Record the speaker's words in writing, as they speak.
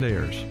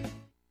Dares.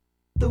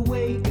 The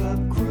Wake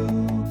Up Crew,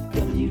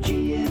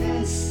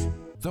 WGNS.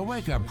 The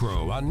Wake Up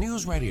Crew on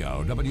News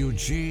Radio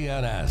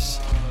WGNS.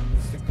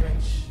 Mr.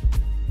 Grinch,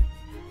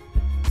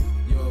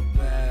 you're a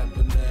bad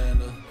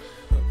banana.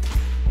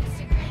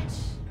 Mr. Grinch.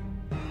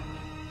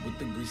 With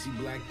the greasy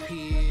black peel,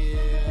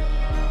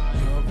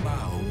 you're a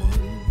vile one.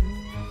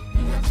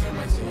 You got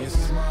termites in your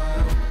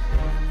smile.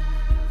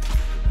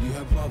 You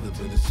have all the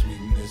bitter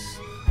sweetness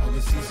of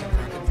a seasoned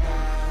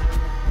crocodile.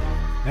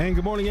 And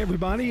good morning,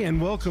 everybody,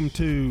 and welcome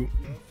to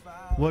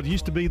what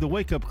used to be the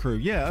Wake Up Crew.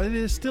 Yeah, it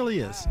is, still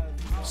is.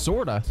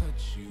 Sorta.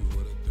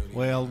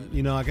 Well,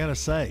 you know, I got to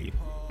say,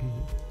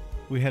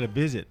 we had a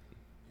visit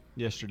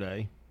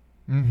yesterday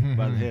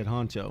by the head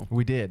honcho.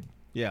 We did.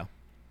 Yeah.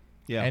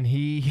 Yeah. And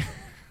he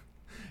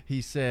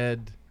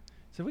said,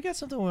 we got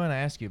something we want to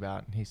ask you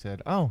about. And he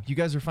said, oh, you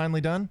guys are finally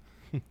done?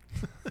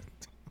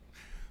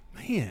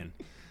 Man.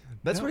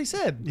 That's what he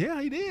said. Yeah,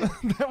 he did.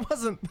 That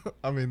wasn't,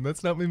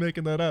 that's not me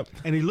making that up.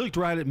 And he looked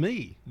right at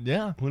me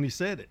Yeah. when he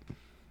said it.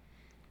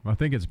 I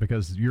think it's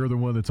because you're the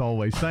one that's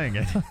always saying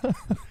it.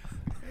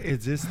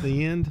 Is this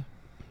the end?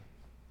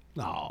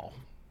 No.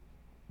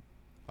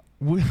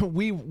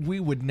 We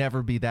would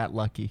never be that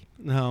lucky.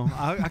 No.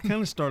 I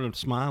kind of started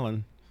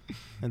smiling.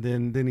 And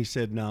then he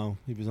said no.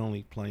 He was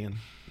only playing.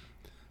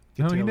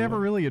 Could No, he tell never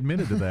was. really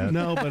admitted to that.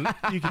 No, but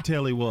you could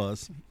tell he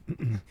was.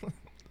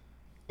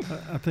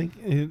 I think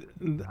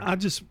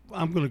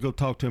I'm going to go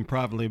talk to him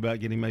privately about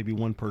getting maybe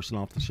one person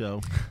off the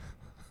show.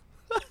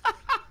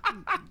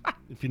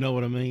 If you know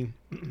what I mean.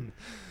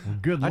 Well,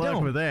 good I luck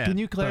don't. with that. Can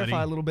you clarify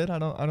buddy. a little bit? I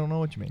don't know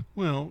what you mean.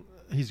 Well,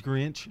 he's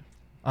Grinch.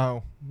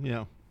 Oh,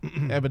 Yeah.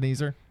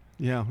 Ebenezer.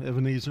 Yeah,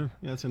 Ebenezer.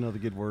 Yeah, that's another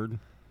good word.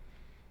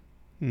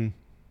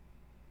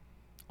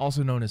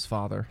 Also known as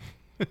father.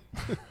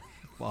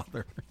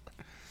 Father.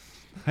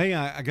 Hey,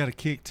 I got a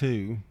kick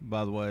too,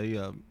 by the way.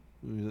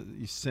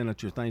 You sent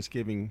out your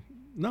Thanksgiving.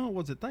 No,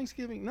 was it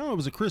Thanksgiving? No, it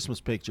was a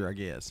Christmas picture, I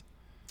guess.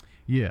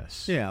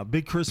 Yes. Yeah, a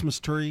big Christmas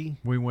tree.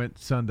 We went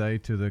Sunday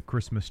to the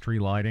Christmas tree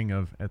lighting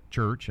at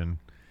church, and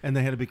And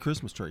they had a big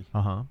Christmas tree.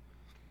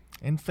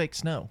 And fake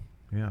snow.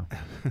 yeah,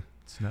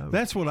 snow.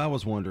 That's what I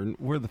was wondering,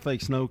 where the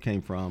fake snow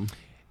came from.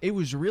 It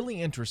was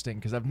really interesting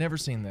because I've never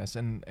seen this,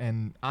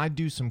 and I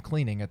do some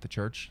cleaning at the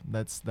church.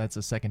 That's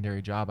a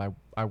secondary job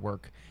I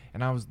work,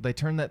 and they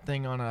turned that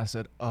thing on, and I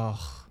said, ugh,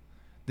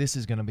 this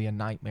is going to be a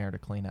nightmare to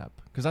clean up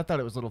because I thought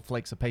it was little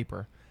flakes of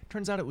paper.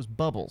 Turns out it was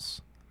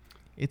bubbles.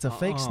 It's a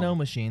fake snow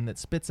machine that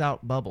spits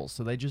out bubbles,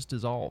 so they just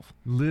dissolve.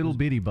 Little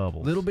bitty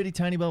bubbles. Little bitty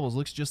tiny bubbles.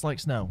 Looks just like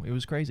snow. It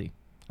was crazy.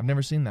 I've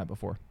never seen that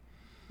before.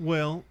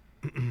 Well,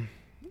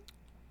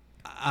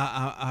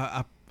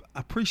 I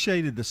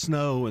appreciated the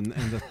snow and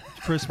the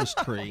Christmas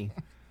tree,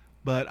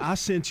 but I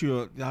sent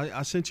you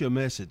a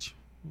message,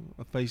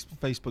 a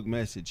Facebook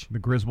message. The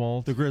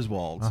Griswolds. The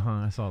Griswolds.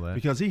 I saw that.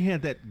 Because he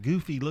had that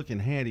goofy looking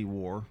hat he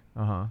wore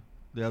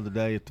the other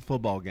day at the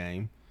football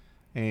game,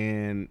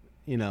 and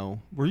you know,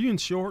 were you in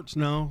shorts?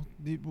 No,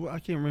 I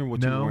can't remember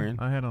what you were wearing.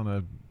 I had on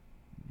a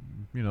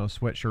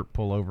sweatshirt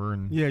pullover,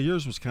 and Yeah,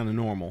 yours was kind of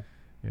normal.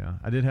 yeah,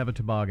 I did have a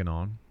toboggan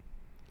on.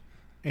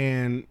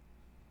 And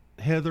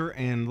Heather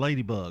and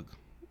Ladybug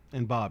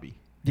and Bobby.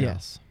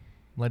 Yes.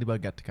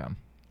 Ladybug got to come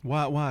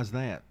Why is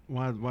that?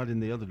 Why didn't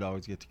the other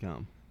dogs get to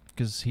come?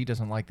 because he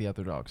doesn't like the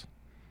other dogs.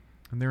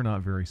 And they're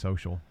not very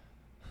social.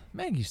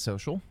 Maggie's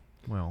social.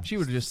 Well, She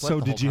would have just slept So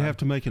the did whole you time. have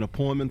to make an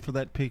appointment for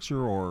that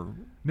picture, or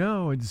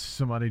no, it's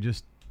somebody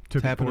just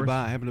took happened it to for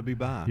us. happen to be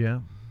by? Yeah.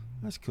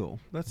 That's cool.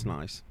 That's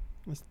nice.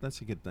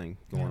 That's a good thing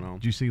going on.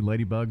 Did you see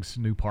Ladybug's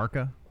new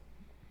parka?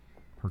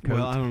 Her coat.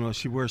 Well, I don't know.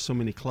 She wears so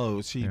many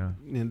clothes.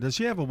 And does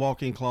she have a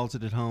walk-in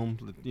closet at home?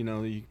 That, you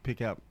know, you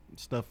pick out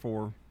stuff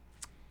for.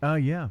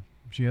 Yeah.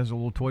 She has a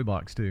little toy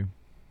box too.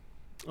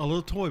 A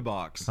little toy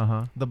box.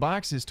 The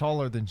box is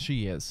taller than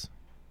she is,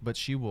 but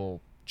she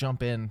will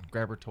jump in,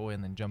 grab her toy,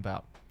 and then jump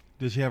out.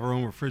 Does she have her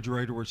own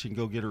refrigerator where she can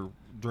go get her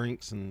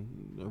drinks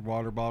and her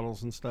water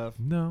bottles and stuff?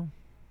 No.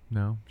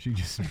 She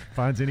just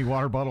finds any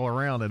water bottle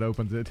around and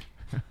opens it.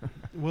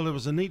 Well, it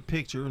was a neat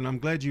picture, and I'm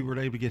glad you were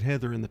able to get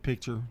Heather in the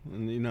picture.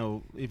 And you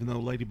know, even though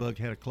Ladybug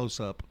had a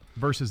close-up.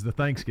 Versus the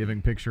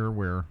Thanksgiving picture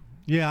where.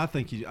 Yeah, I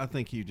think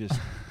you just.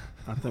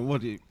 I think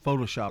what you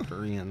photoshopped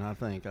her in. I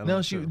think. I'm No,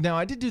 not sure.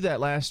 I did do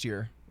that last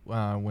year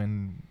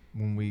when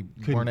we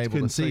Couldn't- weren't able to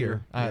couldn't see see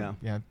her. her.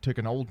 I took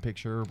an old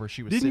picture where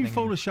she was Didn't you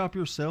sitting. Photoshop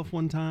yourself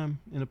one time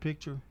in a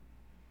picture?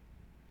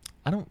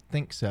 I don't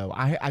think so.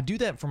 I do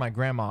that for my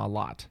grandma a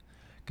lot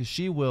because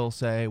she will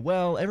say,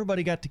 well,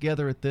 everybody got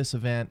together at this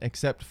event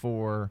except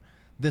for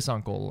this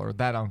uncle or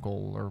that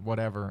uncle or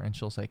whatever. And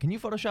she'll say, can you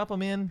Photoshop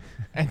them in?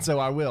 And so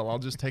I will. I'll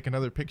just take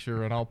another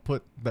picture and I'll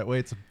put that way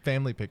it's a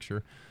family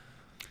picture.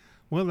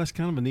 Well, that's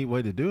kind of a neat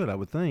way to do it, I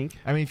would think.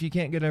 I mean, if you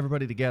can't get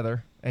everybody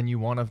together and you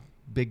want a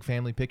big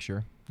family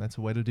picture, that's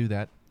a way to do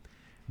that.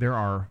 There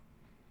are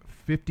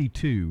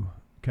 52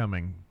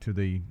 coming to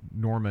the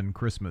Norman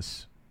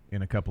Christmas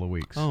in a couple of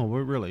weeks. Oh,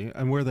 well, really?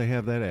 And where they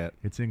have that at?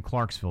 It's in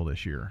Clarksville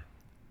this year.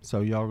 So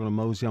y'all going to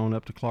mosey on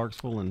up to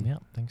Clarksville and Yeah,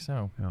 I think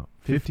so. Yeah.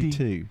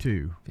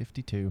 52.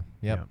 52.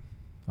 Yep. Yeah.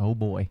 Oh,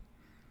 boy.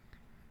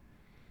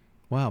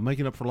 Wow,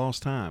 making up for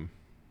lost time.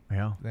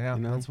 Yeah. Yeah,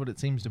 You know? that's what it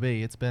seems to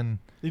be. It's been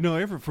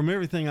From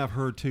everything I've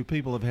heard, too,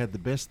 people have had the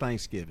best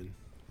Thanksgiving.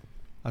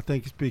 I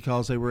think it's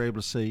because they were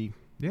able to see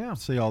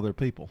all their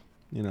people.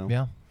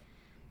 yeah.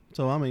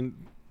 So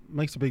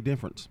makes a big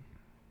difference.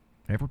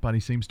 Everybody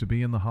seems to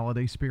be in the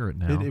holiday spirit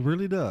now. It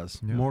really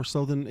does, Yeah. more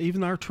so than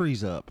even our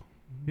trees up.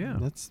 Yeah.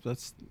 That's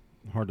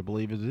hard to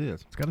believe it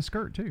is. It's got a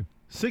skirt, too.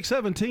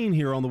 6:17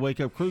 here on the Wake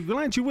Up Crew.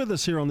 Glad you're with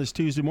us here on this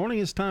Tuesday morning.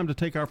 It's time to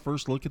take our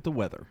first look at the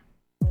weather.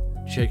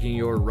 Checking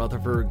your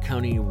Rutherford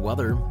County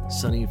weather.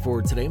 Sunny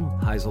for today.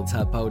 Highs will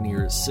top out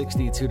near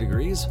 62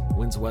 degrees.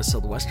 Winds west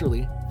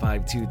southwesterly,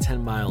 5 to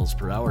 10 miles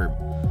per hour.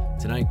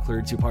 Tonight,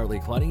 clear to partly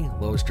cloudy.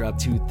 Lows drop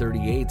to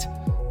 38.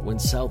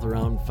 Winds south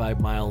around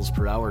 5 miles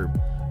per hour.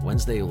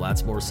 Wednesday,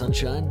 lots more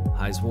sunshine.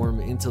 Highs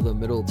warm into the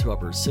middle to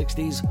upper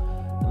 60s.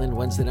 And then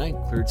Wednesday night,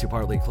 clear to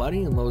partly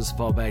cloudy and lows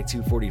fall back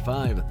to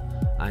 45.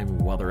 I'm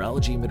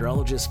weatherology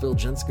meteorologist Phil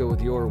Jensko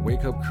with your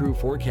Wake Up Crew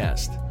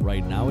forecast.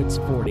 Right now, it's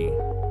 40.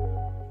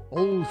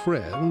 Old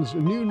friends,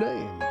 new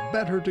name,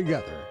 better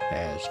together,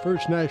 as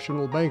First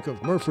National Bank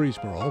of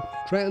Murfreesboro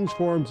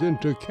transforms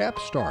into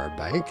Capstar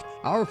Bank.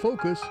 Our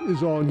focus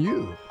is on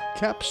you.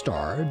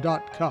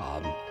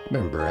 Capstar.com.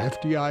 Member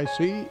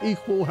FDIC,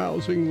 equal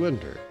housing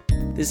lender.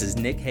 This is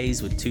Nick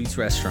Hayes with Toots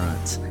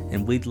Restaurants,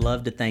 and we'd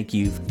love to thank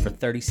you for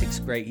 36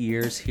 great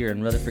years here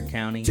in Rutherford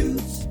County.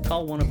 Toots.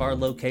 Call one of our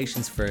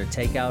locations for a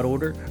takeout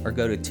order or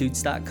go to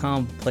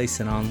Toots.com to place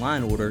an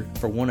online order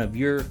for one of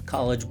your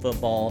college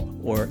football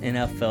or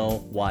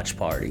NFL watch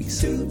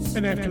parties. Toots.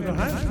 And after the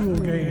high school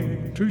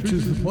game, Toots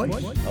is the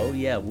place. Oh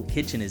yeah,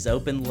 kitchen is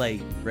open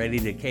late, ready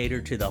to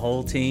cater to the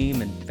whole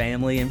team and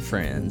family and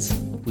friends.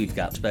 We've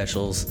got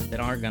specials that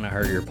aren't going to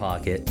hurt your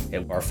pocket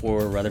at our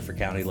 4 Rutherford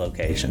County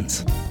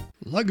locations.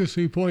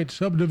 Legacy Point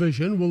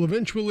subdivision will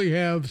eventually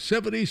have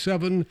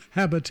 77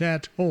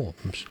 Habitat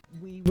homes.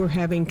 We were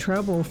having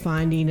trouble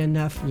finding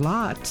enough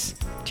lots.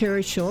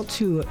 Terry Schultz,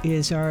 who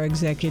is our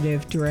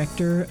executive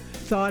director,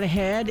 thought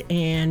ahead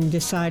and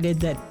decided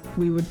that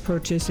we would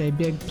purchase a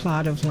big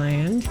plot of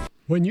land.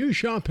 When you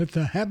shop at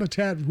the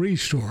Habitat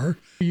Restore,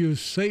 you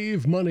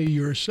save money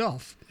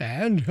yourself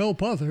and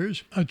help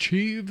others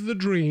achieve the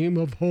dream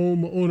of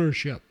home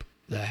ownership.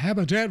 The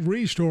Habitat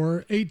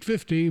Restore,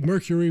 850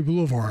 Mercury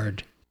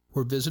Boulevard.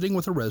 We're visiting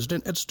with a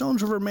resident at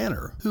Stones River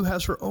Manor who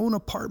has her own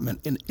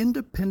apartment in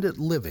independent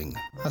living.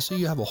 I see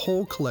you have a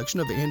whole collection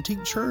of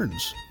antique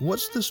churns.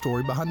 What's the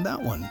story behind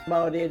that one?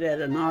 Bought it at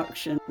an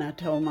auction. I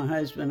told my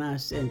husband, I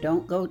said,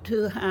 don't go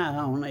too high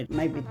on it,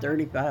 maybe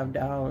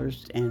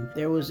 $35. And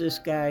there was this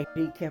guy,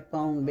 he kept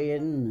on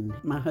bidding. And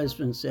my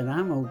husband said,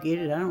 I'm going to get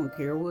it. I don't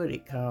care what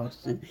it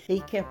costs. And he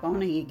kept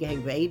on it. He gave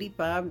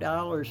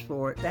 $85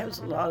 for it. That was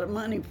a lot of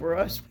money for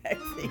us back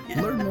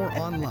then. Learn more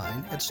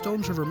online at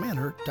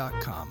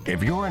stonesrivermanor.com.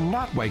 If you're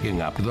not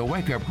waking up to the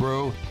Wake Up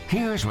Crew,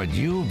 here's what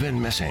you've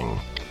been missing.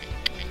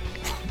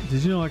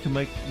 Did you know I can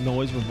make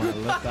noise with my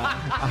left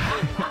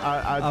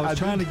eye? I was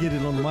trying to get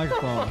it on the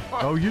microphone.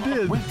 Oh, you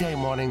did. Weekday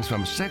mornings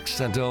from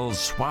 6 until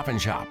Swap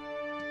and Shop.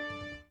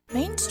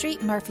 Main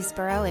Street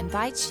Murfreesboro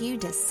invites you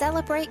to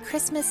celebrate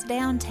Christmas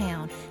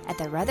downtown at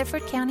the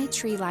Rutherford County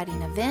Tree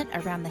Lighting event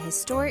around the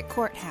historic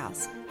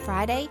courthouse,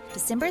 Friday,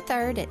 December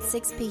 3rd at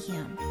 6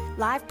 p.m.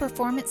 Live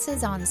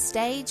performances on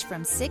stage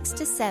from 6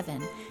 to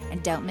 7.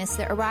 And don't miss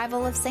the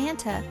arrival of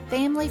Santa,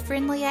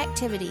 family-friendly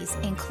activities,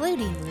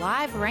 including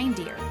live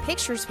reindeer,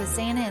 pictures with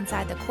Santa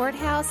inside the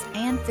courthouse,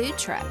 and food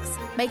trucks.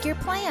 Make your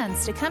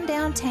plans to come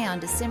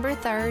downtown December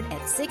 3rd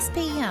at 6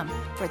 p.m.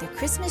 for the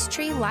Christmas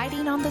tree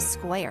lighting on the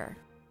square.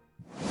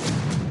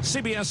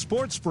 CBS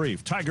Sports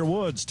Brief. Tiger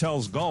Woods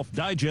tells Golf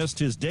Digest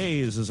his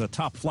days as a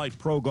top-flight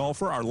pro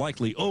golfer are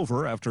likely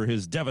over after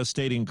his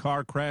devastating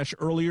car crash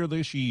earlier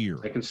this year.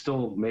 I can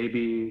still,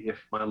 maybe if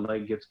my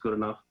leg gets good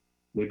enough,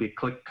 maybe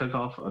kick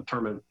off a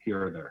tournament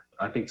here or there.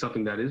 I think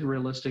something that is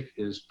realistic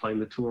is playing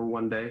the tour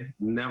one day,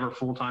 never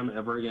full-time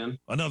ever again.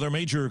 Another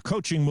major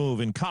coaching move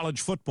in college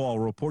football.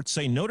 Reports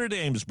say Notre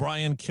Dame's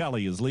Brian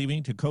Kelly is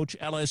leaving to coach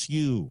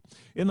LSU.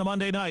 In the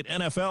Monday night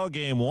NFL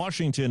game,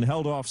 Washington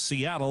held off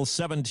Seattle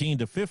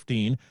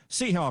 17-15.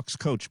 Seahawks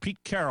coach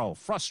Pete Carroll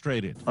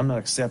frustrated. I'm not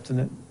accepting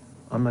it.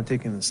 I'm not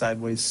taking a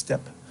sideways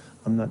step.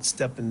 I'm not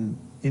stepping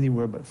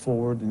anywhere but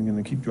forward and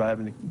going to keep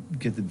driving to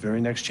get the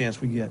very next chance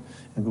we get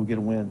and go get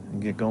a win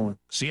and get going.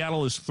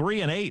 Seattle is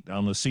 3-8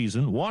 on the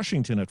season.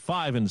 Washington at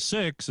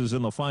 5-6 is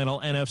in the final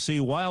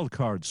NFC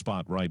wildcard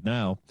spot right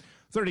now.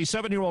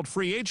 37-year-old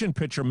free agent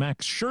pitcher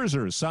Max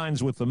Scherzer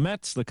signs with the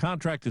Mets. The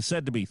contract is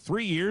said to be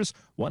 3 years,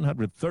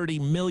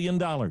 $130 million.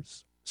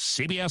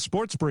 CBS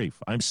Sports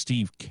Brief. I'm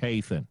Steve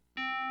Kathan.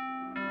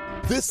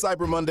 This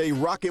Cyber Monday,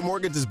 Rocket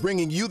Mortgage is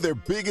bringing you their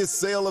biggest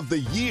sale of the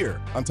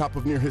year. On top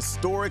of near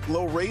historic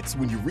low rates,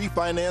 when you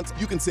refinance,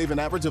 you can save an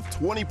average of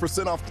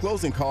 20% off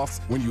closing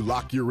costs when you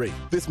lock your rate.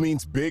 This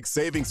means big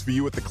savings for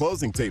you at the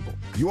closing table.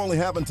 You only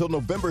have until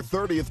November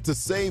 30th to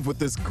save with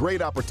this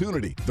great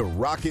opportunity, the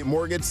Rocket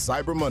Mortgage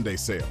Cyber Monday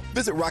sale.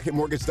 Visit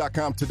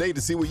rocketmortgage.com today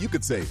to see what you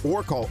could save,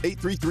 or call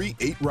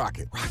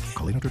 833-8ROCKET.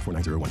 Call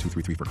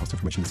 800-490-1233 for cost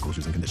information,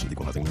 disclosures, and conditions.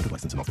 Equal housing limited,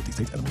 license in all 50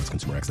 states. NMLS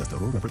Consumer Access.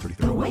 November 33rd.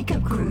 The Wake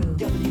Up Crew,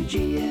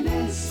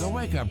 WGNS. The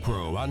Wake Up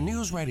Crew on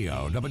News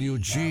Radio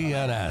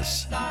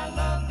WGNS. I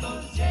love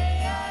those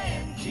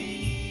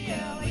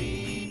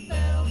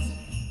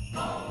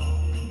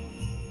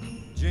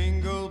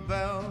Jingle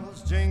bells.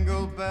 Oh.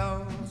 Jingle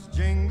bells,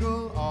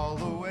 jingle all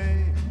the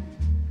way.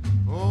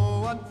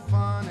 Oh, what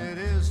fun it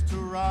is to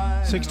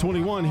ride.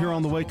 621 here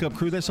on the Wake Up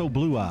Crew. That's old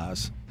Blue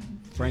Eyes.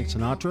 Frank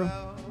Sinatra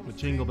with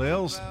Jingle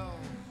Bells.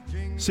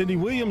 Sydney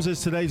Williams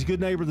is today's Good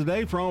Neighbor of the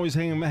Day for always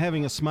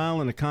having a smile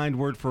and a kind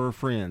word for her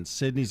friends.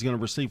 Sydney's going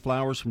to receive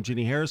flowers from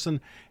Jenny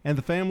Harrison and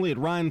the family at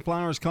Ryan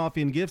Flowers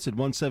Coffee and Gifts at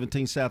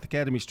 117 South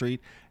Academy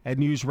Street at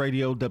News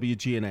Radio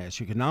WGNS.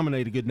 You can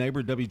nominate a good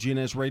neighbor at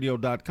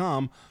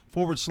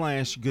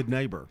WGNSradio.com/Good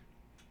Neighbor.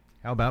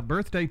 How about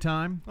birthday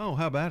time? Oh,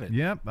 how about it?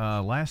 Yep,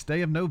 last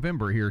day of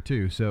November here,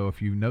 too. So if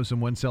you know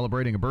someone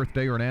celebrating a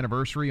birthday or an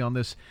anniversary on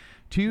this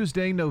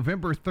Tuesday,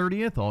 November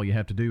 30th, all you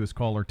have to do is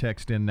call or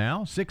text in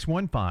now,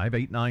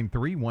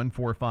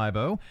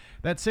 615-893-1450.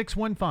 That's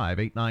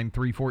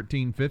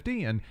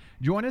 615-893-1450. And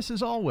join us,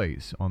 as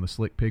always, on the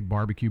Slick Pig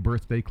Barbecue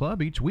Birthday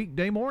Club each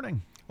weekday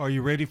morning. Are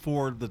you ready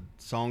for the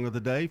song of the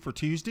day for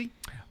Tuesday?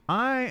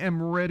 I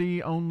am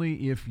ready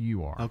only if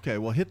you are. Okay,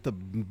 well, hit the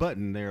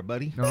button there,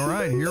 buddy. All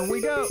right, here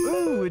we go.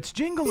 Ooh, it's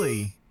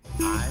jingly.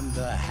 I'm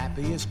the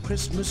happiest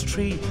Christmas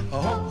tree. Oh,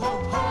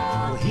 ho,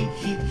 ho, he,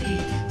 he.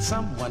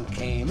 Someone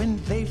came and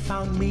they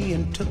found me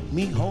and took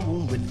me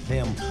home with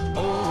them.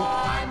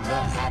 Oh, I'm the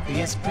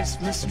happiest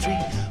Christmas tree.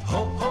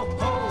 Ho, ho,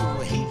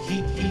 ho, he,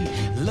 he.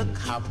 Look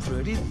how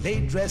pretty they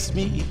dress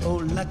me. Oh,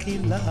 lucky,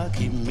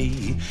 lucky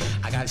me.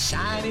 I got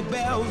shiny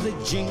bells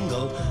that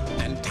jingle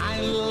and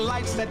tiny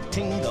lights that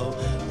tingle.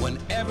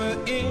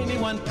 Whenever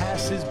anyone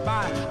passes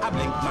by, I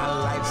blink my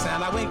lights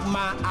and I wink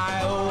my eye.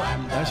 Oh,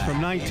 I'm the That's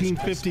from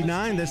 1959.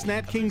 That's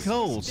Nat King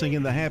Cole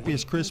singing The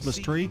Happiest Christmas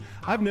Tree.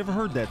 I've never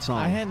heard that song.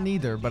 I hadn't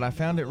either, but I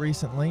found it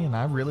recently, and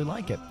I really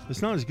like it.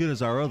 It's not as good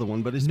as our other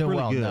one, but it's pretty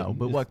good. No,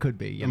 but what could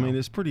be? I mean,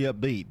 it's pretty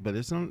upbeat, but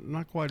it's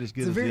not quite as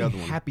good as the other one. It's a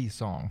very happy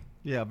song.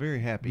 Yeah, very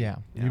happy. Yeah.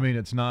 You mean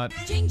it's not?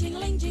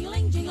 Jingling,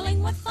 jingling,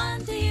 jingling, what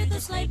fun to hear the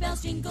sleigh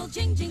bells jingle,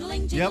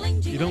 jingling, jingling,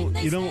 jingling.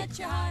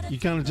 You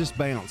kind of just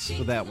bounce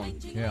with that one.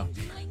 Yeah.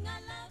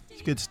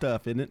 It's good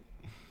stuff, isn't it?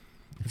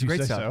 It's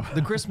great stuff. So.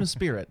 The Christmas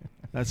spirit.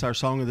 That's our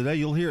song of the day.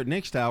 You'll hear it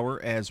next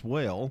hour as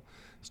well.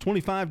 It's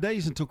 25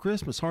 days until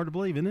Christmas. Hard to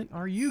believe, isn't it?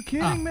 Are you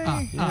kidding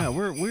me? Yeah,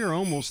 we're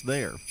almost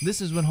there.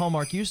 This is when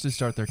Hallmark used to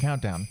start their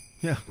countdown.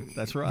 Yeah,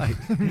 that's right.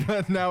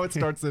 But now it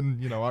starts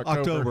in,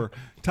 October.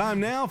 Time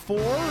now for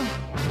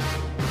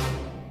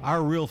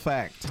our real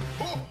fact.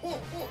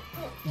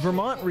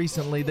 Vermont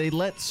recently, they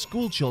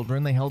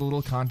held a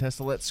little contest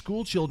to let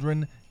school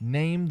children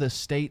name the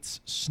state's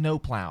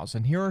snowplows.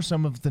 And here are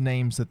some of the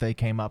names that they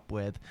came up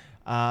with.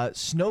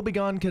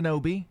 Snowbegon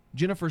Kenobi,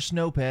 Jennifer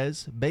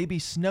Snopez, Baby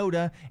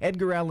Snowda,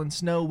 Edgar Allan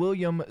Snow,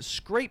 William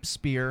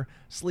Scrapespear,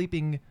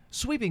 Sweeping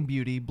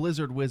Beauty,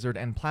 Blizzard Wizard,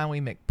 and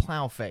Plowy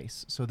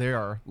McPlowface. So they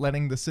are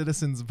letting the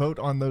citizens vote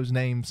on those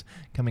names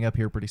coming up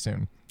here pretty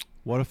soon.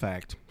 What a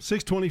fact.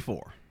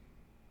 624.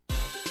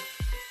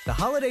 The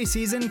holiday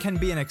season can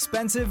be an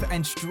expensive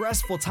and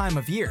stressful time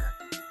of year.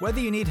 Whether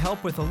you need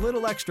help with a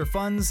little extra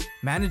funds,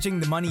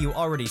 managing the money you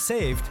already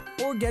saved,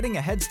 or getting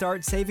a head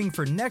start saving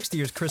for next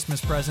year's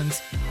Christmas presents,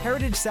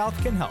 Heritage South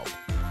can help.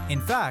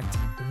 In fact,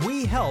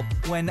 we help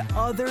when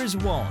others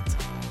won't.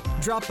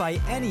 Drop by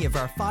any of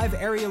our 5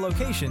 area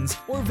locations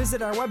or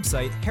visit our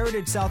website,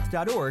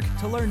 heritagesouth.org,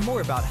 to learn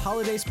more about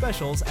holiday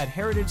specials at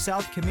Heritage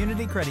South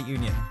Community Credit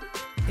Union.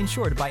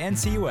 Insured by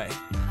NCUA.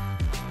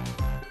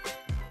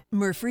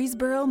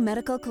 Murfreesboro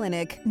Medical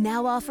Clinic,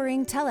 now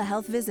offering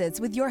telehealth visits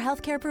with your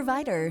healthcare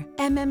provider.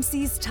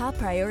 MMC's top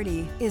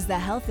priority is the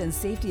health and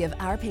safety of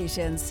our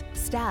patients,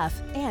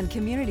 staff, and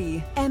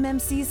community.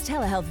 MMC's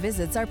telehealth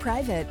visits are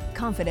private,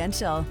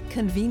 confidential,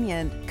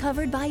 convenient,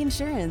 covered by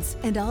insurance,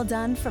 and all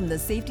done from the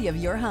safety of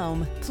your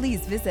home.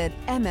 Please visit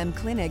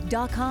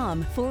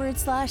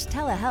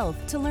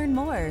mmclinic.com/telehealth to learn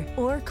more,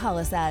 or call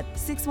us at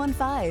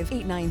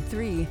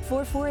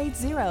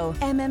 615-893-4480.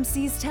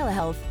 MMC's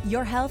Telehealth,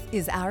 your health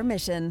is our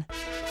mission.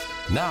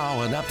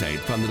 Now an update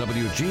from the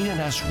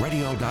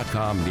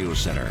WGNSradio.com News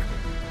Center.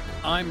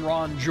 I'm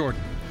Ron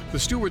Jordan. The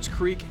Stewart's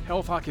Creek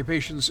Health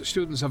Occupations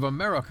Students of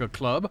America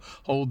Club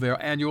hold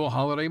their annual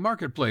holiday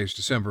marketplace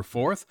December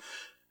 4th.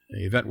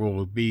 The event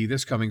will be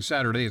this coming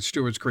Saturday at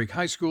Stewart's Creek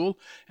High School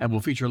and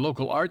will feature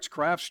local arts,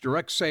 crafts,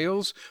 direct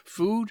sales,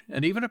 food,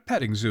 and even a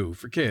petting zoo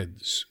for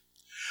kids.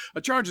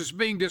 A charge is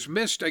being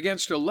dismissed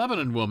against a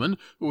Lebanon woman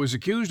who was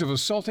accused of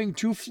assaulting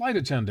 2 flight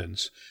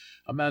attendants.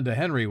 Amanda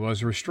Henry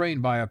was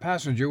restrained by a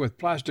passenger with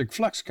plastic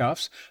flex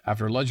cuffs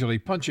after allegedly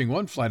punching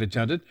one flight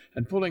attendant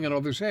and pulling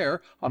another's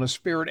hair on a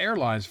Spirit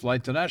Airlines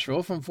flight to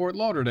Nashville from Fort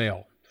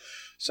Lauderdale.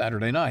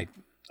 Saturday night,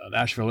 a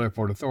Nashville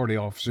Airport Authority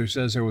officer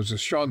says there was a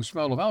strong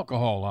smell of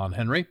alcohol on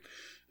Henry.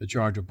 The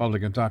charge of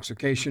public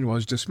intoxication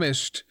was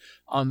dismissed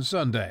on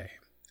Sunday.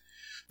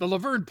 The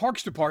Laverne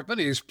Parks Department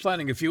is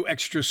planning a few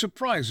extra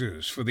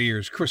surprises for the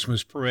year's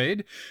Christmas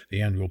parade.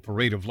 The annual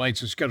Parade of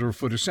Lights is scheduled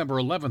for December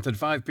 11th at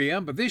 5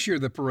 p.m., but this year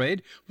the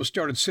parade will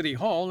start at City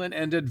Hall and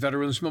end at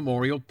Veterans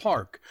Memorial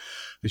Park.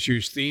 This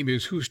year's theme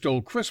is Who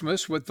Stole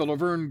Christmas, with the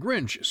Laverne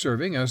Grinch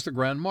serving as the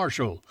Grand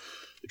Marshal.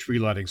 The tree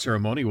lighting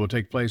ceremony will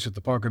take place at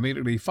the park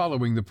immediately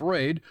following the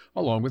parade,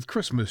 along with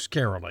Christmas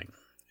caroling.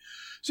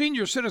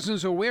 Senior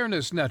Citizens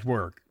Awareness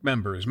Network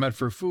members met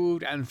for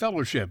food and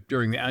fellowship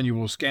during the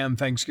annual SCAN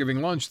Thanksgiving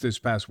lunch this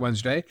past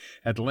Wednesday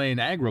at Lane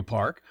Agri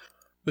Park.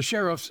 The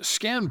Sheriff's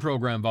SCAN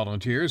program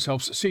volunteers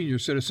helps senior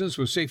citizens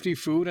with safety,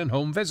 food, and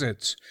home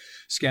visits.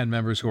 SCAN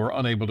members who are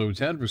unable to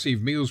attend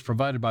receive meals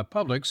provided by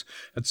Publix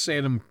at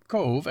Salem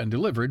Cove and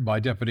delivered by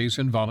deputies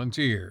and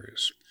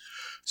volunteers.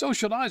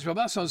 Socialize with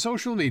us on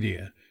social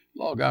media.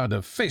 Log on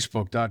to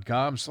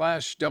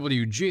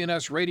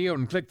facebook.com/WGNS Radio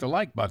and click the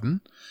like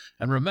button.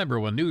 And remember,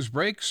 when news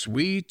breaks,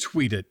 we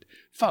tweet it.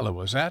 Follow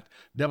us at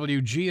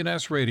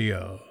WGNS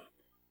Radio.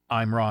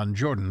 I'm Ron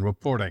Jordan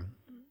reporting.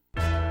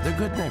 The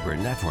Good Neighbor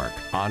Network,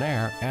 on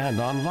air and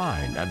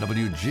online at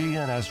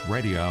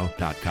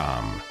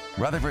WGNSradio.com.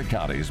 Rutherford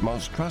County's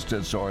most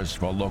trusted source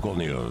for local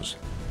news.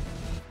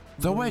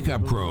 The Wake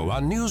Up Crew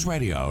on News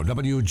Radio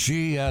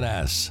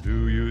WGNS.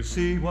 Do you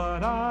see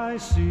what I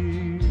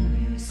see? Do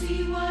you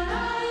see what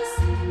I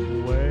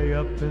see? Way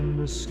up in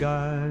the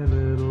sky,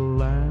 little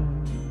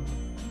lamb.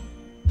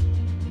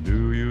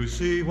 Do you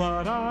see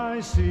what I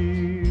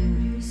see? Do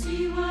you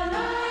see what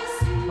I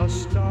see? A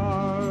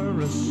star,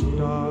 a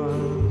star.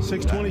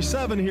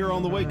 627 here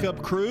on the Wake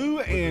Up Crew,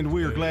 and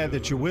we're glad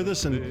that you're with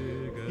us. And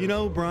you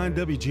know, Brian,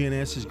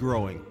 WGNS is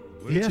growing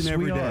each and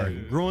every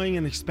day. Growing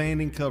and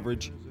expanding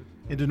coverage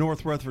into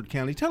North Rutherford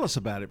County. Tell us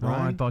about it,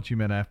 Brian. Oh, I thought you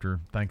meant after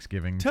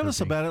Thanksgiving. Tell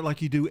us about it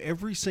like you do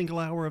every single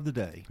hour of the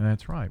day.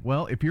 That's right.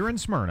 Well, if you're in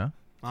Smyrna,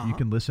 you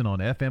can listen on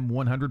FM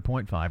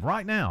 100.5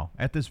 right now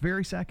at this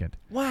very second.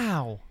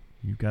 Wow.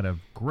 You've got a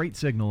great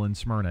signal in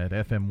Smyrna at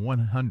FM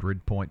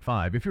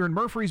 100.5. If you're in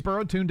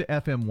Murfreesboro, tune to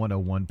FM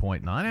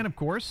 101.9. And, of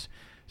course,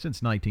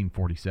 since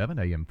 1947,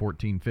 AM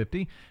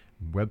 1450,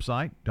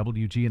 website,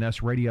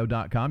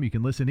 WGNSradio.com. You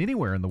can listen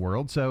anywhere in the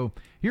world. So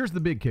here's the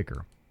big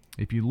kicker.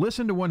 If you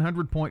listen to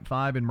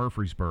 100.5 in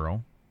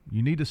Murfreesboro,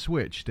 you need to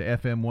switch to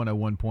FM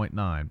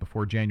 101.9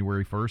 before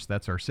January 1st.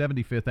 That's our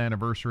 75th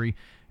anniversary,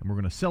 and we're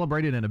going to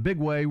celebrate it in a big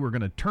way. We're going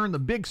to turn the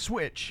big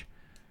switch,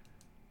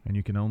 and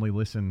you can only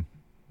listen,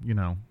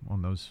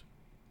 on those.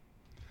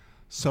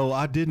 So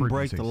I didn't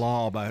break the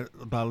law by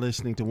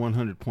listening to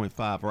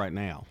 100.5 right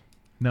now.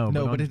 No,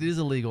 but it is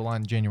illegal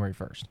on January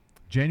 1st.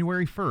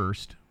 January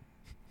 1st,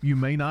 you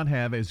may not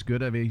have as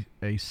good of a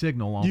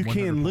signal on. You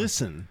can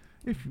listen.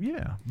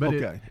 But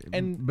okay.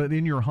 But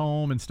in your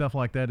home and stuff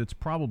like that, it's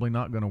probably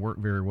not going to work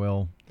very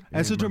well.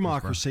 As a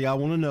democracy, I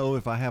want to know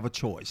if I have a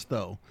choice,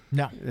 though.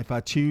 No. If I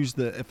choose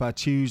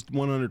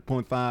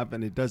 100.5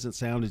 and it doesn't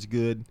sound as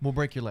good, we'll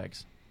break your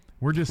legs.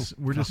 We're just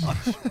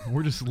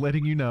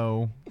letting you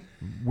know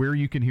where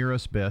you can hear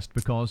us best,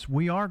 because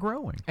we are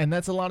growing. And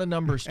that's a lot of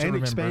numbers to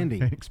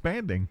remember.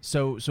 Expanding.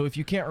 So if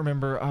you can't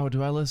remember,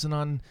 do I listen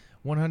on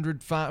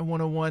 105,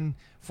 101,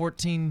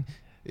 14?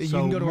 You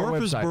can go to our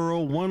website.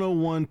 Murfreesboro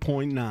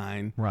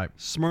 101.9, right.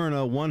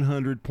 Smyrna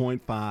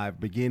 100.5,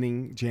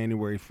 beginning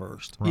January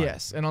 1st. Right.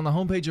 Yes, and on the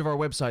homepage of our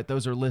website,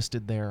 those are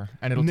listed there,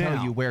 and it'll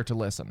tell you where to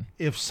listen.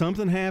 If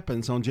something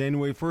happens on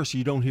January 1st,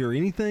 you don't hear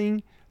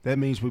anything, that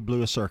means we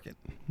blew a circuit.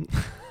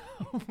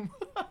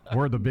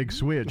 Or the big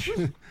switch.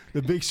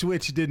 The big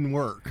switch didn't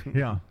work.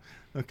 Yeah.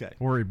 Okay.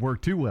 Or it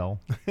worked too well.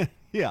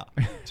 Yeah,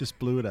 just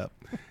blew it up.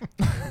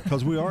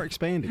 Because we are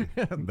expanding.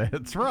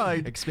 That's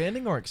right.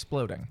 Expanding or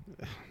exploding?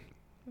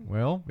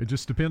 Well, it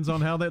just depends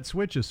on how that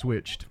switch is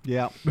switched.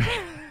 Yeah.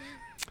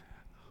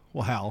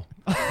 Wow.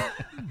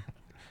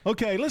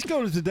 Okay, let's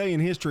go to Today in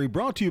History,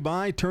 brought to you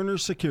by Turner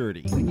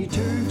Security. When you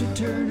turn to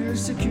Turner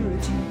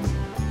Security,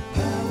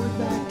 powered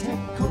by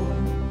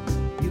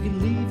TechCore, you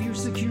can leave your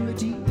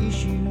security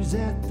issues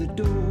at the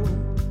door.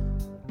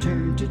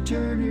 Turn to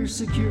Turner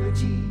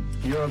Security.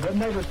 Your Good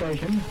Neighbor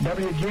station,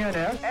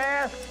 WGNS.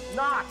 Ask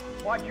not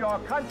what your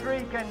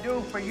country can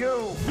do for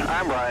you.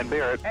 I'm Brian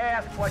Barrett.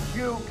 Ask what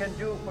you can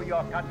do for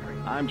your country.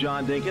 I'm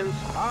John Dinkins.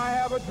 I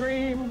have a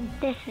dream.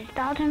 This is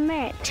Dalton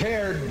Merritt.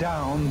 Tear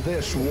down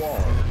this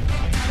wall.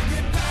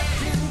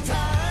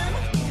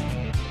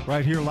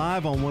 Right here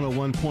live on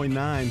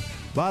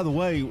 101.9. By the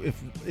way,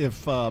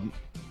 if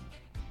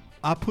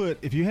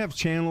you have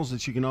channels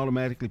that you can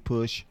automatically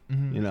push,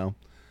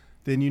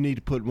 then you need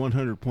to put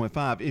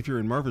 100.5 if you're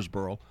in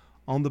Murfreesboro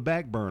on the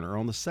back burner,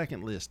 on the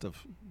second list of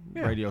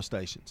radio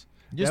stations.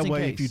 Just that in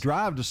way, case. if you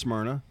drive to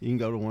Smyrna, you can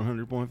go to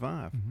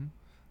 100.5.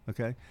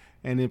 Okay?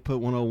 And then put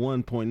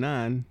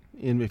 101.9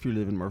 in if you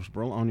live in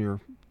Murfreesboro on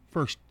your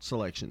first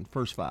selection,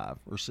 first 5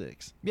 or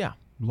 6. Yeah.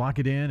 Lock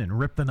it in and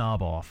rip the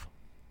knob off.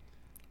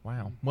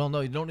 Wow. Well,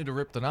 no, you don't need to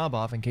rip the knob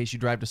off in case you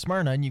drive to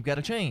Smyrna and you've got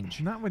to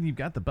change. Not when you've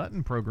got the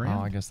button program.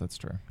 Oh, I guess that's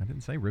true. I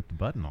didn't say rip the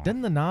button off.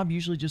 Doesn't the knob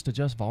usually just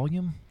adjust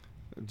volume?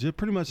 Just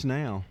pretty much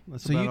now.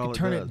 That's So about you all can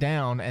turn does. it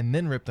down and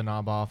then rip the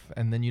knob off,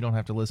 and then you don't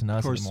have to listen to us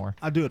Of course, anymore.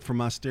 I do it for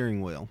my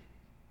steering wheel.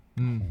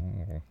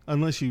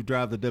 Unless you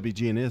drive the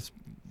WGNS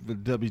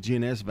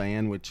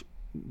van, which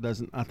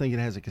doesn't. I think it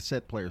has a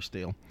cassette player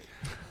still.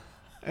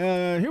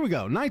 Here we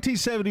go.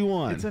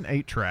 1971. It's an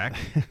 8-track.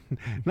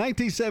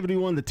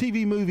 1971. The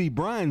TV movie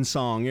Brian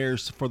Song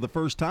airs for the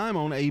first time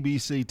on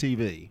ABC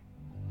TV.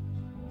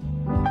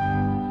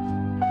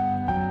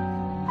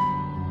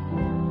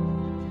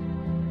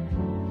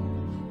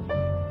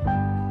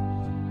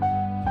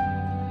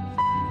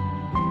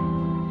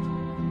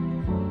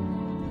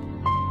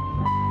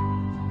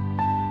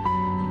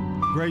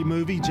 Great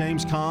movie.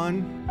 James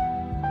Caan.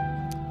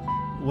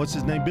 What's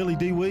his name? Billy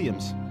D.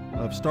 Williams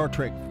of Star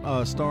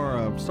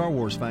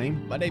Wars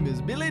fame. My name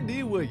is Billy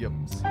D.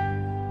 Williams.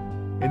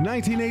 In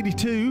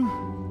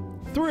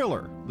 1982,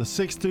 Thriller, the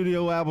 6th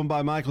studio album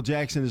by Michael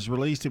Jackson, is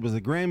released. It was the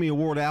Grammy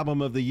Award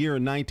Album of the Year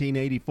in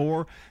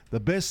 1984, the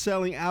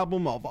best-selling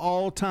album of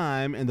all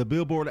time, and the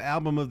Billboard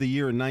Album of the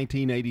Year in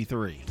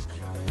 1983.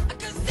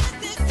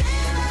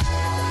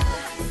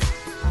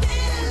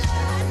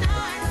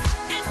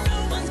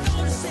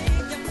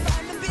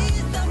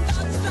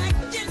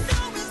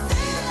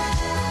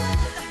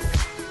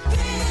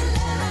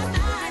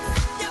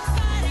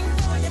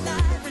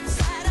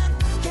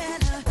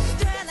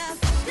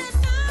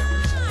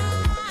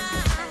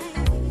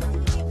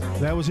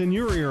 That was in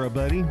your era,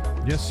 buddy.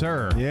 Yes,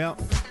 sir. Yeah.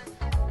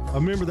 I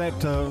remember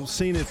that,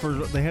 seeing it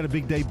they had a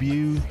big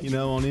debut,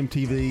 on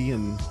MTV,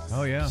 and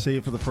see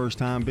it for the first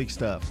time. Big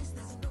stuff.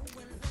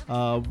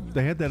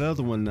 They had that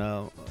other one,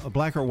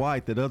 Black or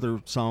White, that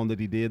other song that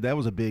he did. That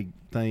was a big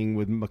thing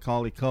with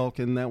Macaulay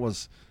Culkin. That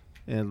was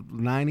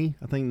 90,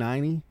 I think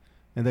 90.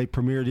 And they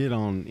premiered it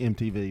on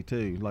MTV,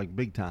 too, like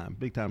big time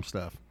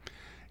stuff.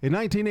 In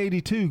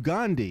 1982,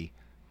 Gandhi,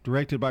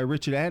 directed by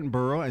Richard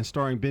Attenborough and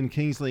starring Ben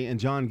Kingsley and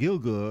John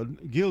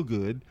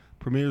Gielgud,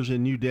 premieres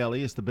in New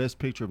Delhi. It's the best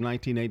picture of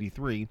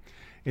 1983.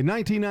 In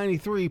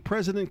 1993,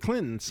 President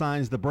Clinton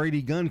signs the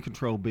Brady gun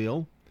control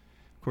bill.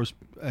 Of course,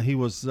 he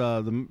was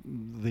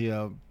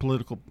the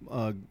political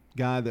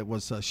guy that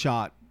was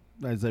shot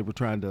as they were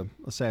trying to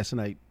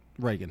assassinate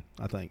Reagan,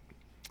 I think.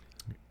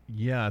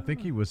 Yeah, I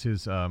think he was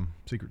his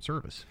Secret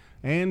Service.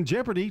 And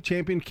Jeopardy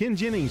champion Ken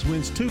Jennings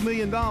wins $2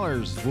 million.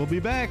 We'll be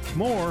back.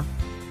 More.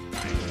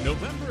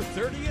 November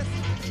 30th,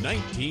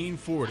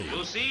 1940.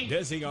 Lucy?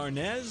 Desi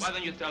Arnaz Why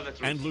don't you tell the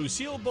truth? and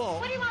Lucille Ball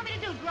What do you want me to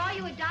do, draw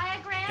you a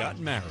diagram? got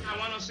married. I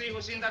want to see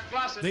who's in that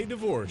closet. They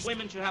divorced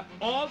Women should have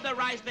all the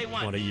rights they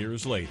want. 20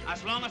 years later.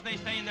 As long as they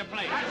stay in their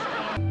place.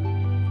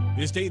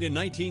 This date in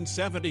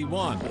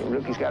 1971.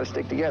 Rookies got to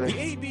stick together. The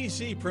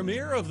ABC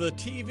premiere of the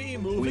TV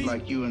movie We'd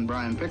like you and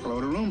Brian Piccolo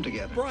to room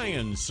together.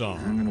 Brian Song.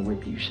 I'm going to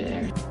whip you,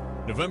 Shag.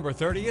 November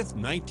 30th,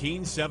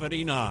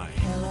 1979.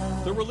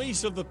 The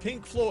release of the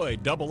Pink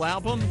Floyd double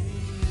album,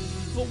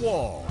 The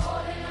Wall.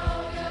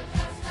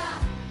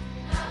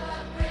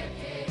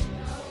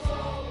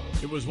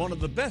 It was one of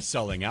the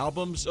best-selling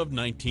albums of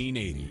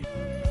 1980.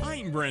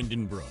 I'm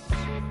Brendan Brooks,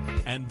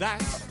 and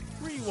that's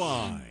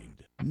Rewind.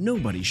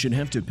 Nobody should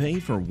have to pay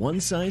for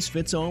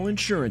one-size-fits-all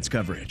insurance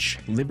coverage.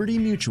 Liberty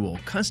Mutual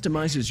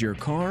customizes your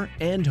car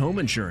and home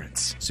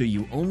insurance, so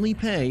you only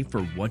pay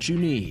for what you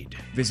need.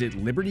 Visit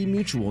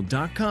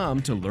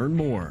libertymutual.com to learn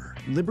more.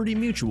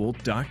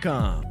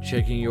 libertymutual.com.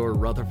 Checking your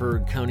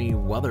Rutherford County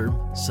weather.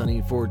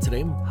 Sunny for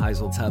today.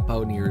 Highs will top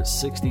out near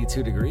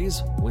 62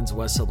 degrees. Winds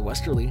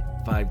west-southwesterly,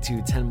 5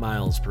 to 10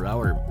 miles per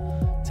hour.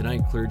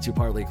 Tonight, clear to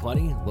partly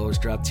cloudy. Lows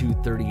drop to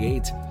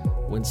 38.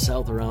 Winds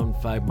south around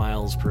 5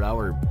 miles per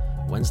hour.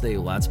 Wednesday,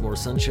 lots more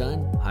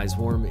sunshine. Highs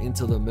warm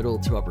into the middle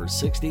to upper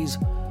 60s.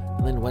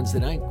 And then Wednesday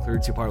night, clear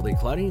to partly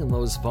cloudy, and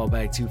lows fall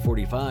back to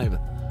 45.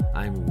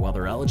 I'm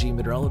weatherology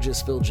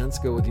meteorologist Phil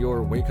Jensko with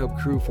your Wake Up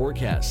Crew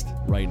forecast.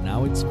 Right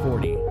now, it's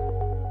 40.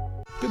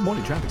 Good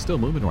morning. Traffic still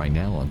moving right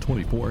now on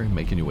 24,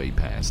 making your way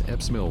past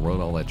Epps Mill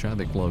Road. All that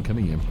traffic flow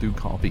coming in through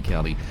Coffee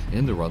County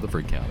into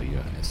Rutherford County.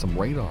 Some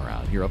radar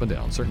out here up and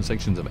down certain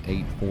sections of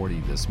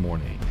 840 this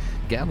morning.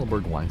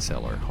 Gatlinburg Wine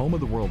Cellar, home of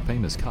the world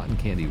famous cotton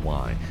candy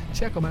wine.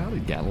 Check them out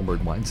at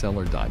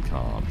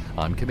GatlinburgWineCellar.com.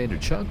 I'm Commander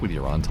Chuck with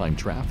your on-time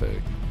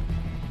traffic.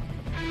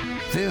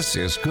 This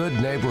is Good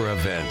Neighbor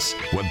Events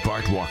with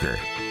Bart Walker.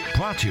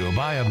 Brought to you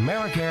by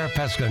AmeriCare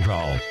Pest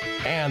Control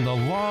and the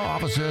law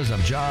offices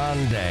of John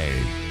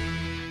Day.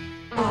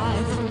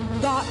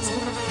 I've got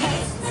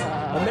pets.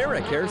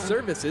 AmeriCare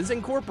Services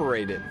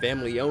Incorporated,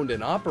 family-owned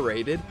and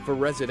operated. For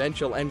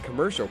residential and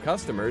commercial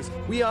customers,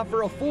 we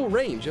offer a full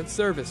range of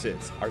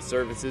services. Our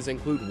services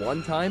include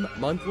one-time,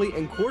 monthly,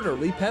 and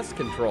quarterly pest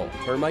control,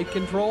 termite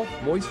control,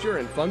 moisture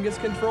and fungus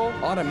control,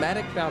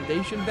 automatic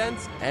foundation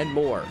vents, and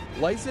more.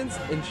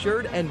 Licensed,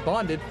 insured, and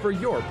bonded for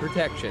your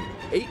protection.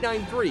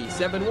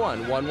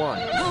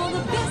 893-7111. All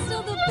the best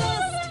of the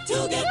best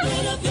to get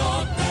rid of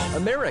your pest.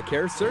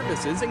 AmeriCare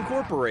Services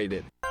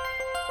Incorporated.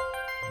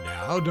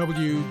 Now,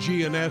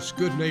 WGNS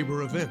Good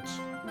Neighbor Events.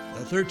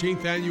 The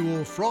 13th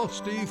annual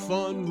Frosty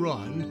Fun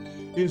Run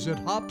is at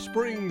Hop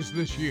Springs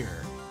this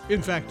year.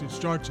 In fact, it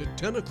starts at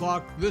 10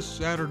 o'clock this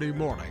Saturday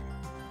morning.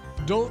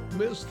 Don't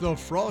miss the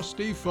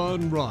Frosty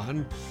Fun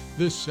Run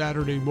this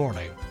Saturday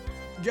morning.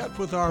 Get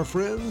with our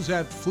friends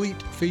at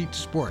Fleet Feet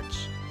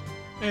Sports.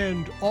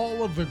 And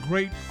all of the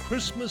great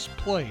Christmas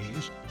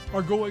plays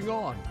are going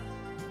on.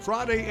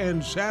 Friday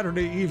and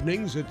Saturday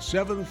evenings at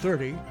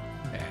 7:30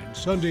 and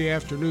Sunday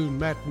afternoon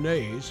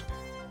matinees.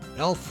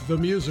 Elf the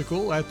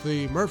Musical at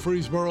the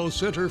Murfreesboro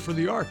Center for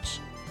the Arts.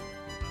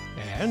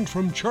 And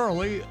From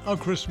Charlie, A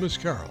Christmas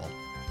Carol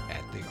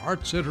at the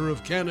Art Center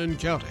of Cannon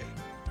County.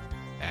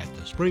 At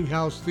the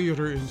Springhouse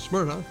Theater in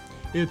Smyrna,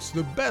 it's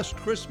the best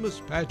Christmas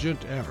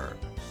pageant ever.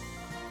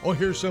 Oh,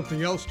 here's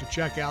something else to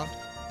check out.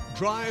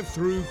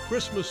 Drive-through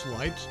Christmas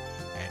lights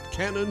at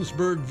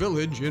Cannonsburg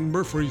Village in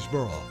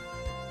Murfreesboro.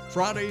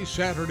 Friday,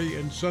 Saturday,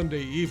 and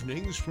Sunday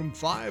evenings from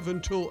 5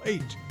 until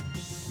 8.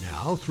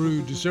 Now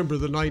through December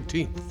the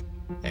 19th.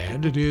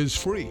 And it is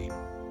free.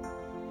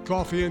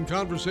 Coffee and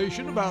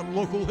conversation about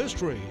local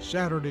history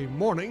Saturday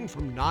morning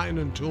from 9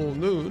 until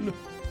noon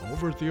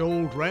over at the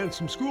old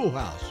Ransom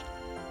Schoolhouse.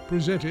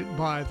 Presented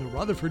by the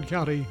Rutherford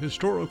County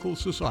Historical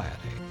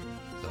Society.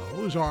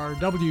 Those are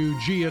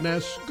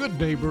WGNS Good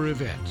Neighbor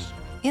events.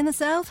 In the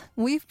South,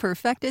 we've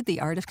perfected the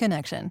art of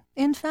connection.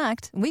 In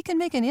fact, we can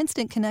make an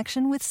instant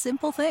connection with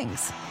simple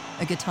things.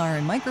 A guitar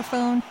and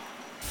microphone,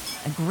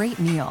 a great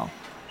meal,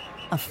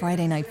 a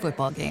Friday night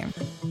football game.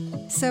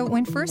 So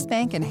when First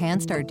Bank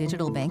enhanced our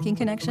digital banking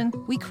connection,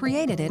 we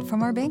created it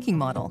from our banking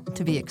model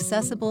to be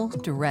accessible,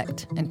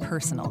 direct, and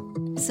personal.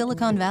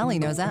 Silicon Valley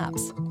knows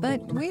apps,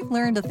 but we've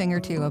learned a thing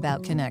or two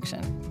about connection.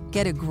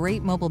 Get a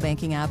great mobile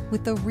banking app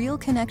with the real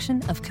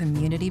connection of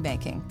community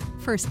banking.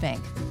 First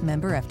Bank,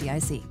 member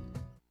FDIC.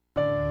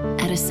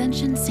 At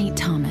Ascension St.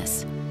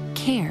 Thomas,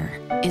 care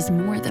is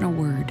more than a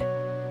word.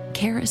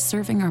 Care is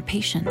serving our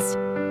patients,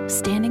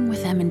 standing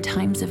with them in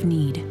times of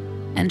need,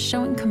 and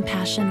showing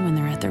compassion when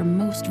they're at their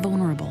most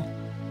vulnerable.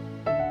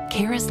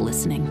 Care is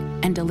listening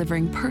and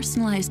delivering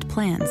personalized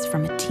plans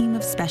from a team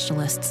of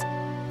specialists,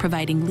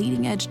 providing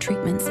leading-edge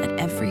treatments at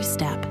every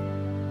step.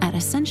 At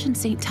Ascension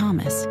St.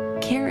 Thomas,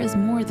 care is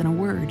more than a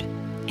word.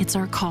 It's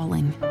our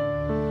calling.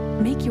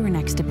 Make your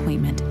next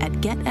appointment at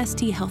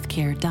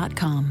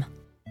getsthealthcare.com.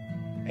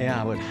 And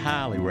I would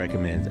highly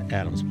recommend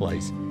Adams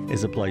Place.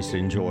 It's a place to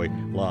enjoy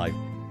life.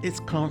 It's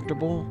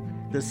comfortable.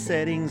 The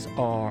settings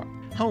are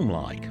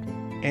home-like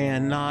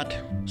and not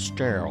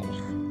sterile.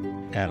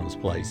 Adams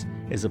Place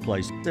is a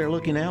place they're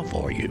looking out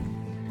for you.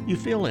 You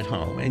feel at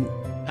home, and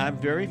I'm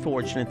very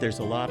fortunate there's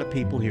a lot of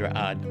people here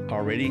I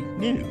already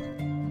knew.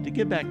 To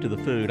get back to the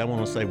food, I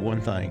want to say one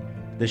thing.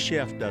 The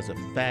chef does a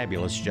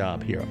fabulous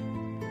job here.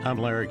 I'm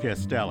Larry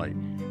Castelli.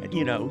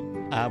 You know,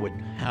 I would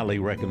highly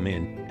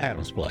recommend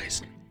Adams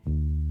Place.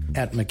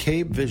 At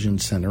McCabe Vision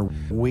Center,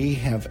 we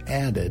have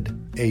added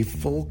a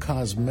full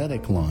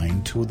cosmetic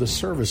line to the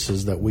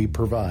services that we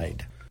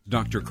provide.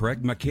 Dr.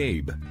 Craig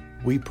McCabe.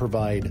 We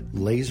provide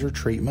laser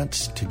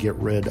treatments to get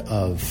rid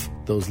of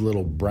those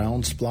little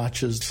brown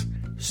splotches,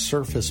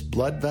 surface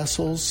blood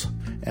vessels,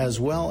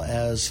 as well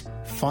as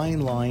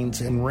fine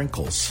lines and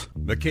wrinkles.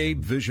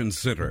 McCabe Vision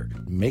Center.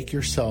 Make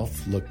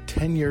yourself look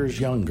 10 years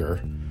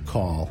younger.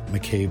 Call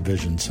McCabe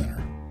Vision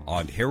Center.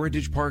 On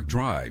Heritage Park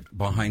Drive,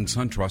 behind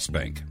SunTrust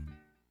Bank.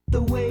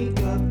 The Wake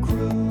Up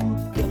Crew,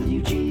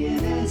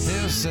 WGNS.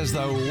 This is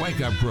the Wake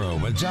Up Crew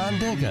with John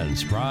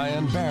Dinkins,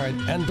 Brian Barrett,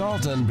 and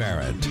Dalton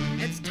Barrett.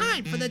 It's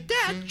time for the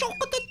dad joke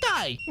of the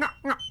day.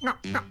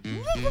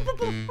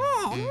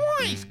 Oh,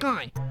 nice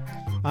guy.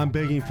 I'm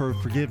begging for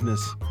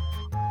forgiveness.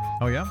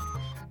 Oh, yeah?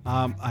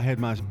 I had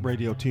my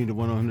radio tuned to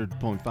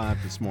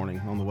 100.5 this morning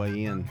on the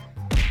way in.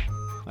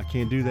 I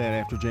can't do that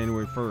after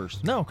January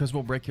 1st. No, because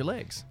we'll break your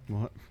legs.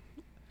 What?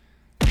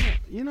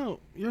 You know,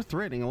 you're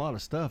threatening a lot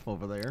of stuff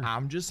over there.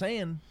 I'm just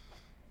saying.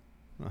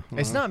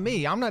 It's not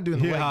me. I'm not doing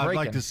the leg breaking. I'd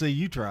like to see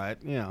you try it.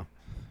 Yeah.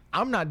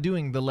 I'm not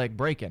doing the leg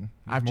breaking.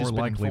 I've more just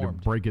been likely informed.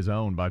 to break his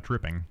own by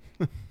tripping.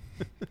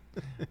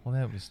 Well,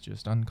 that was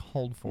just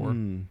uncalled for.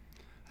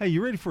 Hey,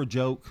 you ready for a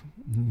joke?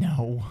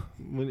 No.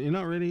 You're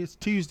not ready? It's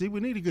Tuesday. We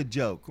need a good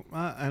joke.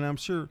 And I'm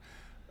sure,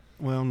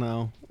 well,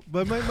 no.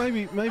 But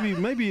maybe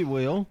it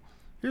will.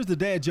 Here's the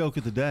dad joke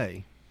of the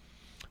day.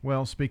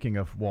 Well, speaking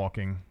of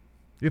walking,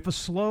 if a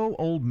slow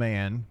old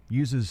man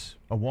uses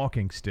a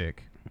walking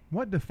stick,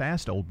 what do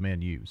fast old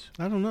men use?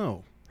 I don't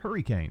know.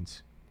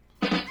 Hurricanes.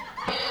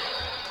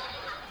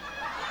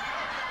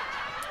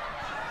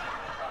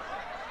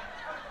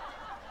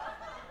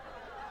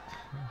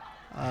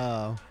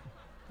 Wow.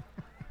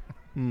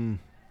 I'm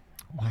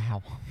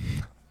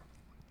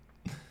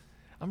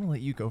going to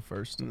let you go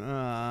first.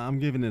 I'm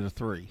giving it a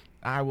 3.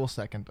 I will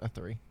second a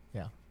 3.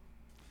 Yeah.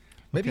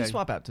 Maybe you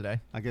swap out today.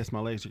 I guess my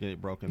legs are getting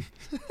broken.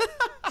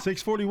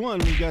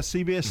 6:41, we've got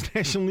CBS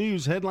National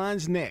News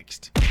headlines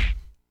next.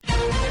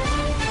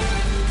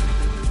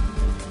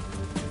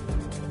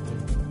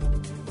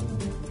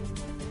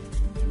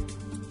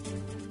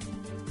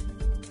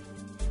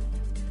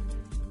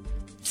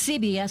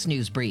 CBS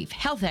News Brief.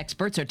 Health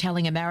experts are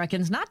telling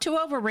Americans not to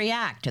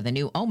overreact to the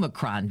new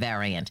Omicron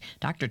variant.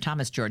 Dr.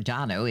 Thomas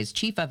Giordano is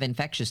chief of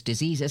infectious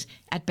diseases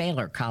at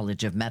Baylor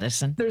College of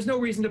Medicine. There's no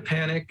reason to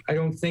panic. I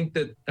don't think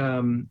that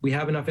we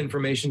have enough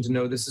information to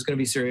know this is going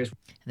to be serious.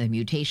 The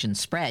mutation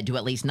spread to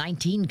at least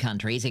 19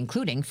 countries,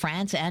 including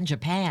France and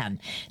Japan.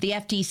 The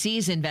FTC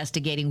is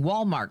investigating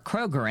Walmart,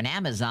 Kroger, and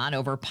Amazon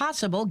over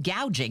possible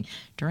gouging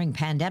during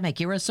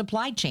pandemic-era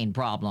supply chain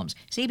problems.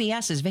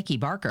 CBS's Vicki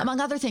Barker.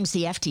 Among other things,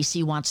 the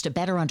FTC wants to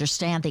better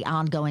understand the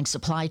ongoing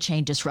supply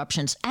chain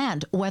disruptions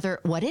and whether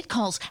what it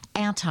calls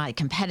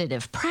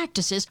anti-competitive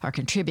practices are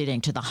contributing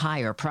to the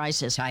higher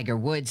prices. Tiger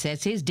Woods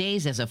says his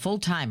days as a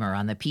full-timer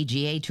on the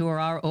PGA Tour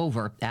are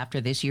over after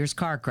this year's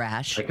car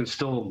crash. I can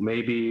still,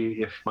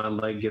 maybe if my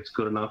leg gets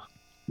good enough,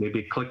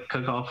 maybe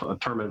kick off a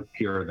tournament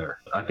here or there.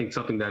 I think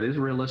something that is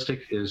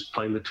realistic is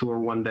playing the tour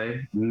one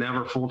day,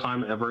 never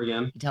full-time ever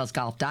again. He tells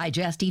Golf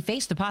Digest he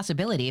faced the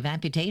possibility of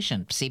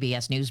amputation.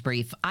 CBS News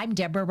Brief, I'm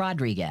Deborah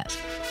Rodriguez.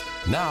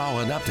 Now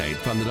an update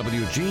from the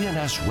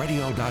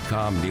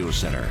WGNSradio.com News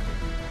Center.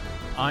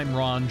 I'm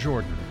Ron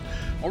Jordan.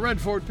 A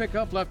red Ford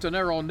pickup left a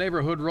narrow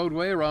neighborhood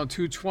roadway around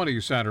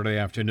 2:20 Saturday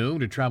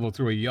afternoon to travel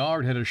through a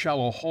yard, hit a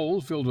shallow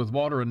hole filled with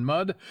water and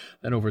mud,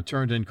 then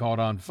overturned and caught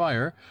on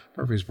fire.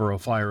 Murfreesboro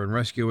Fire and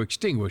Rescue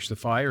extinguished the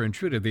fire and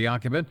treated the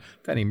occupant.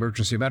 Then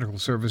Emergency Medical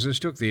Services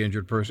took the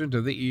injured person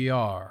to the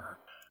ER.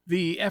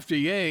 The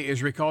FDA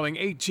is recalling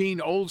 18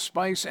 Old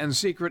Spice and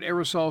Secret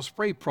aerosol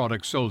spray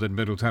products sold in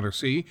Middle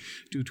Tennessee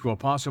due to a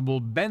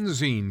possible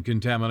benzene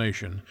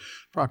contamination.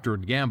 Procter &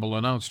 Gamble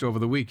announced over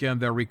the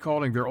weekend they're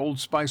recalling their Old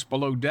Spice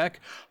Below Deck,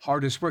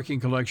 Hardest Working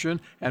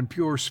Collection, and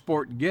Pure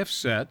Sport gift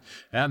set,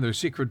 and their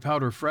Secret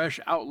Powder Fresh,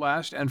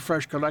 Outlast, and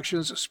Fresh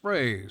Collections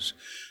sprays.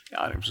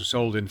 The items are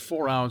sold in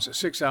 4-ounce,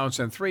 6-ounce,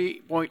 and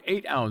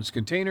 3.8-ounce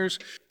containers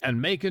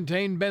and may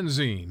contain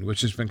benzene,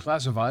 which has been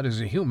classified as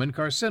a human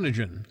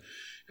carcinogen.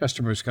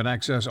 Customers can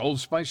access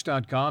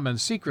oldspice.com and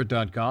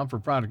secret.com for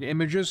product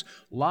images,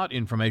 lot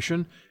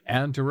information,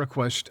 and to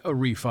request a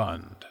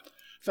refund.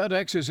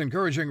 FedEx is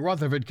encouraging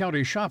Rutherford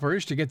County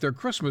shoppers to get their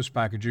Christmas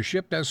packages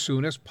shipped as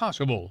soon as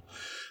possible.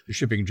 The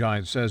shipping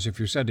giant says if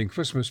you're sending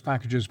Christmas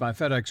packages by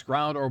FedEx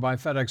Ground or by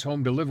FedEx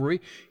Home Delivery,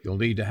 you'll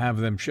need to have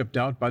them shipped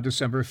out by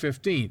December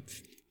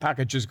 15th.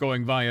 Packages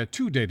going via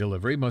 2-day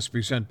delivery must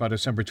be sent by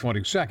December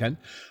 22nd.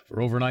 For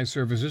overnight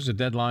services, the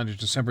deadline is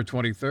December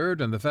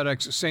 23rd, and the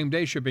FedEx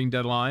same-day shipping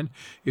deadline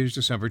is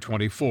December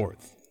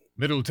 24th.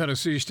 Middle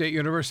Tennessee State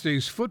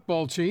University's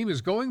football team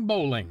is going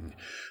bowling.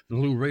 The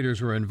Blue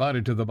Raiders were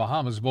invited to the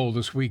Bahamas Bowl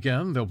this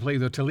weekend. They'll play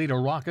the Toledo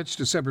Rockets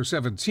December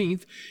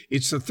 17th.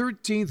 It's the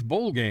 13th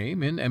bowl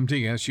game in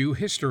MTSU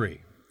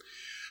history.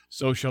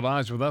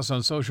 Socialize with us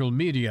on social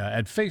media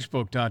at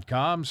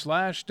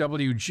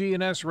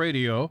facebook.com/WGNS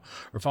Radio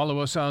or follow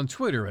us on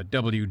Twitter at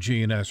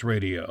WGNS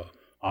Radio.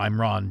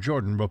 I'm Ron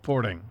Jordan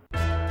reporting.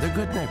 The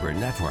Good Neighbor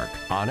Network,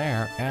 on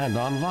air and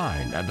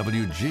online at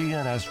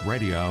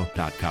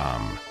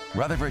WGNSradio.com.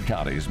 Rutherford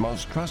County's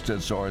most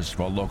trusted source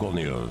for local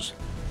news.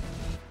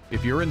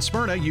 If you're in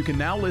Smyrna, you can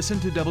now listen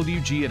to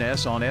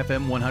WGNS on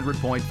FM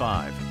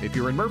 100.5. If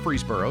you're in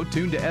Murfreesboro,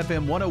 tune to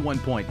FM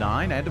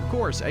 101.9 and, of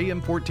course, AM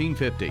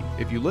 1450.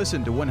 If you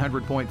listen to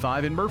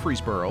 100.5 in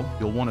Murfreesboro,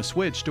 you'll want to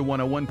switch to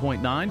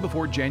 101.9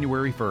 before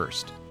January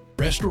 1st.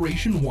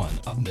 Restoration One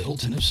of Middle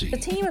Tennessee. A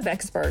team of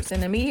experts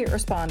and immediate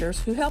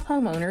responders who help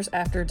homeowners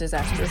after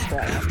disaster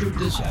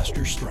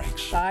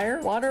strikes.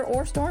 Fire, water,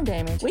 or storm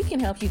damage, we can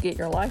help you get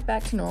your life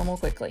back to normal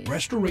quickly.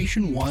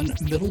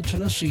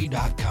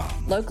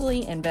 RestorationOneMiddleTennessee.com.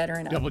 Locally and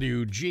veteran owned.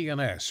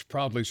 WGNS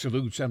proudly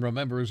salutes and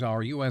remembers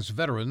our U.S.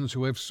 veterans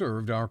who have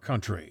served our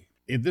country.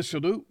 In this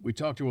salute, we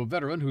talk to a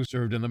veteran who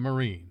served in the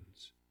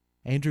Marines.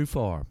 Andrew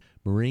Farr,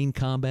 Marine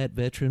combat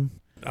veteran.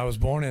 I was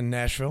born in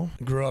Nashville,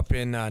 grew up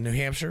in New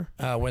Hampshire,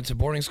 went to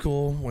boarding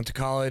school, went to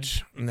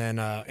college, and then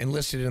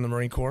enlisted in the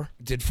Marine Corps.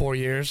 Did 4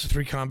 years,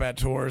 3 combat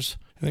tours,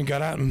 and then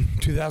got out in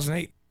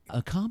 2008.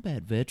 A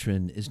combat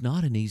veteran is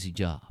not an easy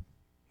job.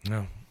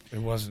 No, it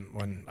wasn't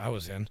when I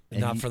was in.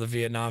 Not for the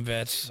Vietnam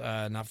vets,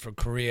 not for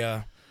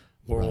Korea,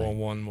 World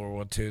War I, World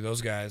War II.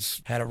 Those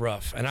guys had it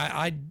rough, and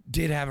I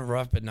did have it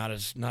rough, but not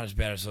as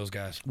bad as those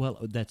guys. Well,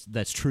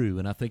 that's true,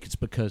 and I think it's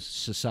because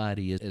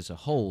society as a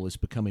whole is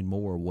becoming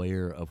more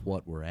aware of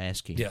what we're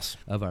asking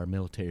of our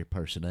military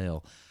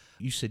personnel.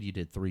 You said you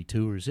did 3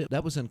 tours.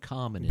 That was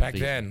uncommon back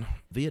then.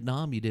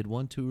 Vietnam, you did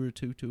 1 tour,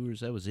 2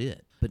 tours. That was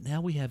it. But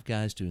now we have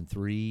guys doing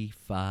 3,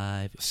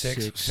 5,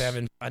 6,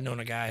 7. I've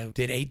known a guy who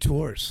did 8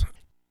 tours.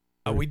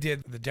 We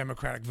did the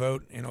Democratic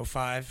vote in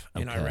 2005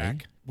 in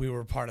Iraq. We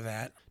were part of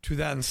that.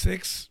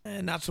 2006,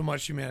 not so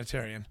much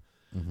humanitarian.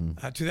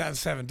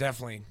 2007,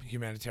 definitely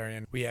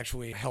humanitarian. We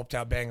actually helped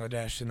out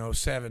Bangladesh in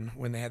 2007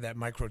 when they had that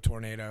micro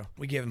tornado.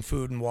 We gave them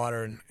food and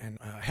water and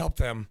helped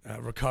them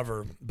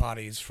recover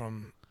bodies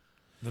from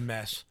the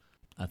mess.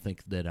 I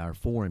think that our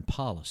foreign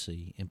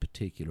policy in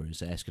particular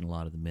is asking a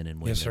lot of the men and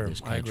women of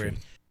this country. I agree.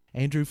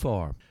 Andrew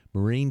Farr,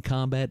 Marine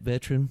combat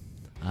veteran.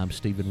 I'm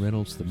Stephen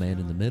Reynolds, the man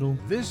in the middle.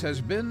 This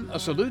has been a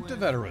salute to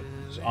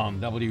veterans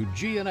on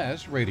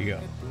WGNS Radio.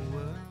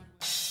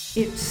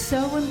 It's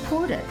so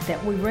important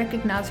that we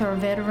recognize our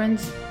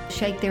veterans,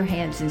 shake their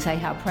hands and say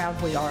how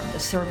proud we are of the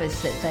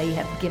service that they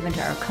have given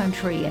to our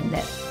country and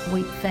that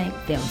we thank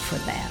them for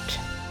that.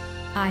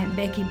 I am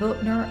Becky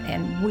Bookner,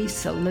 and we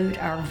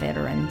salute our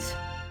veterans.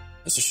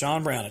 This is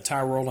Sean Brown at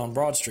Tire World on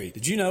Broad Street.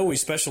 Did you know we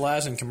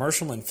specialize in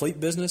commercial and fleet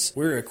business?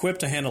 We're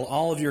equipped to handle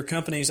all of your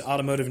company's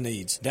automotive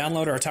needs.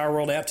 Download our Tire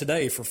World app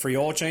today for free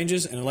oil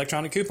changes and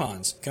electronic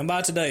coupons. Come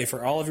by today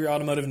for all of your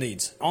automotive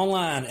needs.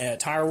 Online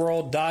at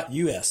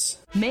tireworld.us.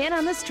 Man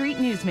on the Street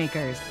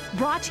Newsmakers,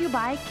 brought to you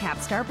by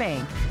Capstar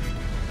Bank.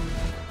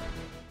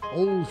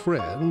 Old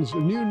friends,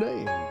 new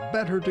name,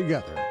 better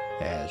together,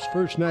 as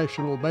First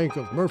National Bank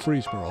of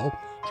Murfreesboro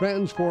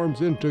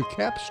transforms into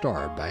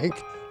Capstar Bank.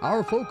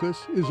 Our focus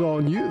is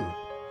on you.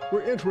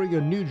 We're entering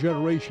a new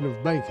generation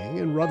of banking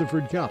in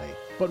Rutherford County,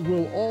 but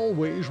will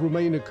always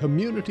remain a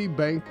community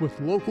bank with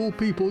local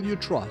people you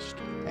trust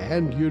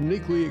and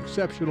uniquely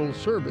exceptional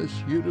service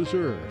you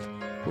deserve.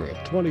 We're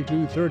at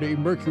 2230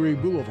 Mercury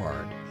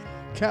Boulevard.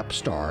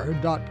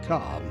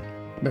 Capstar.com.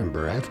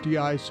 Member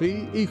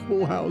FDIC,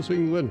 Equal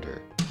Housing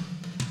Lender.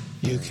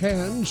 You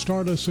can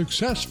start a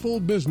successful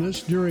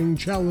business during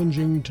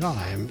challenging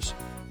times.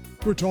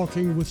 We're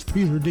talking with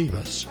Peter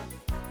Demas.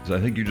 I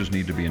think you just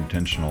need to be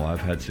intentional. I've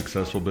had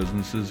successful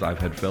businesses, I've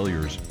had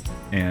failures.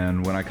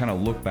 And when I kind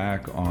of look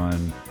back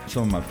on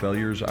some of my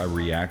failures, I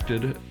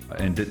reacted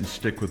and didn't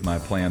stick with my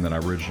plan that I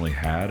originally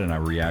had, and I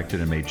reacted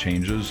and made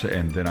changes,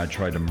 and then I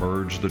tried to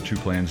merge the two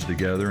plans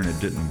together and it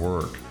didn't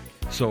work.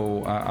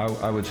 So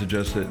I would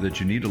suggest that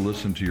you need to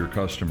listen to your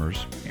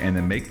customers and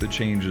then make the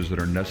changes that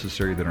are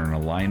necessary, that are in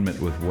alignment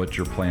with what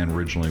your plan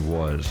originally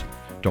was.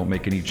 Don't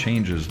make any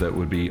changes that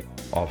would be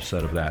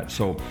offset of that.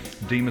 So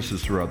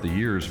Demas's throughout the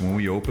years, when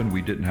we opened,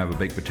 we didn't have a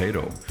baked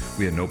potato.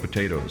 We had no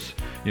potatoes.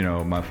 You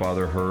know, my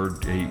father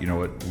heard, hey, you know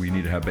what, we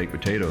need to have baked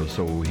potatoes.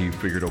 So he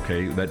figured,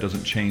 okay, that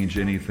doesn't change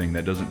anything.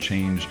 That doesn't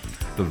change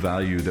the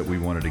value that we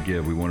wanted to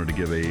give. We wanted to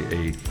give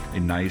a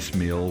nice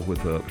meal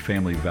with a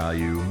family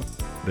value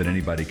that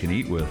anybody can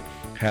eat with.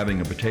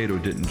 Having a potato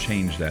didn't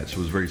change that. So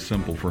it was very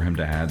simple for him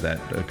to add that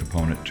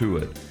component to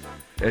it.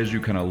 As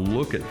you kind of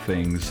look at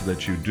things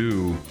that you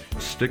do,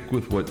 stick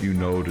with what you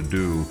know to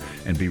do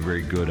and be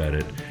very good at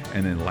it.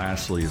 And then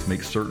lastly is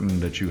make certain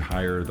that you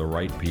hire the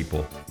right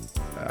people.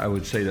 I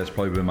would say that's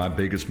probably been my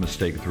biggest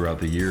mistake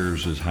throughout the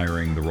years, is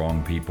hiring the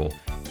wrong people.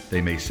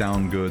 They may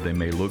sound good, they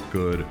may look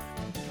good.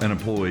 An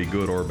employee,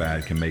 good or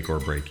bad, can make or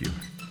break you.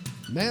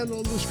 Man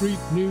on the Street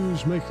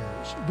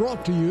Newsmakers,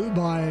 brought to you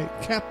by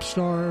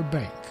Capstar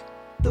Bank.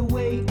 The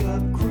Wake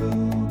Up Crew,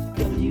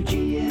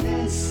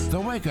 WGNS. The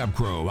Wake Up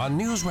Crew on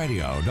News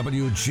Radio,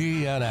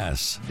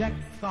 WGNS. Deck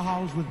the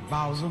halls with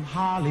boughs of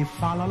holly,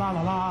 fa la la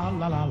la la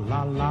la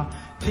la la.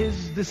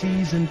 'Tis the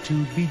season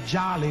to be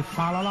jolly,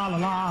 fa la la la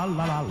la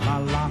la la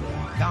la.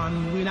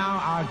 Don we now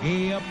our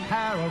gay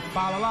apparel,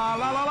 fa la la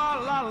la la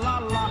la la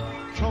la.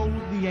 Troll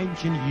the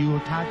ancient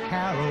Yuletide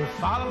carol,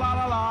 fa la la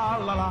la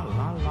la la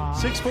la la.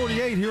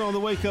 6:48 here on the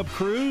Wake Up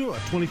Crew.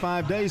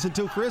 25 days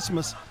until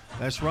Christmas.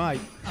 That's right.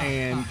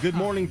 And good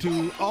morning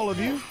to all of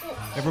you.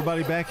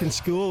 Everybody back in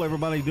school,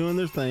 everybody doing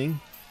their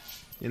thing.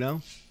 You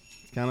know,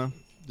 kind of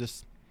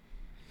just.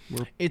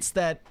 It's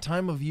that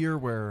time of year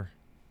where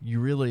you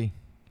really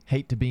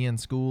hate to be in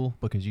school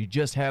because you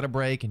just had a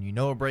break and you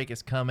know a break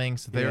is coming.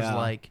 So there's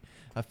like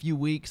a few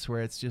weeks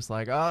where it's just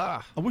like,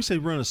 I wish they'd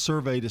run a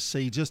survey to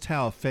see just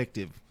how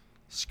effective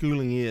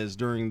schooling is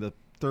during the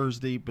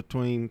Thursday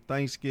between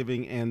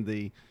Thanksgiving and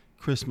the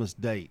Christmas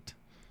date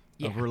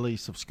of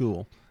release of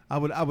school. I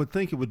would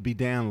think it would be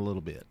down a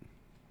little bit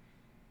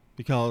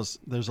because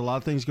there's a lot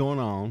of things going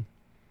on,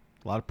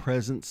 a lot of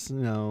presents.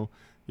 You know,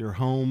 you're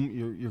home,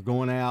 you're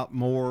going out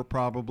more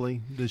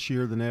probably this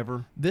year than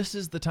ever. This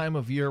is the time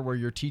of year where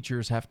your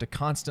teachers have to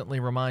constantly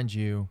remind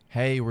you,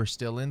 hey, we're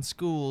still in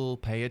school,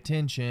 pay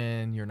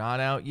attention, you're not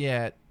out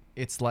yet.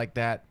 It's like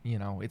that, you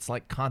know, it's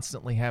like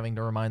constantly having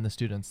to remind the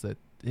students that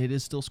it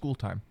is still school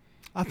time.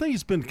 I think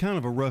it's been kind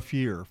of a rough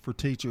year for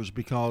teachers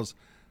because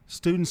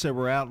students that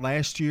were out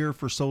last year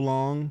for so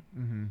long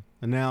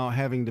and now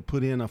having to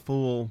put in a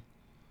full,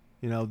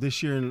 you know,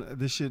 this year,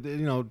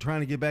 you know, trying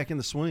to get back in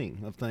the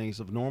swing of things,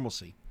 of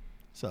normalcy.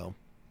 So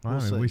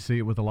we see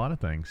it with a lot of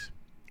things.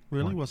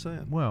 Really? Like, what's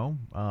that? Well,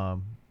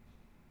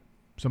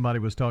 somebody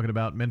was talking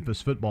about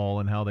Memphis football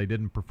and how they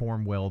didn't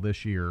perform well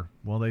this year.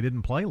 Well, they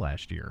didn't play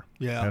last year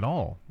at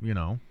all, you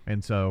know,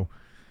 and so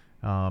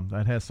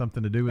that has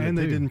something to do with it, and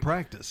they too. didn't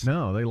practice.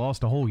 No, they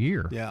lost a whole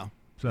year. Yeah.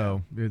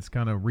 So it's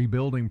kind of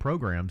rebuilding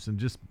programs and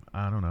just,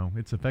 I don't know,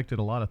 it's affected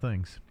a lot of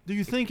things. Do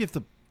you think if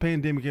the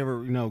pandemic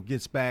ever, you know,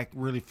 gets back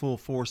really full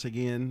force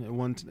again,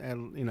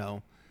 you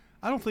know,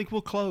 I don't think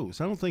we'll close.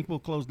 I don't think we'll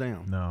close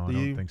down. No, I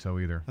don't think so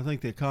either. I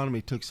think the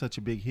economy took such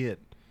a big hit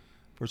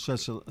for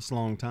such a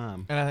long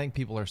time. And I think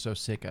people are so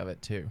sick of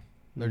it, too.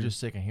 They're just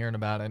sick of hearing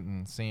about it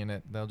and seeing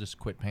it. They'll just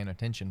quit paying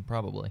attention,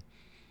 probably.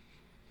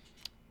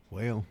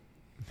 Well,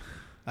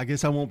 I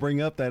guess I won't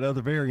bring up that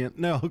other variant.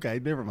 No, okay,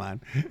 never mind.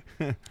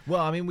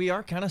 Well, I mean, we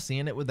are kind of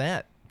seeing it with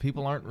that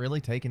people aren't really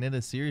taking it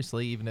as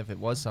seriously, even if it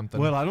was something.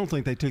 Well, I don't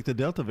think they took the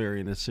Delta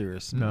variant as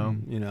serious, No.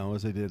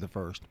 As they did the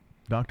first.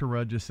 Dr.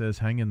 Rudd just says,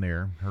 hang in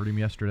there. Heard him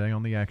yesterday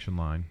on the action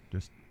line.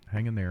 Just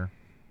hang in there.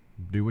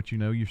 Do what you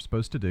know you're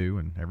supposed to do,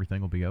 and everything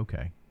will be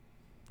okay.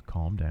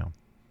 Calm down.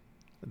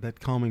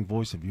 That calming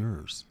voice of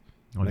yours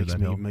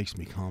makes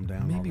me calm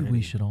down. Maybe already.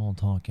 we should all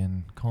talk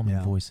in calming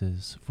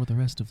voices for the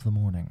rest of the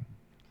morning.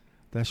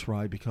 That's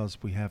right,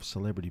 because we have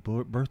celebrity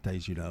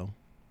birthdays,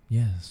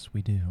 Yes,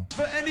 we do.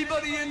 For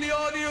anybody in the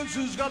audience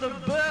who's got a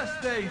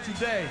birthday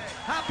today,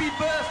 happy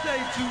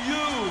birthday to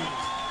you.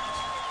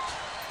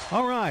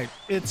 All right,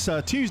 it's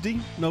Tuesday,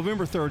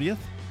 November 30th.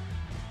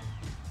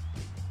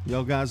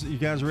 You guys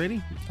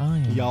ready? I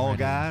am ready.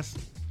 Guys?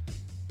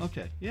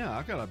 Okay, yeah,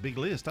 I got a big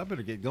list. I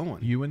better get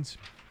going. Ewans?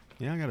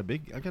 Yeah, I got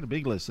a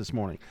big list this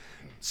morning.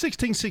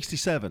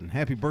 1667.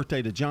 Happy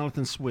birthday to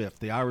Jonathan Swift,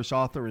 the Irish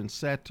author and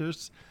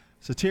satirist.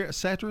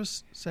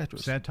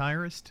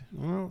 Satirist?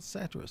 Well,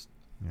 satirist.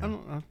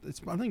 Yeah.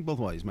 I think both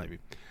ways, maybe.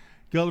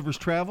 Gulliver's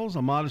Travels,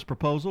 A Modest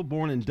Proposal,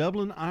 born in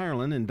Dublin,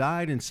 Ireland, and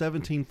died in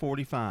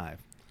 1745.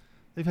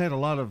 They've had a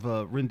lot of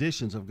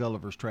renditions of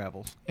Gulliver's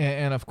Travels.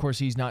 And of course,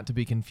 he's not to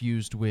be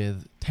confused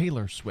with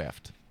Taylor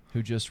Swift,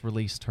 who just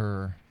released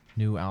her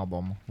new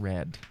album,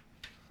 Red.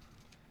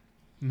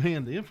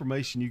 Man, the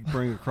information you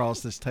bring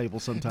across this table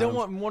sometimes.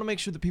 Want to make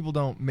sure that people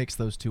don't mix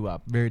those two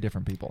up. Very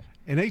different people.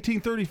 In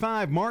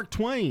 1835, Mark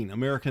Twain,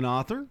 American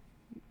author.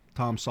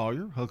 Tom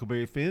Sawyer,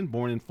 Huckleberry Finn,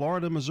 born in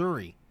Florida,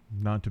 Missouri.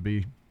 Not to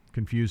be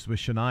confused with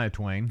Shania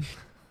Twain.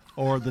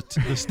 Or the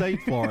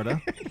state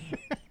Florida.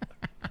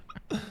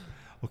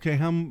 Okay,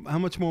 how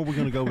much more are we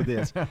going to go with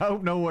this? I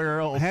hope nowhere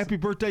else. Happy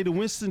birthday to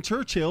Winston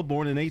Churchill,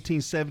 born in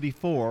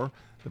 1874,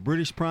 the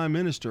British Prime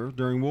Minister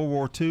during World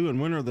War II and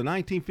winner of the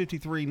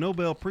 1953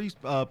 Nobel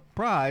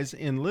Prize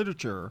in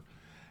Literature,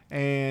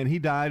 and he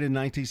died in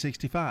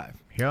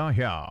 1965.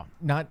 Yeah.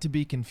 Not to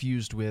be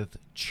confused with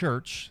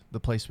church, the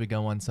place we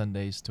go on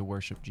Sundays to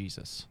worship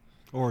Jesus.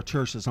 Or a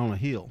church that's on a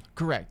hill.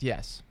 Correct,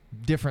 yes.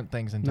 Different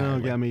things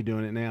entirely. No, got me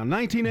doing it now.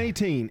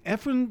 1918,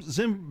 Ephraim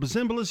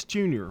Zimbalist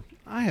Jr.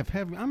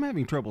 I'm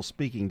having trouble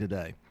speaking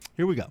today.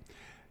 Here we go.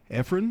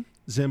 Ephraim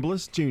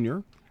Zimbalist Jr.,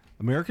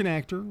 American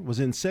actor, was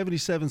in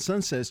 77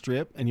 Sunset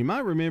Strip, and you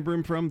might remember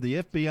him from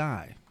the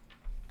FBI.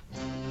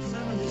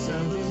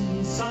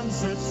 77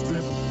 Sunset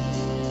Strip.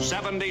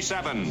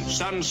 77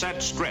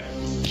 Sunset Strip.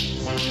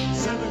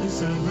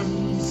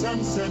 77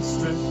 Sunset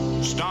Strip.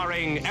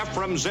 Starring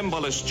Ephraim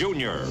Zimbalist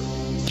Jr.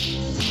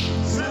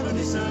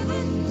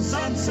 77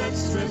 Sunset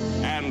Strip.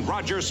 And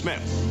Roger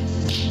Smith.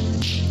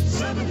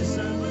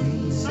 77.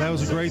 That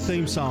was a great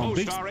theme song.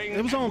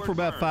 It was on for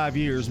about 5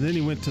 years, and then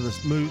he went to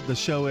the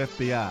show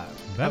FBI.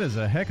 That is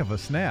a heck of a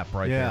snap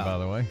right there, by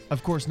the way.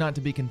 Of course, not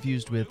to be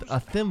confused with a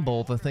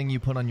thimble, the thing you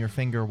put on your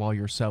finger while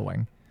you're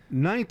sewing.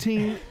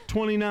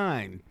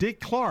 1929, Dick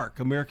Clark,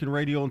 American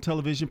radio and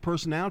television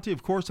personality,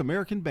 of course,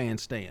 American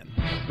Bandstand.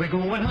 We're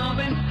going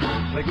hopping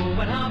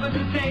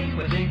today.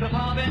 We think of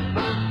hopping,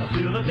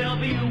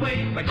 Philadelphia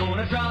way. We're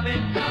gonna drop it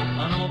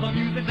on all the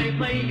music they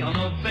play on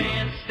the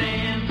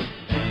bandstand.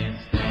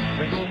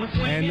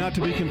 And not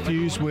to be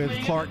confused with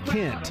Clark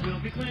Kent,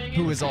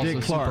 who is also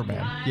Dick Clark.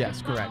 Superman. Yes,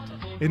 correct.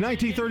 In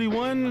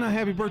 1931,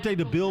 happy birthday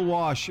to Bill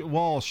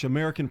Walsh,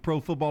 American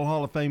Pro Football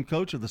Hall of Fame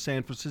coach of the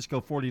San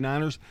Francisco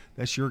 49ers.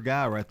 That's your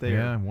guy right there.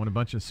 Yeah, won a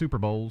bunch of Super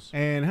Bowls.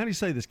 And how do you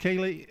say this?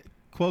 Kaylee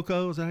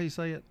Cuoco, is that how you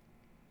say it?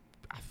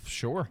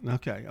 Sure.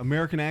 Okay.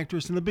 American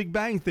actress in The Big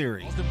Bang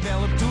Theory.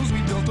 Developed tools,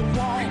 we built a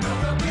wall. We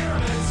built the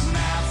pyramids,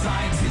 math,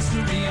 science,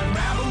 history,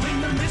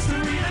 unraveling the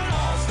mystery that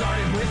all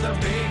started with the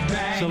Big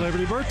Bang.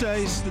 Celebrity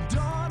birthdays.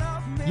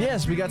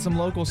 Yes, we got some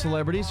local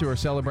celebrities who are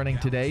celebrating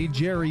today.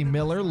 Jerry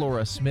Miller,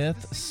 Laura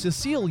Smith,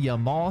 Cecilia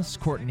Moss,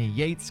 Courtney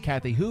Yates,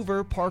 Kathy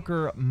Hoover,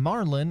 Parker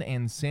Marlin,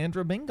 and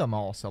Sandra Bingham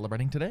all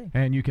celebrating today.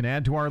 And you can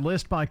add to our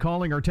list by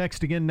calling or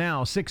text again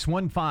now,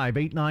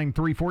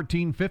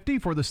 615-893-1450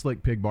 for the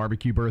Slick Pig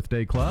Barbecue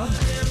Birthday Club.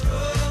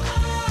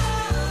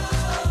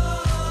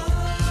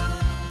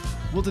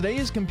 Well, today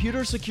is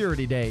Computer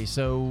Security Day,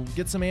 so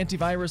get some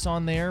antivirus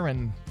on there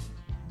and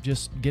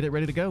just get it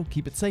ready to go.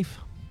 Keep it safe.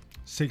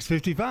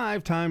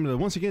 6:55, time to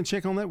once again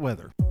check on that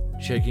weather.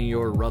 Checking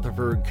your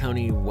Rutherford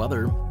County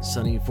weather.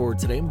 Sunny for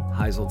today.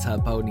 Highs will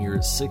top out near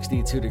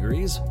 62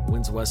 degrees.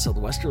 Winds west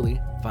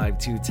southwesterly, 5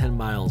 to 10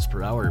 miles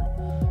per hour.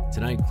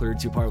 Tonight, clear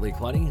to partly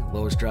cloudy.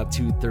 Lows drop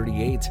to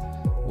 38.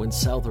 Winds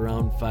south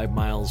around 5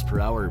 miles per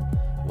hour.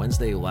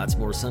 Wednesday, lots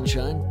more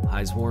sunshine.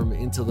 Highs warm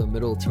into the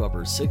middle to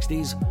upper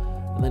 60s.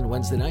 And then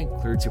Wednesday night,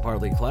 clear to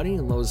partly cloudy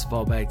and lows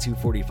fall back to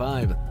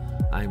 45.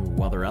 I'm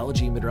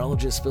weatherology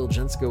meteorologist Phil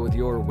Jensko with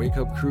your Wake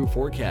Up Crew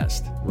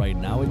forecast. Right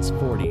now it's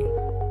 40.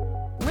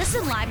 Listen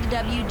Listen live to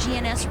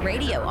WGNS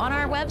Radio on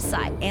our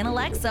website and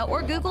Alexa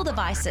or Google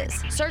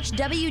devices. Search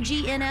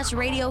WGNS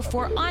Radio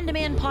for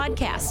on-demand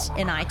podcasts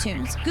in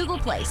iTunes, Google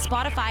Play,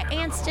 Spotify,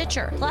 and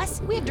Stitcher.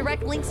 Plus, we have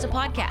direct links to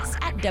podcasts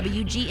at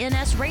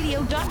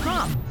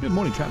WGNSradio.com. Good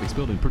morning. Traffic's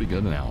building pretty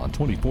good now on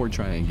 24,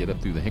 trying to get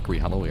up through the Hickory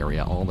Hollow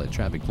area. All that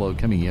traffic flow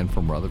coming in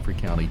from Rutherford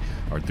County,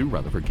 or through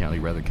Rutherford County,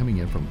 rather, coming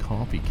in from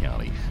Coffee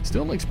County.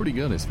 Still looks pretty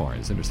good as far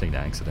as interstate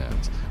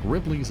accidents.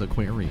 Ripley's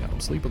Aquarium,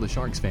 Sleep of the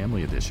Sharks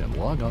Family Edition.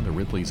 Log on to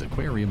Ripley's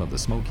Aquarium of the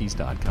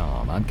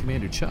Smokies.com. I'm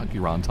Commander Chuck.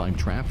 You're on time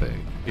traffic.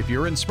 If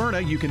you're in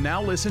Smyrna, you can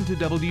now listen to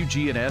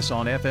WGNS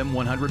on FM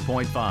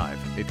 100.5.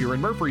 If you're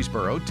in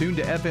Murfreesboro, tune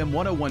to FM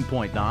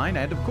 101.9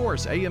 and, of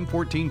course, AM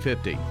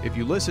 1450. If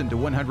you listen to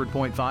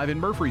 100.5 in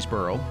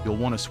Murfreesboro, you'll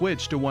want to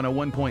switch to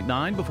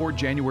 101.9 before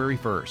January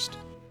 1st.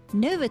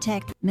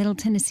 Novatech, Middle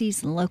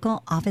Tennessee's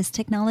local office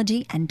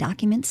technology and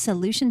document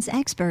solutions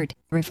expert,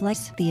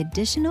 reflects the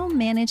additional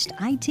managed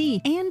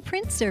IT and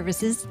print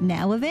services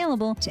now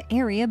available to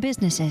area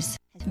businesses.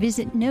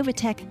 Visit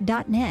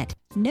Novatech.net.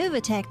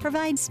 Novatech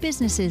provides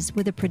businesses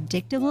with a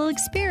predictable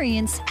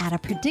experience at a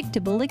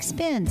predictable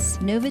expense.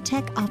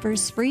 Novatech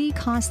offers free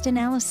cost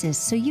analysis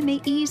so you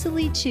may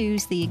easily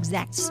choose the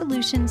exact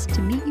solutions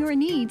to meet your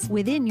needs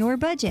within your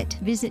budget.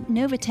 Visit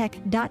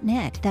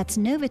Novatech.net. That's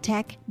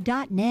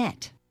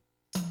Novatech.net.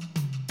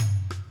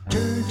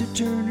 Turn to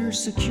Turner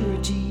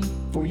Security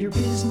for your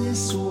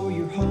business or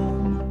your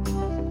home.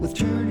 With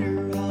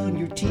Turner on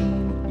your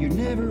team, you're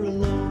never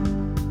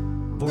alone.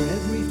 For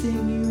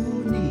everything you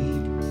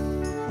need,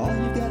 all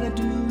you gotta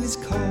do is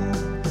call.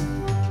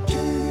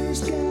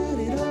 Turner's got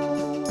it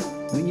all.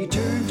 When you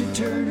turn to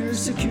Turner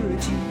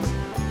Security,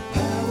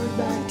 powered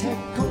by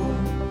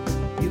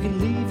TechCore, you can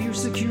leave your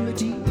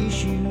security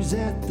issues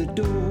at the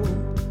door.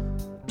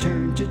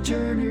 Turn to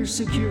Turner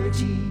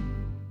Security.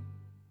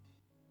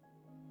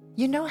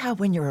 You know how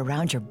when you're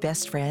around your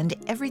best friend,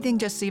 everything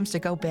just seems to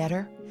go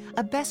better?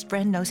 A best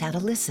friend knows how to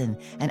listen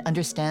and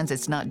understands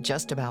it's not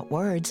just about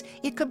words.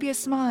 It could be a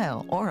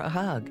smile or a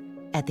hug.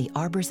 At the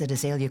Arbors at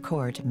Azalea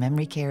Court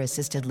Memory Care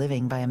Assisted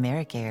Living by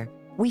AmeriCare,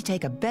 we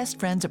take a best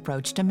friend's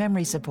approach to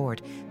memory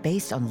support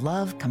based on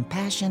love,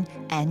 compassion,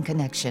 and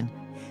connection.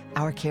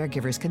 Our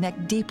caregivers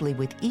connect deeply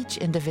with each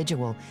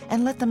individual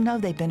and let them know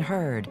they've been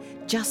heard,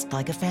 just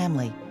like a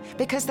family.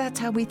 Because that's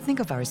how we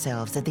think of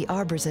ourselves at the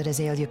Arbors at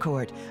Azalea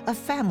Court, a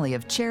family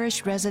of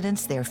cherished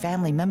residents, their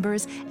family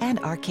members, and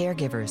our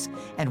caregivers.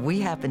 And we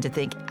happen to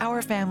think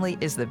our family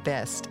is the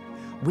best.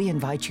 We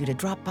invite you to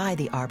drop by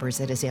the Arbors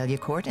at Azalea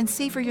Court and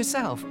see for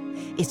yourself.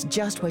 It's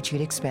just what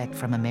you'd expect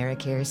from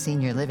AmeriCare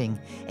Senior Living.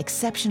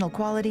 Exceptional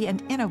quality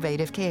and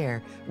innovative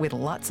care, with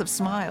lots of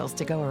smiles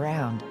to go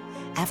around.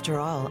 After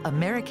all,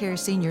 AmeriCare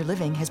Senior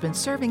Living has been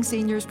serving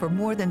seniors for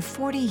more than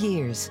 40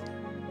 years.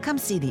 Come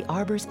see the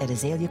Arbors at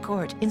Azalea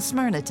Court in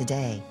Smyrna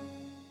today.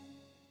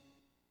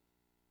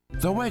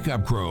 The Wake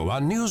Up Crew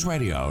on News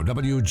Radio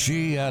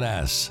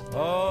WGNS.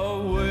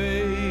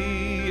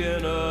 Away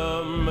in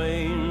a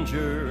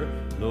manger,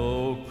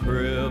 no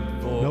crib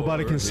for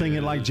Nobody can sing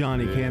it like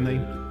Johnny, can they?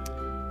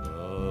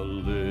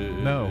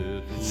 No.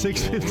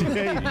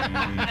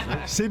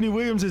 6:58. Sydney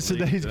Williams is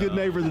today's Good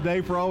Neighbor of the Day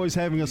for always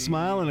having a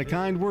smile and a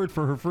kind word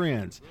for her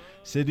friends.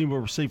 Sydney will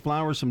receive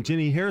flowers from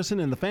Jenny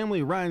Harrison and the family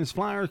of Ryan's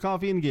Flyer,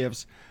 Coffee, and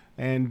Gifts,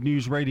 and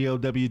News Radio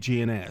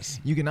WGNS.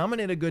 You can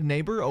nominate a good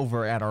neighbor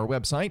over at our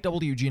website,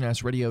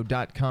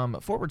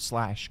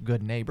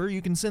 WGNSradio.com/good neighbor.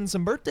 You can send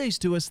some birthdays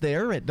to us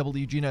there at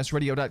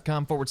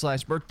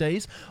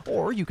WGNSradio.com/birthdays,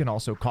 or you can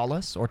also call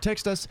us or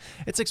text us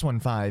at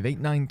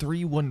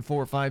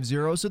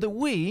 615-893-1450 so that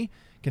we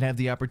can have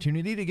the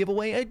opportunity to give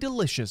away a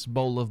delicious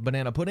bowl of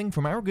banana pudding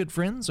from our good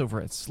friends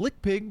over at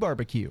Slick Pig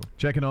Barbecue.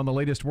 Checking on the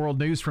latest world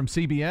news from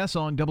CBS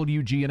on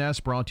WGNS,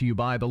 brought to you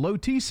by the Low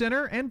T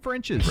Center and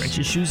French's.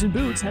 French's Shoes and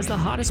Boots has the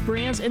hottest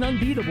brands and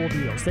unbeatable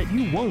deals that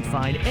you won't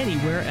find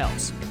anywhere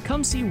else.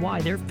 Come see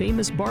why their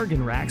famous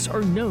bargain racks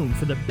are known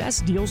for the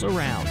best deals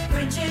around.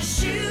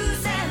 French's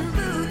Shoes and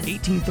Boots.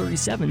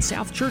 1837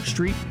 South Church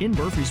Street in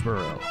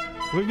Murfreesboro.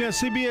 We've got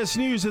CBS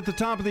News at the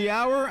top of the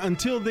hour.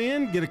 Until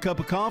then, get a cup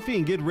of coffee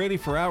and get ready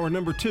for hour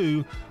number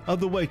 2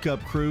 of the Wake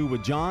Up Crew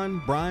with John,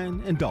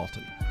 Brian, and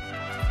Dalton.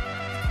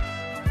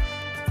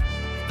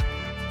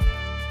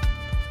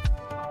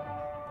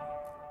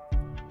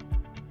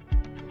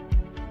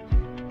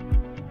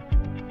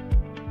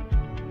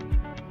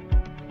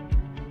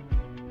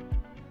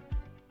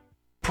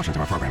 Portions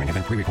of our programming have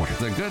been pre-recorded.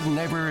 The Good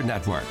Neighbor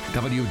Network,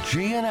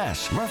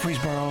 WGNS,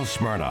 Murfreesboro,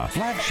 Smyrna,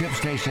 flagship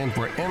station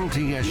for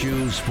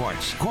MTSU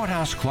Sports.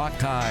 Courthouse clock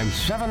time,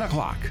 7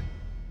 o'clock.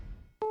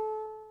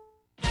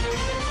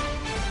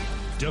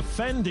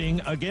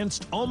 Defending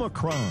against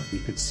Omicron. We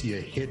could see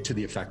a hit to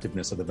the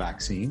effectiveness of the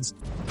vaccines.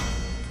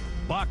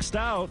 Boxed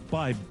out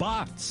by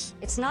bots.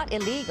 It's not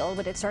illegal,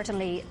 but it's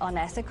certainly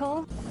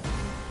unethical.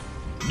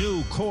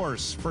 New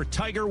course for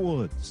Tiger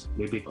Woods.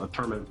 Maybe a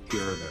tournament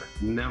here or there.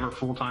 Never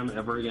full-time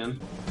ever again.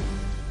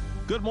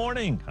 Good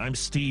morning. I'm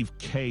Steve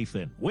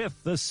Kathan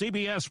with the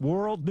CBS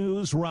World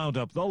News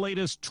Roundup. The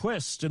latest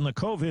twist in the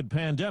COVID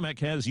pandemic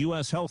has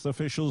U.S. health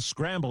officials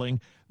scrambling.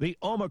 The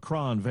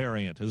Omicron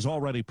variant has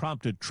already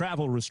prompted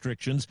travel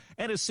restrictions,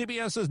 and as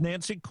CBS's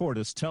Nancy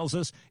Cordes tells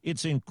us,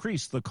 it's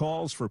increased the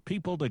calls for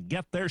people to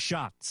get their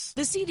shots.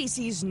 The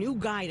CDC's new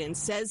guidance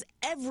says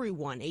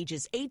everyone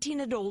ages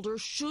 18 and older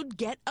should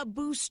get a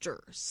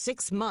booster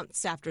 6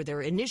 months after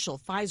their initial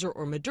Pfizer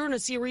or Moderna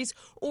series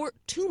or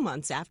 2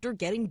 months after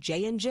getting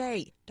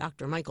J&J.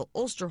 Dr. Michael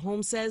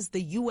Osterholm says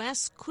the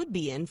U.S. could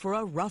be in for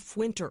a rough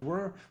winter.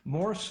 We're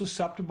more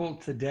susceptible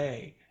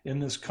today in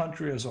this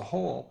country as a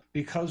whole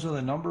because of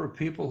the number of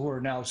people who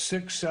are now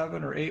 6,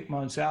 7, or 8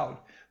 months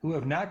out who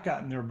have not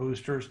gotten their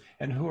boosters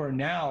and who are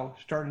now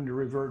starting to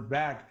revert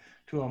back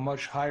to a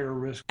much higher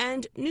risk.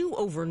 And new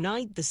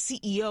overnight, the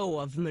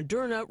CEO of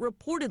Moderna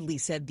reportedly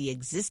said the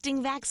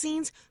existing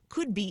vaccines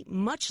could be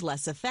much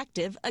less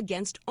effective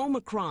against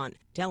Omicron,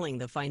 telling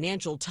the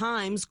Financial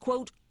Times,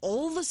 quote,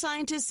 all the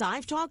scientists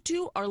I've talked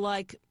to are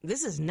like,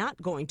 this is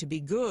not going to be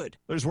good.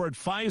 There's word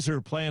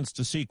Pfizer plans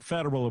to seek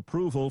federal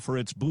approval for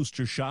its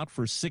booster shot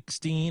for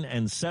 16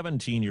 and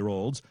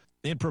 17-year-olds.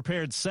 In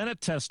prepared Senate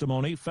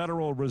testimony,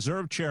 Federal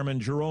Reserve Chairman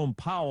Jerome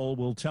Powell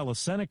will tell a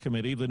Senate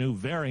committee the new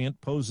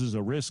variant poses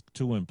a risk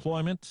to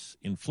employment,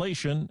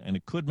 inflation, and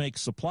it could make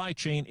supply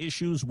chain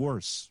issues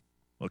worse.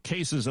 Well,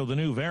 cases of the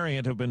new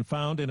variant have been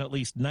found in at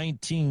least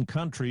 19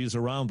 countries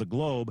around the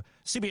globe.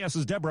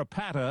 CBS's Deborah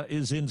Patta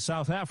is in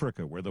South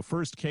Africa, where the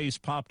first case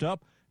popped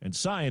up, and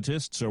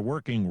scientists are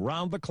working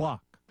round the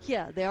clock.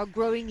 Here, they are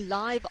growing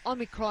live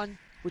Omicron,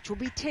 which will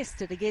be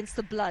tested against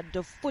the blood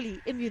of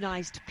fully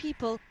immunized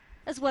people,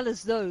 as well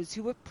as those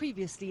who were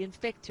previously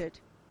infected.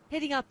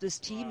 Heading up this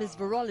team is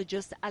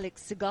virologist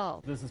Alex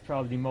Segal. This is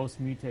probably the most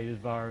mutated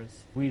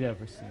virus we'd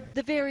ever seen.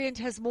 The variant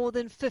has more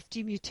than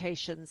 50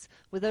 mutations,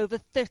 with over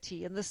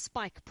 30 in the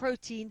spike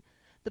protein,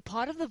 the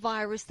part of the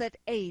virus that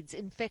aids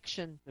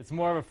infection. It's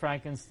more of a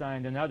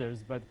Frankenstein than others,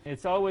 but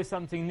it's always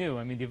something new.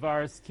 I mean, the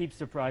virus keeps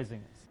surprising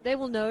us. They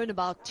will know in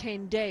about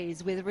 10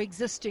 days whether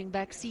existing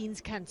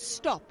vaccines can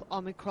stop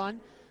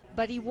Omicron.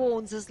 But he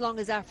warns as long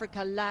as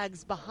Africa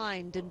lags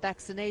behind in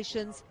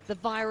vaccinations, the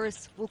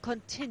virus will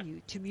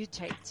continue to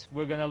mutate.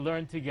 We're going to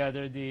learn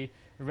together the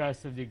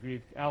rest of the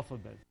Greek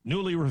alphabet.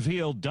 Newly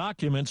revealed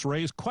documents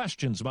raise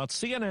questions about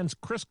CNN's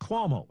Chris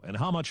Cuomo and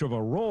how much of a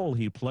role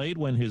he played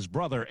when his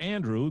brother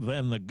Andrew,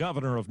 then the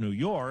governor of New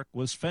York,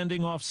 was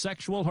fending off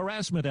sexual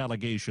harassment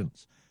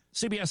allegations.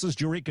 CBS's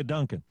Jerika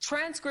Duncan.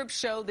 Transcripts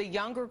show the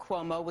younger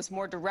Cuomo was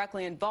more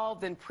directly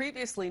involved than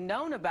previously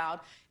known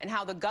about, and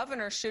how the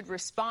governor should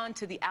respond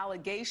to the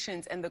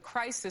allegations and the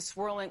crisis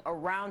swirling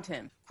around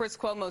him. Chris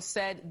Cuomo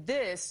said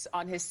this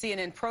on his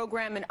CNN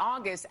program in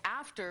August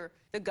after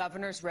the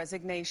governor's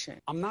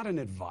resignation. I'm not an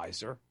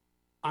advisor.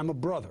 I'm a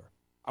brother.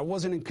 I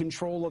wasn't in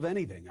control of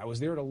anything. I was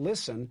there to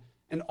listen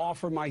and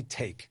offer my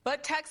take.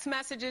 But text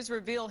messages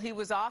reveal he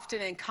was often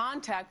in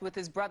contact with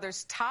his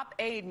brother's top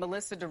aide,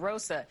 Melissa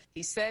DeRosa.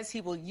 He says he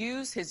will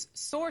use his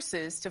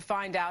sources to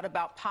find out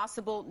about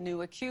possible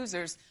new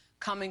accusers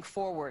coming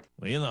forward.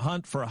 In the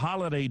hunt for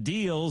holiday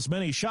deals,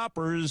 many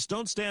shoppers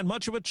don't stand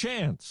much of a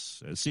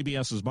chance. As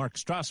CBS's Mark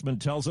Strassman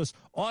tells us,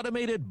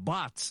 automated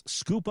bots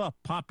scoop up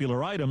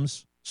popular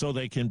items so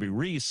they can be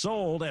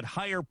resold at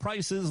higher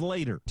prices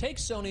later. Take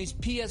Sony's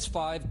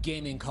PS5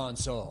 gaming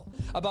console.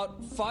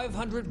 About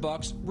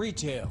 $500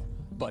 retail.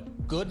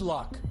 But good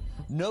luck.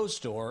 No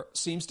store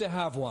seems to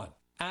have one.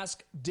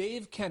 Ask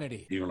Dave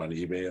Kennedy. Even on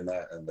eBay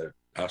and they're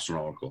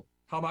astronomical.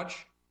 How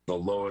much? The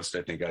lowest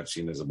I think I've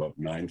seen is about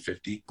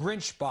 $950.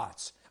 Grinch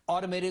bots.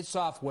 Automated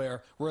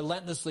software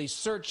relentlessly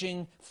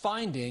searching,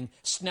 finding,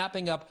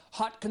 snapping up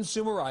hot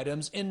consumer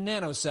items in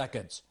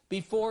nanoseconds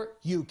before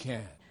you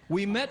can.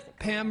 We met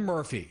Pam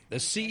Murphy, the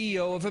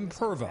CEO of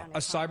Imperva, a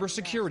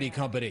cybersecurity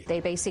company. They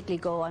basically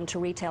go onto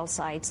retail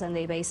sites and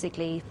they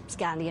basically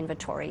scan the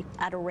inventory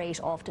at a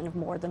rate often of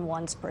more than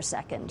once per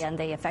second, and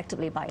they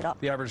effectively buy it up.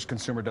 The average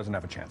consumer doesn't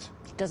have a chance.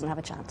 Doesn't have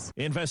a chance.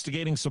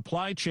 Investigating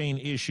supply chain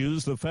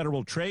issues, the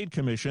Federal Trade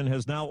Commission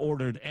has now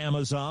ordered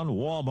Amazon,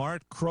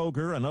 Walmart,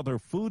 Kroger, and other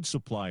food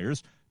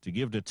suppliers to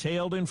give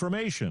detailed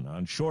information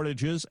on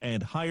shortages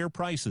and higher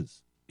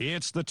prices.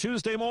 It's the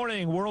Tuesday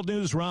morning World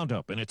News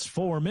Roundup, and it's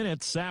 4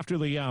 minutes after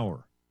the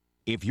hour.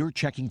 If you're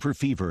checking for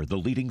fever, the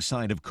leading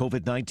sign of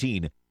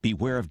COVID-19,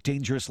 beware of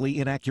dangerously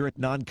inaccurate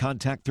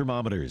non-contact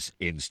thermometers.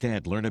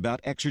 Instead, learn about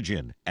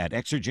Exergen at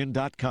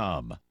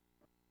Exergen.com.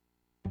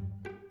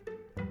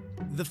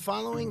 The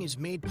following is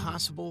made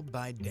possible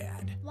by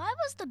Dad. Why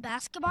was the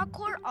basketball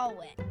court all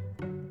wet?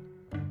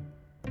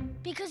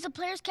 Because the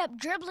players kept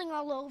dribbling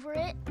all over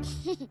it.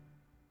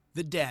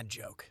 The dad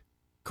joke.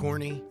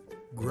 Corny,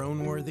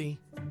 grown-worthy,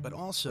 but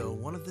also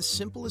one of the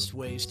simplest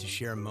ways to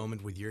share a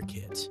moment with your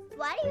kids.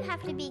 Why do you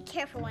have to be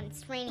careful when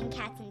it's raining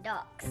cats and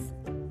dogs?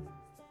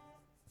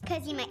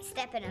 Because you might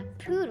step in a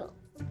poodle.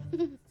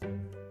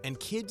 And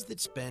kids that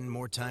spend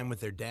more time with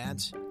their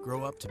dads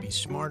grow up to be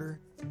smarter,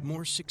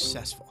 more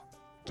successful.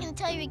 Can I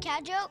tell you a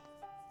cat joke?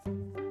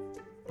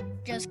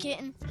 Just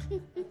kidding.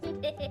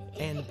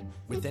 And,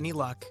 with any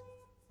luck,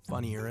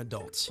 funnier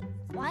adults.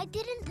 Why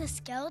didn't the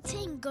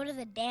skeleton go to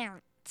the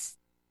dance?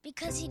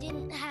 Because he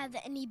didn't have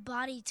any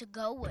body to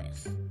go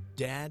with.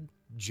 Dad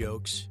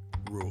jokes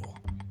rule.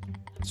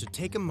 So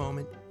take a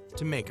moment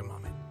to make a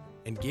moment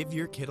and give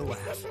your kid a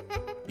laugh.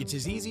 It's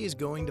as easy as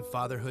going to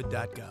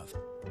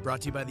fatherhood.gov.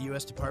 Brought to you by the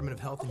U.S. Department of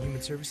Health and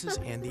Human Services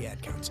and the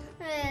Ad Council.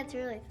 That's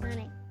really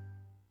funny.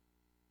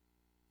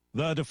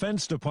 The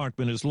Defense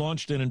Department has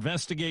launched an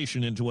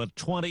investigation into a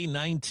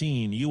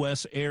 2019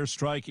 U.S.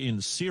 airstrike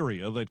in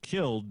Syria that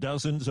killed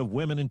dozens of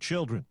women and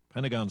children.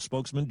 Pentagon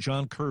spokesman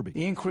John Kirby.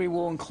 The inquiry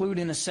will include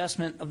an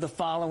assessment of the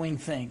following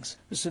things: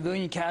 the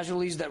civilian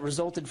casualties that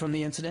resulted from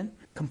the incident,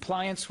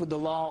 compliance with the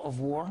law of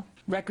war,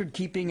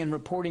 record-keeping and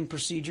reporting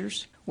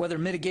procedures, whether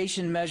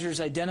mitigation measures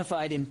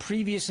identified in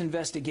previous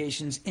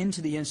investigations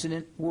into the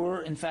incident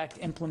were in fact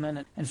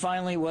implemented, and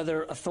finally,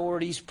 whether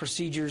authorities,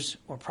 procedures,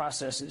 or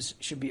processes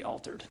should be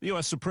altered. The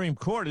U.S. Supreme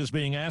Court is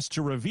being asked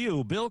to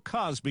review Bill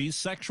Cosby's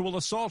sexual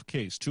assault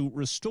case to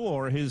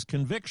restore his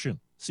conviction.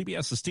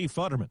 CBS's Steve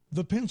Futterman.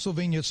 The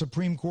Pennsylvania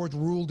Supreme Court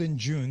ruled in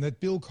June that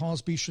Bill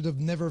Cosby should have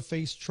never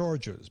faced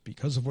charges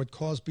because of what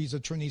Cosby's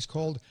attorneys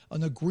called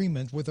an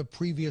agreement with a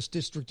previous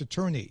district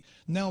attorney.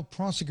 Now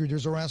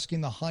prosecutors are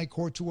asking the High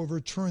Court to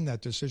overturn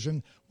that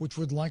decision, which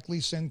would likely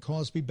send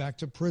Cosby back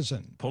to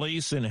prison.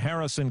 Police in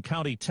Harrison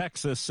County,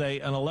 Texas, say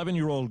an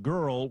 11-year-old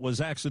girl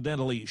was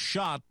accidentally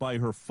shot by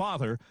her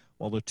father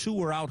while the two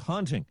were out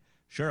hunting.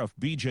 Sheriff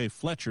B.J.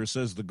 Fletcher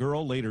says the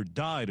girl later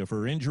died of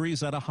her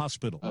injuries at a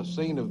hospital. A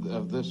scene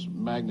of this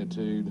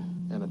magnitude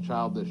and a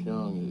child this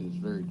young is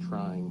very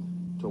trying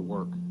to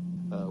work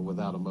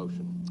without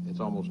emotion. It's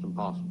almost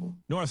impossible.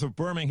 North of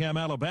Birmingham,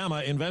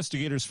 Alabama,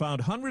 investigators found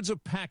hundreds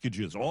of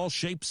packages, all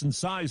shapes and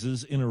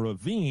sizes, in a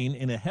ravine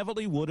in a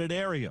heavily wooded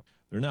area.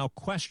 They're now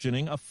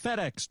questioning a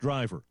FedEx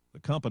driver. The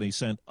company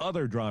sent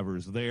other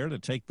drivers there to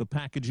take the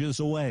packages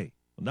away.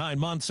 9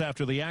 months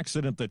after the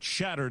accident that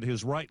shattered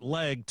his right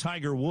leg,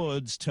 Tiger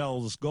Woods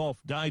tells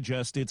Golf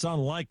Digest it's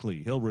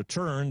unlikely he'll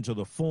return to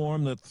the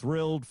form that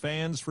thrilled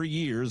fans for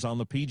years on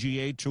the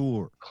PGA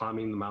Tour.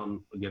 Climbing the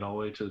mountain, get all the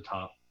way to the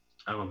top,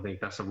 I don't think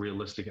that's a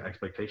realistic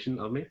expectation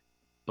of me.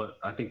 But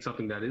I think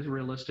something that is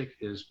realistic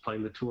is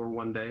playing the tour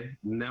one day,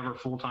 never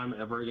full-time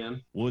ever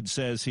again. Woods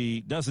says he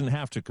doesn't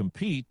have to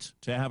compete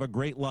to have a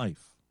great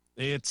life.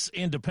 It's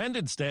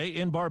Independence Day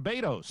in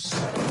Barbados.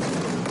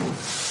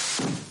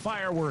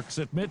 Fireworks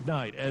at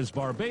midnight as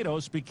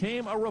Barbados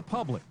became a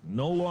republic,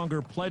 no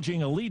longer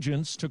pledging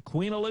allegiance to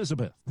Queen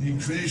Elizabeth. The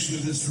creation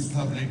of this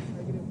republic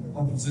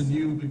offers a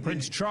new beginning.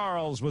 Prince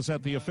Charles was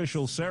at the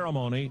official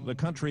ceremony. The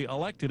country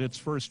elected its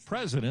first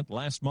president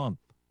last month.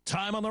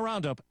 Time on the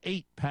roundup,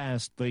 8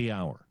 past the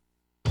hour.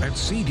 At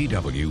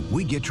CDW,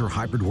 we get your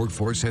hybrid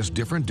workforce has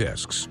different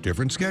desks,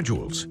 different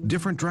schedules,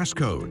 different dress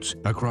codes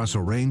across a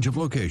range of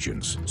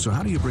locations. So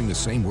how do you bring the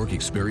same work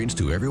experience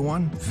to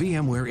everyone?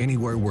 VMware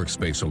Anywhere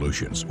Workspace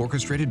Solutions,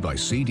 orchestrated by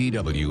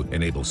CDW,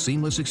 enable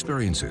seamless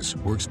experiences,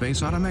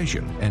 workspace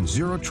automation, and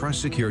zero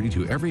trust security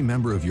to every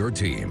member of your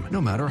team,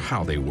 no matter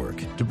how they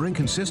work. To bring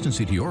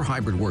consistency to your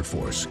hybrid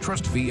workforce,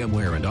 trust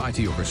VMware and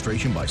IT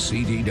orchestration by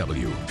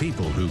CDW.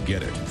 People who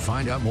get it.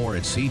 Find out more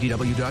at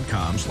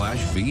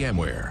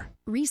cdw.com/VMware.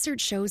 Research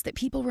shows that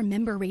people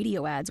remember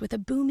radio ads with a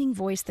booming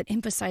voice that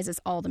emphasizes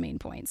all the main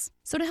points.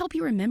 So to help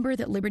you remember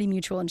that Liberty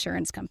Mutual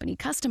Insurance Company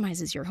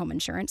customizes your home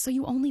insurance so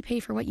you only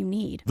pay for what you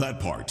need. That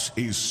part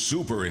is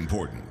super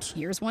important.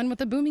 Here's one with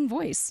a booming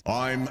voice.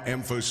 I'm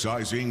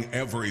emphasizing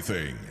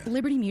everything.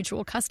 Liberty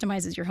Mutual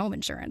customizes your home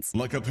insurance.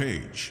 Like a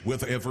page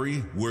with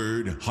every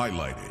word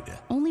highlighted.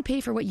 Only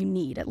pay for what you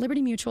need at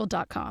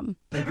libertymutual.com.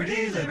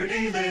 Liberty,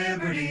 liberty,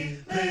 liberty,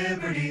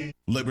 liberty.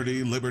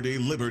 Liberty, liberty,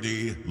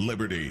 liberty,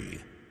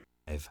 liberty.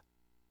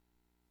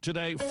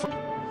 Today,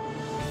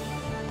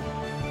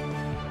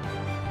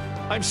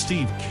 I'm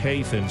Steve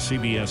Kathan,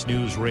 CBS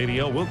News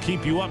Radio. We'll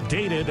keep you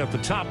updated at the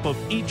top of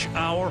each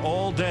hour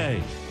all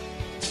day.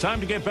 It's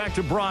time to get back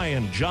to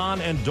Brian, John,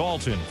 and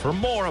Dalton for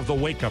more of the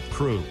Wake Up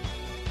Crew.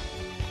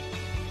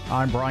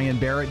 I'm Brian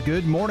Barrett.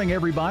 Good morning,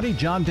 everybody.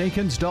 John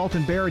Dinkins,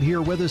 Dalton Barrett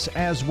here with us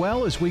as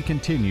well as we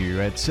continue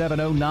at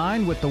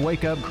 7:09 with the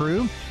Wake Up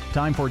Crew.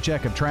 Time for a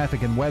check of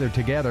traffic and weather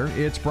together.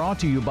 It's brought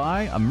to you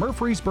by a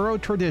Murfreesboro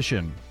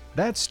tradition.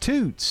 That's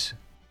Toots.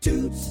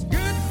 Toots,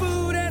 good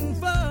food and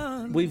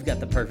fun. We've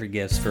got the perfect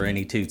gifts for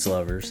any Toots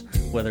lovers,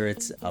 whether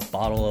it's a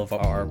bottle of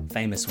our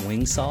famous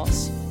wing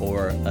sauce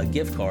or a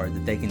gift card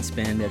that they can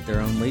spend at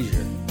their own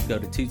leisure. Go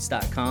to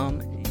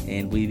Toots.com,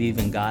 and we've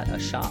even got a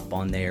shop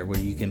on there where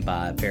you can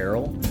buy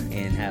apparel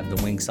and have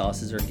the wing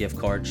sauces or gift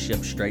cards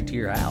shipped straight to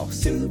your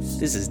house. Toots.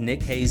 This is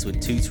Nick Hayes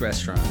with Toots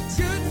Restaurants.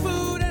 Good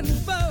food and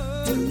fun.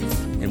 Toots.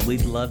 And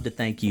we'd love to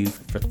thank you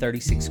for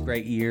 36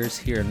 great years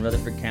here in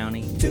Rutherford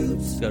County.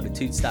 Toots. Go to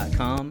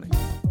Toots.com.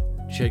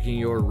 Checking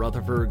your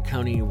Rutherford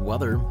County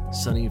weather.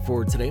 Sunny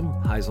for today.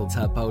 Highs will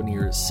top out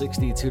near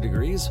 62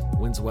 degrees.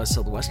 Winds west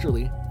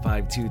southwesterly,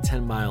 5 to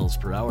 10 miles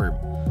per hour.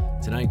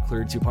 Tonight,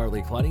 clear to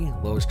partly cloudy.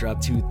 Lows drop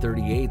to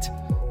 38.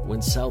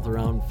 Winds south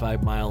around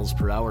 5 miles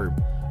per hour.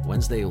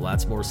 Wednesday,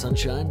 lots more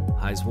sunshine.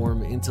 Highs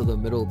warm into the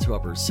middle to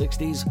upper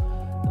 60s.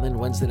 And then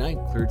Wednesday night,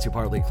 clear to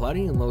partly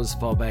cloudy and lows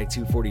fall back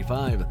to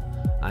 45.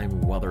 I'm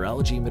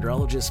weatherology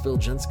meteorologist Phil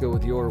Jensko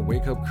with your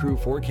Wake Up Crew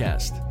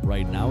forecast.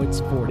 Right now it's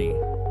 40.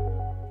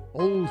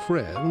 Old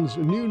friends,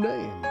 new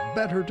name,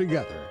 better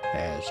together.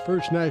 As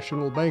First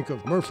National Bank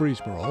of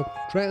Murfreesboro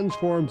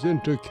transforms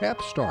into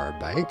Capstar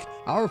Bank,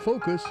 our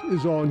focus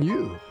is on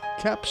you.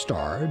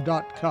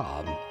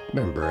 Capstar.com.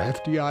 Member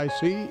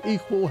FDIC,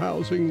 equal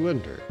housing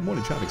lender.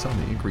 Morning traffic's on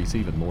the increase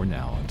even more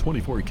now.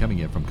 24 coming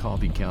in from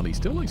Coffee County.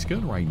 Still looks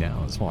good right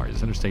now as far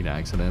as interstate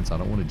accidents. I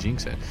don't want to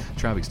jinx it.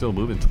 Traffic still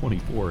moving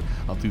 24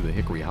 up through the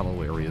Hickory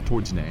Hollow area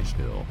towards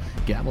Nashville.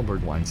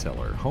 Gatlinburg Wine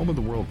Cellar, home of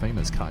the world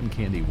famous cotton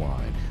candy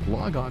wine.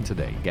 Log on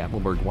today,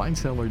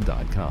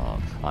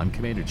 GatlinburgWineCellar.com. I'm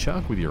Commander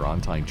Chuck with your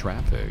on-time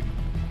traffic.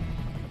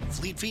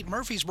 Fleet Feet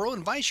Murfreesboro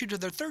invites you to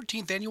their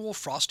 13th annual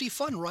Frosty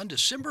Fun Run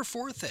December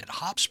 4th at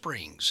Hop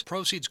Springs.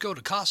 Proceeds go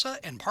to CASA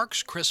and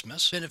Parks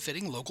Christmas,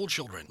 benefiting local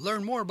children.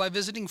 Learn more by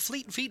visiting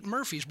Fleet Feet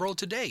Murfreesboro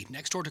today,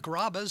 next door to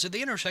Carrabba's at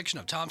the intersection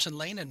of Thompson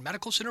Lane and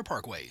Medical Center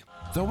Parkway.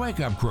 The Wake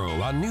Up Crew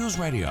on News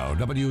Radio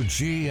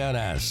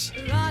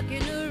WGNS.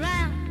 Rocking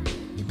around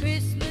the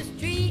Christmas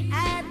tree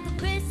at the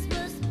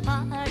Christmas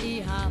party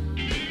hop.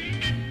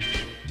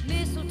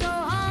 Mistletoe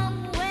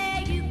hung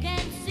where you can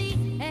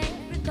see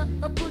every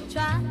couple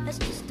tries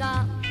to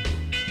stop.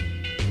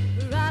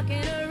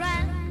 Rocking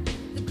around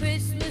the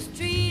Christmas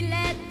tree,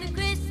 let the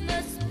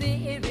Christmas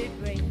spirit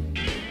ring.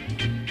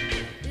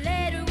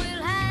 Later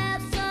we'll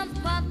have some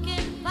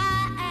pumpkin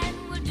pie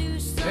and we'll do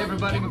some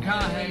Everybody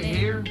McConaughey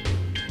here.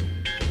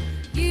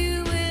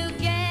 You will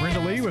get Brenda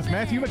Lee with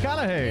Matthew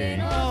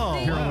McConaughey. Oh,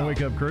 here on the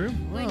Wake Up Crew.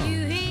 when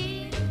you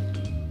hear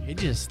It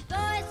just,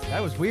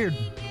 that was weird.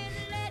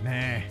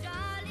 Nah.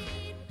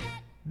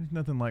 There's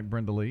nothing like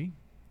Brenda Lee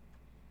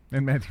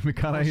and Matthew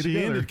McConaughey She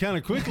together. ended kind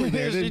of quickly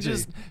there,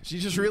 didn't she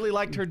just really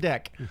liked her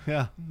deck.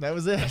 Yeah. That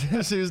was it.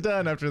 She was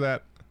done after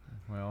that.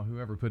 Well,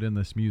 whoever put in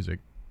this music.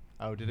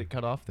 Oh, did it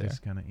cut off there? This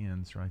kind of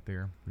ends right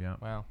there. Yeah.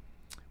 Wow.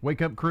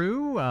 Wake Up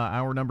Crew,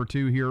 hour number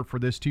 2 here for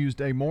this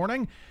Tuesday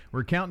morning.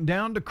 We're counting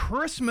down to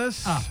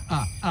Christmas.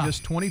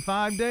 Just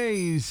 25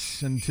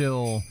 days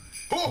until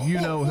you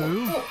know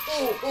who.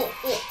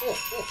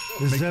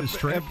 This Make is this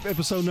trip.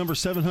 episode number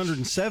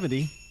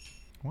 770.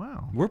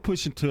 Wow. We're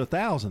pushing to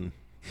 1,000.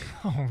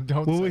 Oh,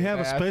 don't Will say we have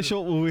that. a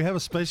special? Will we have a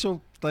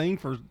special thing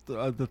for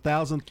the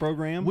 1,000th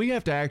program? We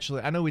have to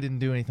actually, I know we didn't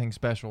do anything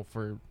special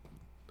for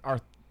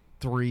our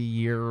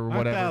 3-year or Our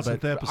whatever,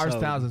 1,000th but our episode.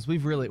 thousands, we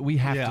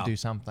have Yeah. to do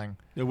something.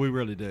 Yeah, we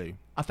really do.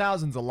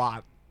 1,000's a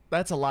lot.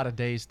 That's a lot of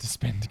days to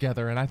spend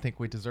together, and I think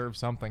we deserve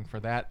something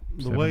for that.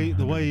 The way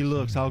he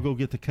looks, I'll go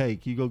get the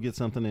cake. You go get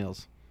something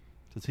else,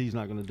 because he's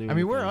not going to do. I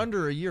mean, we're anything.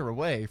 under a year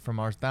away from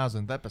our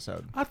 1,000th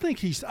episode. I think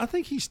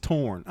he's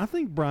torn. I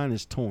think Brian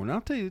is torn.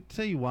 I'll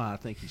tell you why I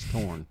think he's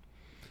torn.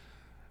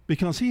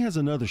 Because he has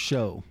another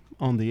show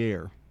on the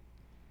air,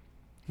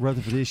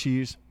 Rutherford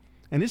Issues,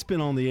 and it's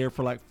been on the air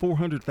for like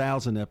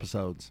 400,000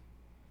 episodes.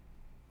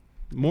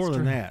 More That's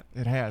than true. that.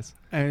 It has.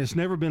 And it's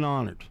never been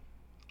honored.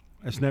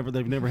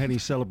 They've never had any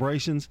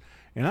celebrations,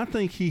 and I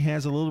think he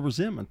has a little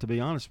resentment, to be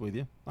honest with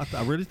you.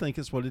 I really think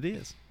it's what it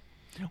is.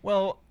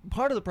 Well,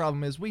 part of the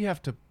problem is we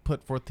have to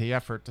put forth the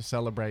effort to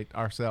celebrate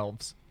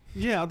ourselves.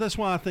 Yeah, that's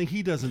why I think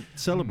he doesn't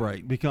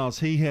celebrate, because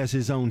he has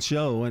his own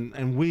show, and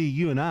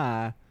you and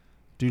I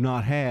do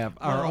not have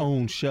our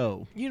own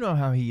show. You know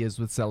how he is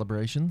with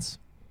celebrations.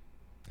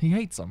 He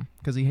hates them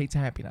because he hates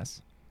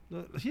happiness.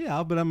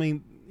 Yeah, but I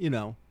mean,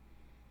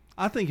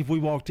 I think if we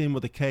walked in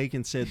with a cake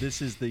and said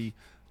this is the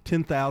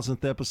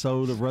 10,000th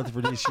episode of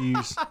Rutherford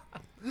Issues,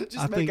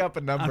 Just make up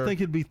a number. I think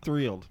he'd be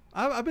thrilled.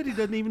 I bet he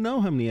doesn't even know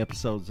how many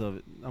episodes of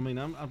it. I mean,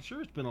 I'm sure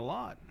it's been a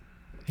lot.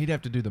 He'd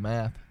have to do the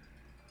math.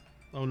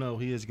 Oh no,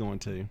 he is going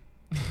to.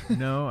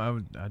 No,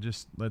 I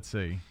just, let's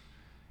see.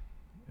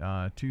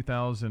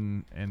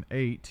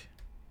 2008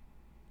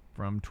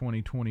 from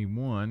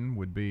 2021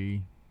 would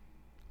be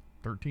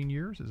 13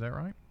 years. Is that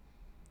right?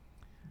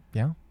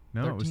 Yeah.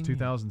 No, it was 13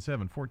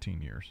 2007,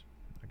 14 years,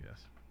 I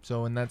guess.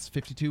 So, and that's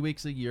 52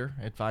 weeks a year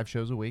at 5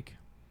 shows a week.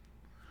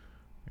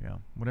 Yeah,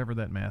 whatever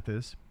that math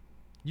is.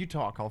 You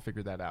talk, I'll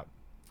figure that out.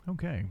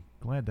 Okay,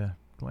 glad to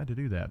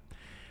do that.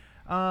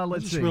 I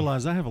Let's just see.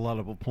 realized I have a lot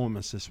of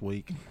appointments this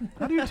week.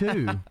 I do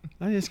too.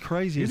 It's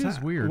crazy. It is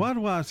weird. Why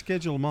do I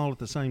schedule them all at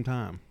the same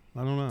time?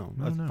 I don't know.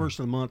 I don't know. First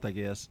of the month, I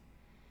guess.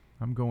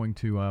 I'm going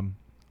to,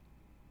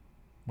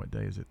 what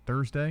day is it?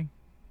 Thursday?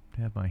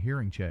 To have my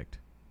hearing checked.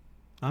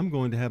 I'm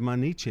going to have my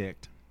knee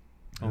checked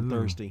on Ooh.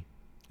 Thursday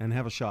and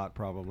have a shot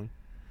probably.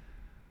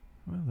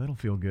 Well, that'll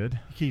feel good.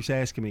 He keeps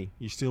asking me,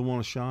 "You still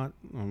want a shot?"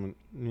 I'm like,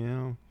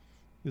 "Yeah,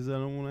 because I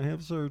don't want to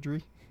have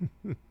surgery."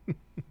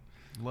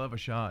 Love a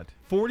shot.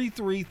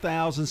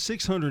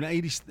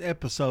 43,680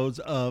 episodes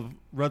of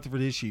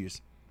Rutherford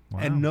Issues, Wow.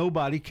 and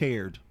nobody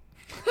cared.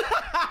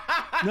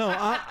 No,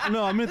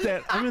 I meant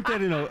that. I meant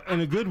that in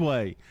a good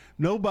way.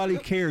 Nobody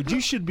cared.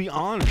 You should be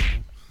honored.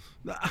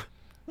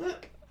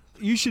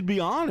 You should be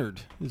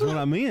honored. Is what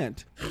I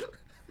meant.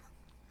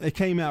 It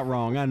came out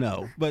wrong, I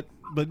know, but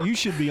you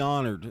should be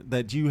honored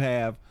that you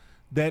have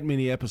that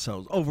many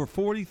episodes. Over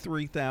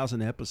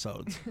 43,000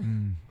 episodes.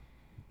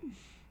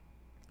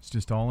 It's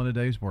just all in a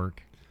day's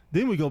work.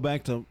 Then we go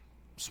back to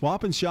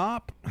Swap and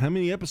Shop. How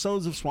many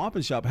episodes of Swap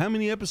and Shop? How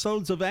many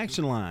episodes of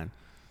Action Line?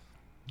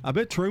 I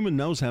bet Truman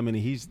knows how many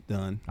he's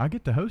done. I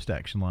get to host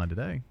Action Line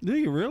today. Do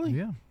you really?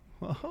 Yeah.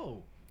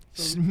 Oh.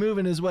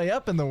 Moving his way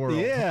up in the world.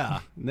 Yeah.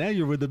 Now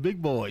you're with the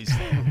big boys.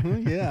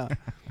 Yeah.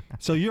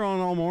 So you're on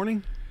all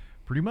morning?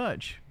 Pretty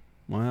much.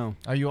 Wow.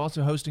 Are you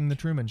also hosting the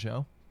Truman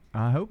Show?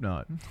 I hope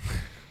not.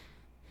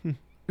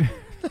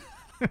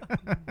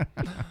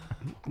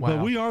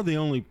 But we are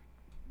the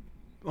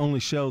only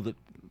show that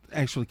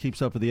actually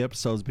keeps up with the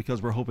episodes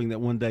because we're hoping that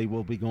one day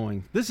we'll be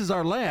going, this is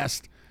our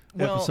last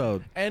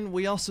episode. And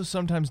we also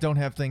sometimes don't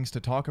have things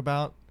to talk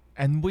about.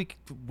 And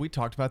we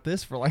talked about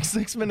this for like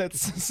 6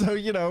 minutes. So,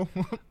 you know.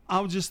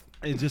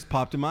 It just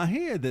popped in my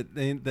head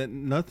that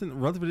nothing,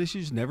 Rutherford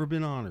Issues never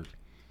been honored.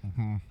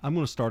 Mm-hmm. I'm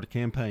going to start a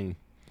campaign.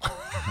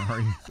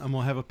 I'm going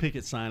to have a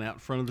picket sign out in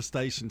front of the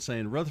station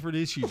saying, Rutherford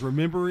Issues,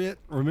 remember it?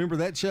 Remember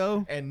that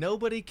show? And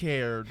nobody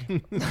cared.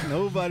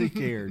 Nobody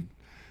cared.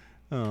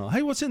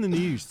 Hey, what's in the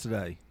news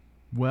today?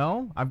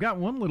 Well, I've got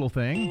one little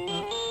thing.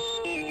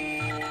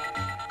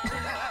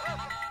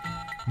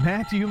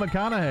 Matthew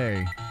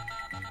McConaughey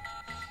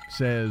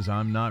says,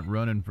 I'm not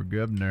running for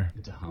governor.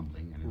 It's a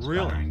humbling and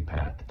inspiring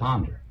path to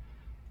ponder.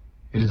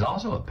 It is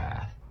also a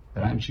path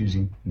that I'm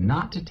choosing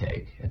not to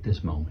take at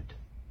this moment.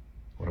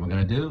 What am I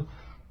going to do?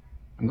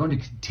 I'm going to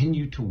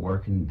continue to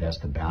work and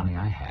invest the bounty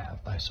I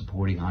have by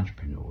supporting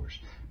entrepreneurs,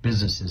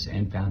 businesses,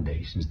 and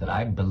foundations that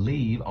I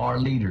believe are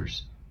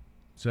leaders.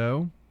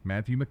 So,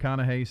 Matthew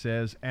McConaughey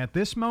says, at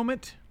this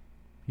moment,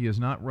 he is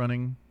not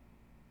running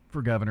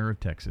for governor of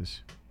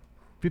Texas.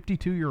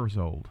 52 years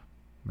old,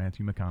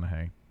 Matthew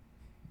McConaughey.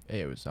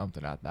 It was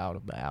something I thought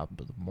about,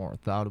 but the more I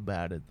thought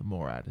about it, the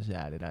more I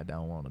decided I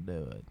don't want to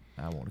do it.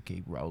 I want to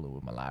keep rolling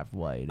with my life the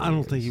way it is. I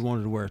don't think he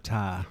wanted to wear a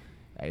tie.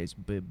 It's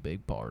a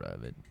big part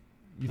of it.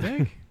 You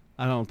think?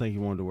 I don't think he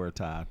wanted to wear a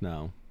tie,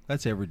 no.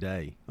 That's every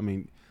day. I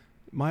mean,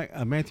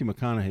 Matthew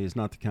McConaughey is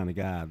not the kind of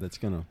guy that's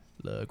going to...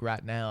 Look,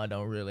 right now I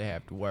don't really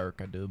have to work.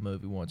 I do a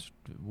movie once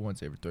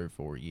every 3 or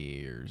 4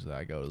 years.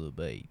 I go to the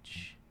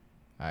beach.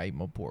 I eat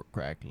my pork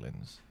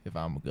cracklings. If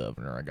I'm a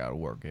governor, I got to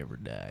work every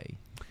day.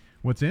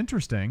 What's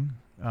interesting,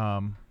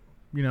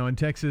 in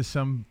Texas,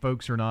 some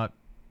folks are not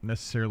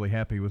necessarily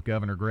happy with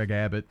Governor Greg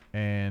Abbott,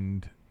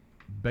 and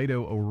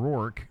Beto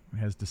O'Rourke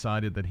has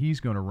decided that he's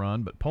going to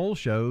run, but polls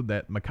showed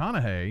that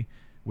McConaughey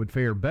would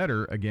fare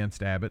better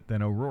against Abbott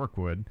than O'Rourke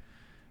would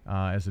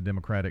as a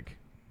Democratic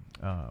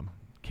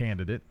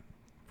candidate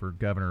for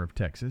governor of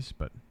Texas.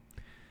 But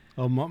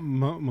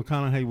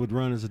McConaughey would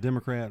run as a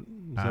Democrat?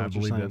 I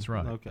believe that's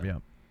right. Okay. Yeah.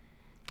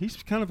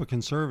 He's kind of a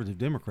conservative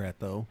Democrat,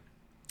 though.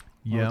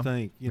 Yeah. I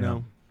think, you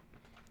know.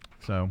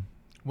 So.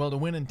 Well, to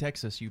win in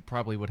Texas, you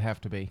probably would have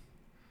to be,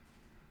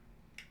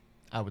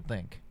 I would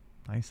think.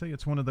 I say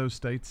it's one of those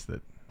states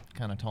that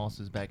kind of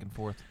tosses back and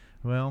forth.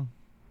 Well,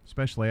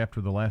 especially after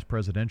the last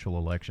presidential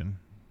election,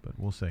 but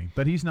we'll see.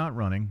 But he's not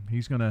running.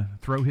 He's going to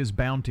throw his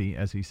bounty,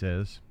 as he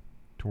says,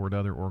 toward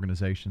other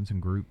organizations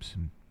and groups.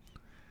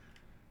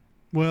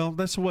 Well,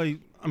 that's the way.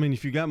 I mean,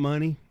 if you got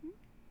money,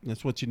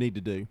 that's what you need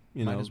to do.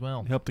 Might as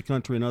well. Help the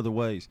country in other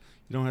ways.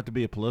 You don't have to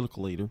be a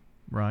political leader.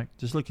 Right.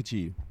 Just look at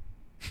you.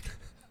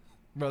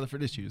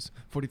 Rutherford Issues,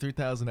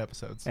 43,000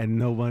 episodes. And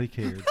nobody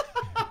cared.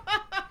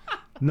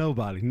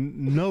 Nobody.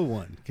 No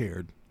one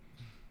cared.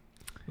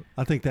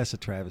 I think that's a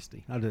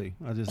travesty. I do.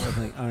 I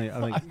think.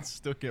 I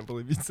still can't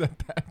believe you said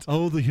that.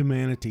 Oh, the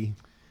humanity.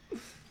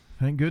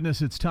 Thank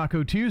goodness it's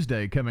Taco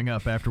Tuesday coming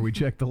up after we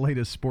check the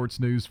latest sports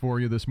news for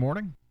you this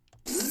morning.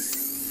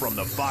 From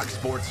the Fox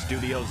Sports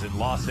Studios in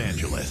Los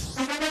Angeles,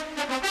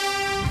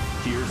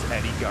 here's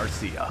Eddie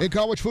Garcia. In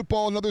college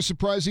football, another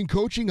surprising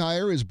coaching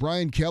hire is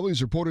Brian Kelly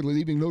is reportedly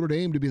leaving Notre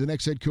Dame to be the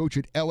next head coach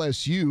at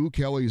LSU.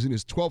 Kelly is in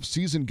his 12th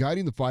season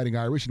guiding the Fighting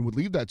Irish and would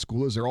leave that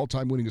school as their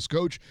all-time winningest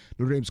coach.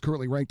 Notre Dame's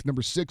currently ranked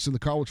number 6 in the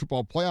college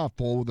football playoff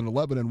poll with an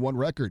 11-1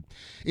 record.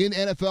 In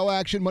NFL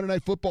action, Monday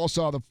Night Football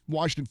saw the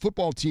Washington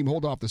football team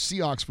hold off the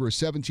Seahawks for a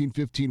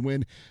 17-15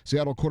 win.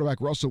 Seattle quarterback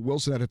Russell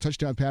Wilson had a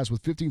touchdown pass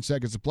with 15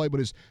 seconds to play, but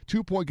his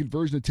two-point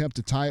conversion attempt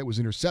to tie it was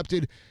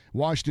intercepted.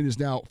 Washington is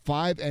now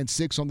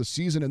 5-6 on the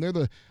season, and they're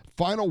the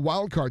final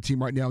wildcard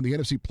team right now in the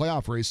NFC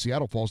playoff race.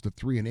 Seattle falls to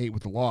 3-8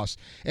 with the loss.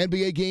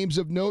 NBA games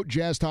of note: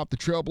 Jazz topped the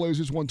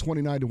Trailblazers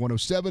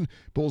 129-107.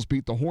 Bulls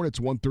beat the Hornets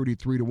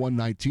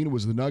 133-119. It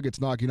was the Nuggets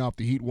knocking off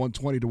the Heat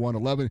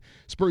 120-111.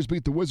 Spurs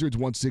beat the Wizards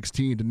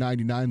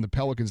 116-99. The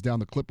Pelicans down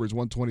the Clippers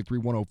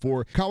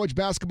 123-104. College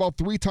basketball: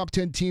 3 top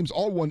 10 teams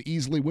all won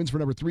easily. Wins for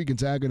number 3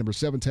 Gonzaga, number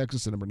 7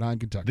 Texas, and number 9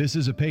 Kentucky. This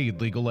is a paid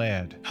legal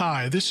ad.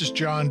 Hi, this is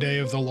John Day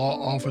of the Law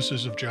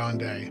Offices of John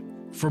Day.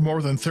 For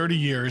more than 30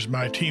 years,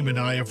 my team and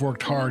I have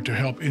worked hard to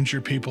help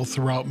injured people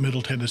throughout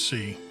Middle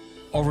Tennessee.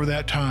 Over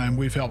that time,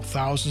 we've helped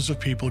thousands of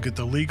people get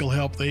the legal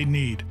help they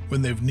need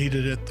when they've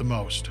needed it the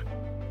most.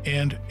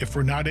 And if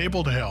we're not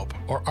able to help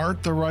or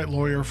aren't the right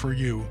lawyer for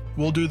you,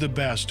 we'll do the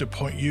best to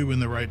point you in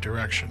the right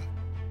direction.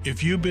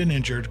 If you've been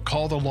injured,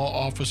 call the law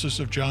offices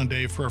of John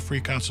Day for a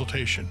free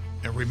consultation.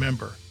 And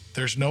remember,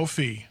 there's no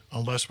fee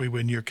unless we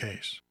win your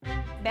case.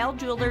 Bell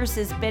Jewelers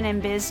has been in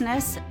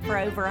business for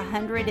over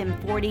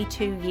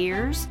 142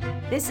 years.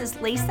 This is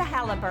Lisa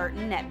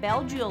Halliburton at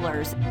Bell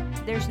Jewelers.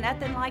 There's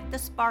nothing like the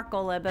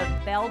sparkle of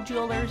a Bell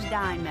Jewelers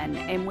diamond,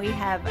 and we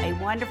have a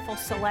wonderful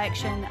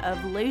selection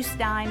of loose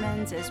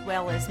diamonds as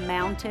well as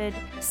mounted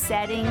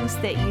settings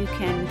that you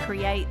can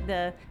create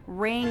the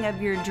ring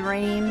of your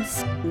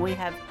dreams. We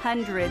have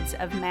hundreds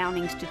of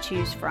mountings to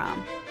choose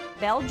from.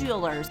 Bell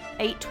Jewelers,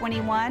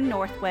 821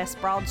 Northwest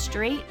Broad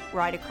Street,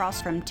 right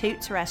across from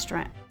Toots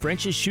Restaurant.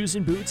 French's Shoes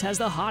and Boots has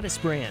the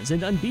hottest brands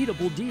and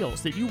unbeatable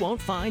deals that you won't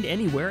find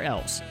anywhere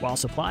else. While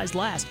supplies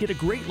last, get a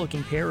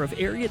great-looking pair of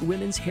Ariat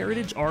Women's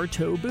Heritage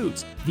R-Toe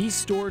boots. These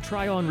store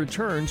try-on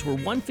returns were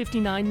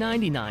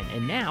 $159.99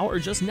 and now are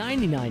just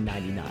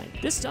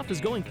 $99.99. This stuff is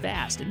going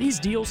fast, and these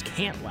deals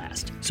can't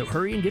last. So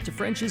hurry and get to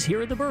French's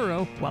here at the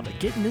Borough while the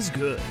getting is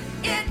good.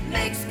 It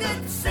makes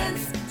good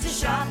sense to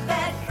shop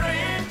at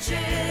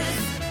French's.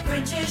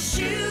 French's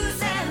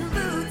Shoes and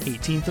Boots.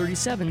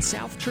 1837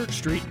 South Church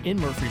Street in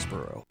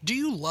Murfreesboro. Do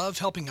you love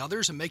helping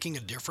others and making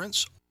a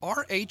difference?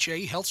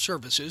 RHA Health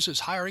Services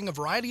is hiring a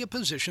variety of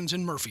positions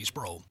in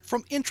Murfreesboro,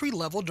 from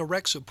entry-level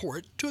direct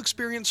support to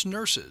experienced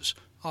nurses,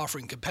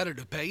 offering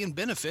competitive pay and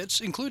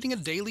benefits, including a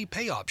daily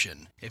pay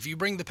option. If you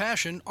bring the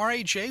passion,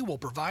 RHA will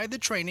provide the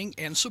training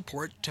and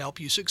support to help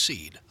you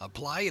succeed.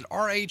 Apply at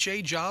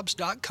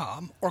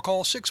rhajobs.com or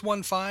call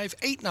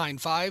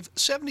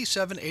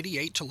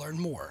 615-895-7788 to learn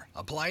more.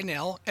 Apply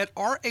now at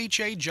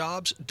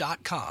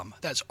rhajobs.com.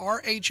 That's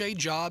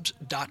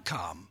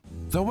rhajobs.com.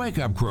 The Wake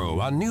Up Crew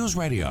on News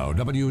Radio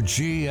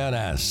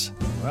WGNS.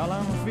 Well,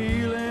 I'm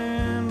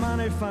feeling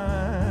mighty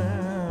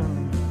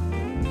fine.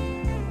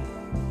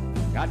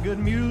 Got good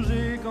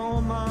music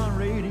on my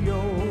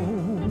radio.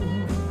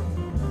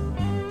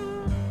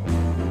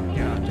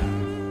 Gotcha.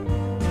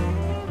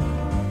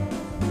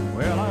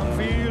 Well, I'm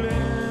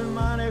feeling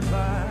mighty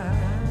fine.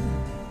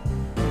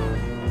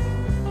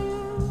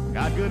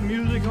 Got good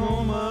music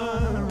on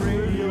my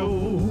radio.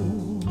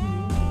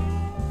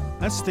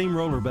 That's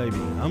Steamroller Baby.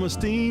 I'm a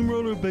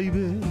steamroller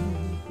baby.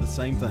 The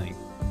same thing.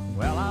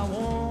 Well, I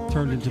want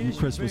turned into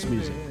Christmas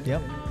music.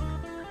 Yep.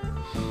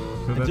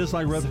 And just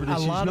like Rutherford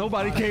Issues,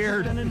 nobody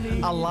cared.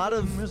 A lot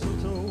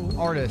of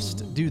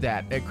artists do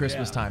that at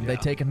Christmas time. They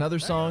take another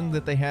song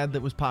that they had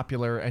that was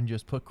popular and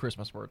just put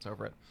Christmas words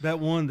over it. That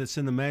one that's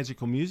in the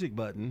magical music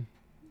button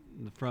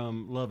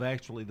from Love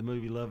Actually, the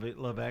movie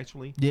Love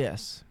Actually.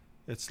 Yes.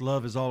 It's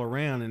Love Is All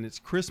Around, and it's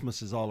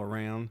Christmas Is All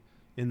Around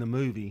in the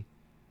movie.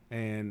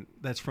 And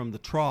that's from the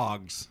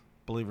Trogs,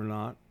 believe it or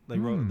not. They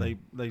wrote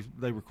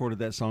they recorded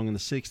that song in the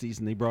 60s,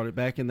 and they brought it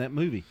back in that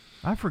movie.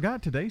 I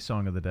forgot today's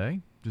song of the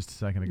day just a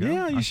second ago.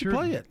 Yeah, you should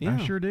play it. Yeah. I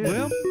sure did.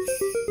 Well,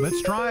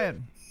 let's try it.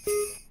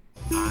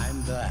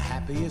 I'm the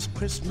happiest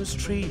Christmas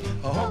tree.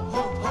 Oh,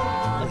 ho,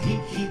 ho, he,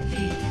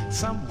 he.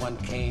 Someone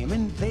came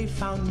and they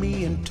found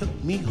me and took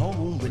me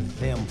home with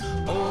them.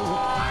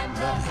 Oh, I'm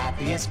the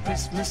happiest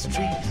Christmas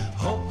tree.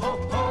 Ho, ho,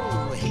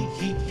 ho, he,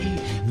 he.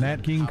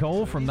 Nat King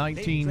Cole from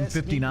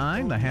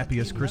 1959, The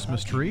Happiest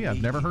Christmas Tree.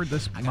 I've never heard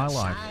this in my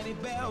life.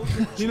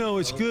 You know,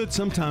 it's good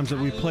sometimes that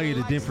we play it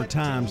at different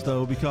times,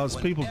 though, because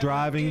people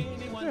driving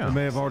who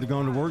may have already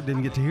gone to work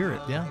didn't get to hear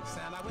it. Yeah.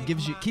 It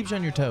keeps you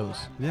on your toes.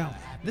 Yeah.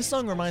 This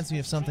song reminds me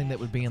of something that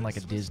would be in like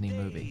a Disney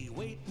movie.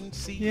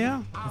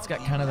 Yeah. It's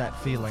got kind of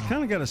that feeling.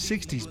 Kind of got a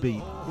 60s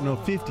beat,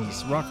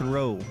 50s, rock and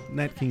roll,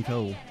 Nat King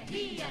Cole.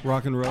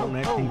 Rock and roll,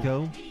 Nat King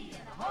Cole.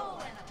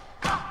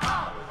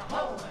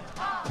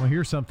 Well,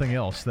 here's something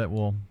else that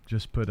will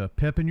just put a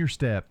pep in your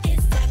step.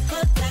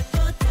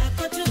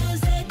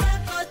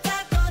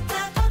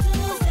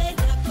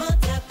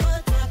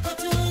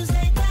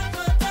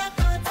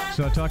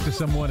 So I talked to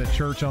someone at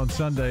church on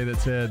Sunday that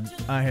said,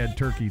 I had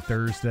turkey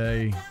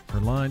Thursday for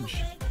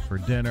lunch, for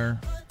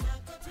dinner,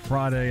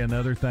 Friday,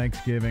 another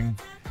Thanksgiving.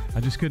 I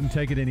just couldn't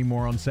take it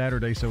anymore on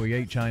Saturday, so we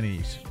ate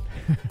Chinese.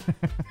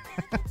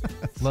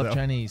 Love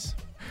Chinese.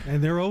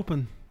 And they're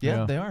open.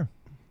 Yeah, they are.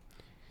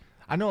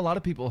 I know a lot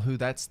of people who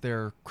that's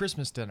their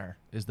Christmas dinner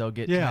is they'll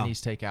get Chinese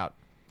takeout.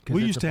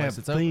 We used to have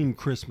themed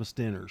Christmas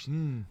dinners,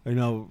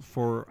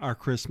 for our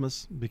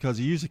Christmas, because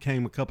it usually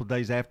came a couple of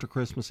days after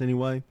Christmas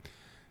anyway.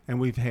 And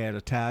we've had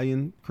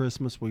Italian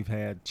Christmas, we've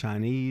had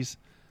Chinese,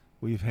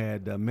 we've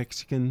had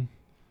Mexican,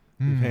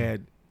 we've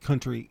had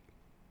country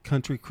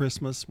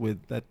Christmas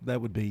with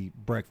that would be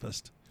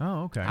breakfast.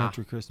 Oh, okay.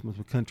 Country Christmas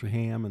with country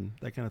ham and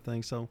that kind of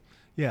thing. So,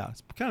 yeah,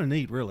 it's kind of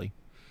neat, really.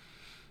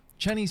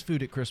 Chinese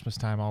food at Christmas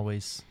time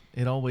always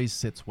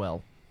sits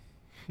well.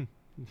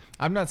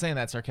 I'm not saying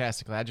that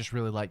sarcastically. I just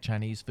really like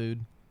Chinese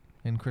food,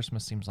 and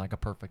Christmas seems like a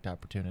perfect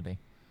opportunity.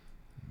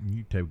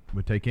 You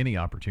would take any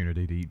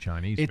opportunity to eat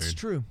Chinese food. It's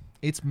true.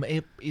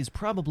 It is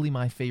probably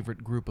my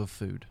favorite group of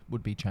food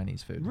would be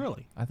Chinese food.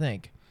 Really? I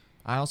think.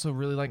 I also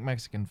really like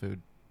Mexican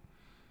food.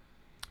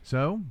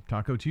 So,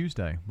 Taco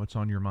Tuesday, what's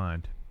on your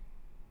mind?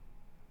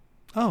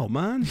 Oh,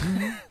 mine?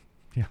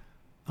 Yeah.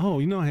 Oh,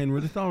 I hadn't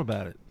really thought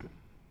about it.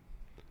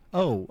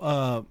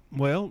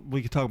 Well,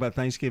 we could talk about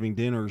Thanksgiving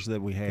dinners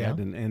that we had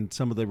and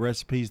some of the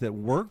recipes that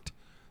worked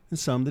and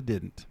some that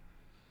didn't.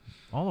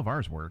 All of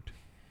ours worked.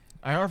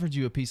 I offered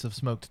you a piece of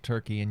smoked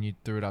turkey and you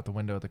threw it out the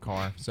window of the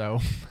car. So,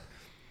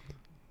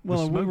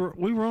 well,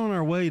 we were on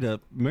our way to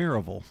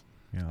Maryville.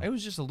 Yeah. It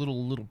was just a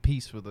little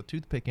piece with a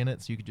toothpick in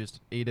it, so you could just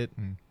eat it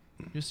and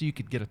just so you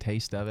could get a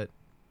taste of it.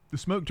 The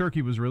smoked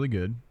turkey was really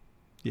good.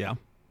 Yeah.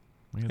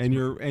 And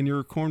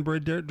your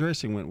cornbread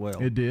dressing went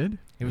well. It did.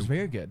 It was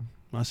very good.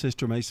 My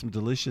sister made some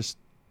delicious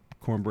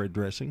cornbread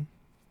dressing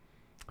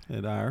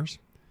at ours.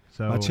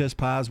 So my chess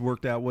pies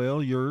worked out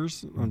well.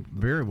 Yours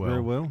very well.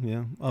 Very well.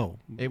 Yeah. Oh,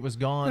 it was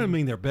gone. I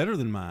mean they're better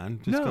than mine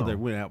just because they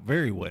went out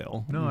very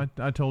well. No,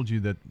 I told you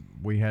that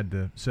we had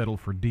to settle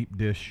for deep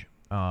dish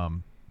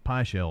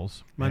pie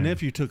shells. My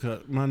nephew took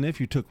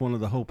one of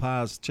the whole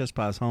chess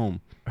pies home.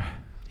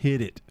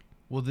 Hid it.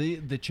 Well,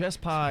 the chess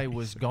pie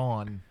was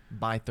gone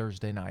by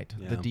Thursday night.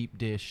 Yeah. The deep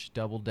dish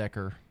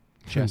double-decker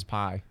chess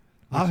pie.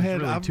 I've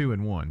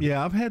 2-in-1.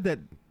 Yeah, I've had that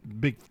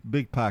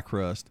big pie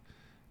crust,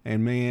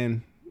 and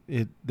man,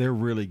 they're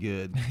really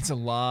good. It's a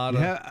lot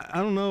of.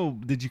 I don't know.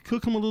 Did you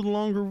cook them a little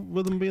longer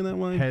with them being that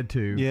way? Had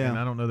to. Yeah. And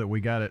I don't know that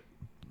we got it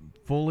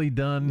fully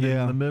done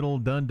in the middle,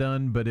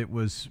 done, but it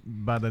was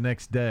by the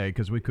next day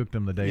because we cooked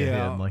them the day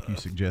ahead, like you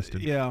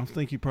suggested. Yeah, I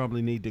think you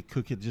probably need to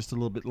cook it just a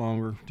little bit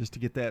longer just to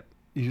get that.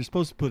 You're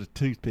supposed to put a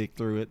toothpick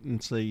through it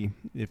and see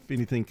if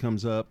anything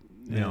comes up.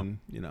 And,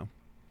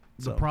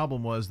 The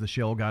problem was the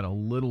shell got a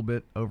little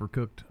bit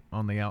overcooked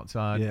on the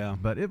outside. Yeah.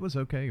 But it was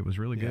okay. It was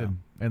really good.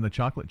 And the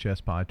chocolate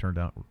chess pie turned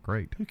out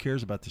great. Who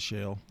cares about the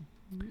shell?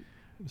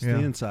 It's the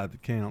inside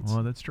that counts.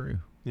 Well, that's true.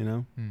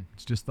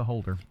 It's just the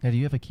holder. Now, do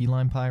you have a key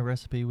lime pie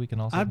recipe we can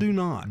also? I do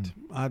not.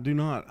 I do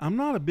not. I'm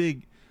not a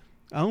big.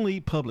 I only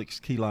eat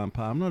Publix key lime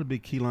pie. I'm not a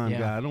big key lime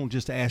guy. I don't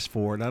just ask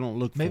for it. I don't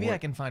look for it. Maybe I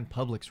can find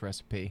Publix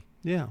recipe.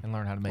 Yeah. And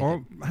learn how to make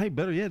it. it. Hey,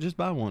 better yet, just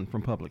buy one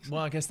from Publix.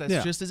 Well, I guess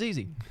that's just as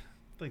easy. I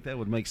think that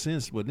would make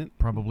sense, wouldn't it?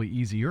 Probably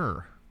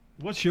easier.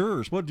 What's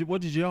yours? What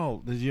did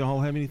y'all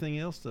have anything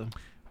else to?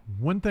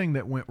 One thing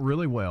that went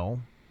really well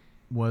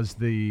was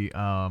the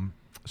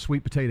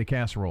sweet potato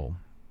casserole.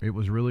 It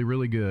was really,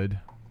 really good.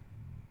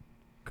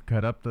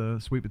 Cut up the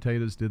sweet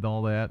potatoes, did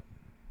all that,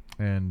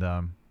 and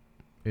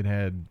it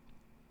had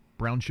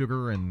brown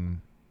sugar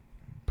and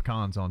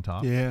pecans on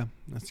top. Yeah,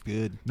 that's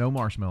good. No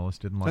marshmallows.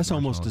 Didn't like. That's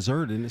almost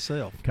dessert in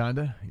itself.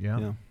 Kinda,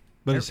 yeah.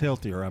 But it's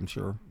healthier, I'm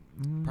sure.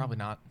 Probably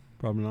not.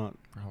 Probably not.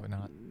 Probably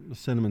not. The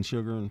cinnamon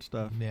sugar and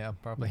stuff. Yeah,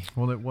 probably.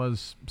 Well, it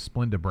was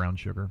Splenda brown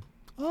sugar.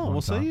 Oh,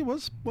 well, see, it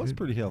was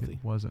pretty healthy.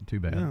 It wasn't too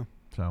bad. Yeah.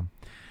 So,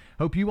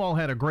 hope you all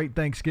had a great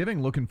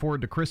Thanksgiving. Looking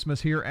forward to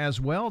Christmas here as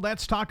well.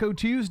 That's Taco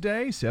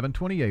Tuesday,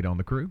 728 on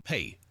the Crew.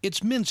 Hey,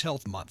 it's Men's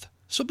Health Month,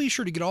 so be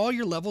sure to get all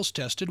your levels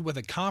tested with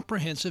a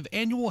comprehensive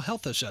annual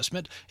health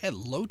assessment at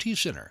Low T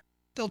Center.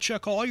 They'll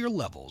check all your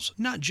levels,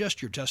 not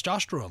just your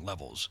testosterone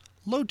levels.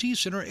 Low T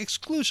Center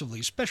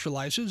exclusively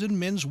specializes in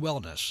men's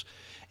wellness.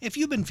 If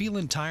you've been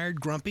feeling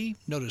tired, grumpy,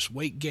 notice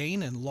weight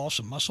gain and loss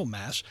of muscle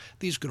mass,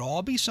 these could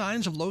all be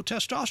signs of low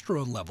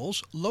testosterone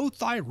levels, low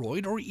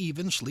thyroid, or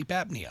even sleep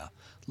apnea.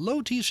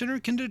 Low T Center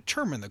can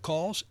determine the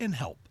cause and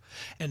help.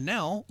 And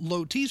now,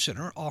 Low T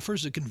Center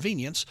offers the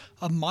convenience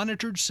of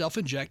monitored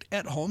self-inject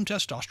at-home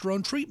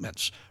testosterone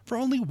treatments for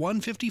only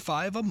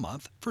 $155 a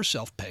month for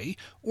self-pay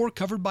or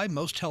covered by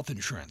most health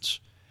insurance.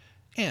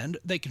 And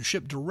they can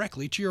ship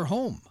directly to your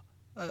home.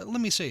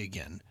 Let me say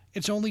again,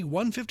 it's only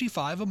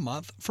 $155 a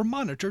month for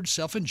monitored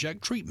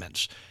self-inject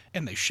treatments,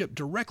 and they ship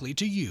directly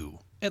to you.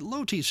 At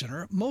Low T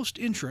Center, most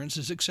insurance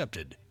is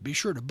accepted. Be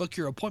sure to book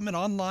your appointment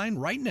online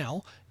right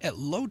now at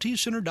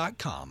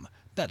lowtcenter.com.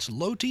 That's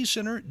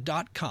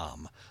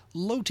lowtcenter.com.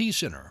 Low T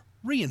Center,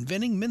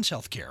 reinventing men's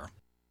health care.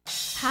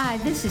 Hi,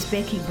 this is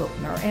Becky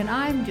Bookner, and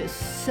I'm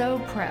just so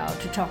proud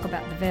to talk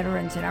about the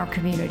veterans in our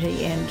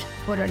community and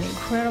what an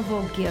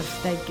incredible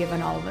gift they've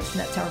given all of us,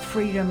 and that's our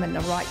freedom and the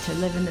right to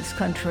live in this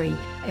country,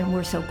 and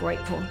we're so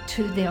grateful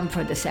to them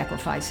for the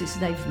sacrifices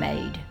they've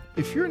made.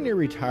 If you're near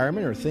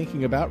retirement or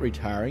thinking about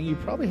retiring, you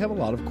probably have a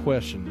lot of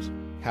questions.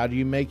 How do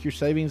you make your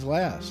savings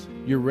last?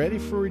 You're ready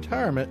for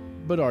retirement,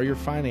 but are your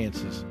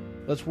finances?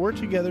 Let's work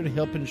together to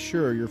help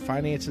ensure your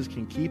finances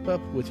can keep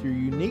up with your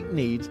unique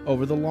needs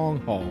over the long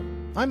haul.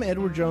 I'm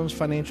Edward Jones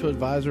financial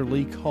advisor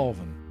Lee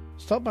Colvin.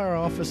 Stop by our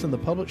office in the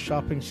Public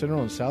Shopping Center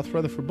on South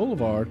Rutherford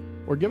Boulevard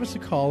or give us a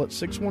call at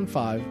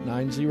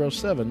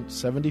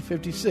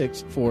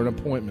 615-907-7056 for an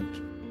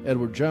appointment.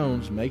 Edward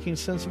Jones, Making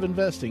Sense of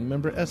Investing,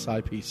 member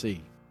SIPC.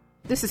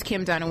 This is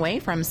Kim Dunaway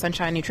from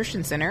Sunshine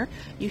Nutrition Center.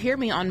 You hear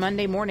me on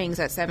Monday mornings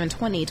at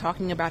 7:20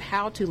 talking about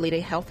how to lead a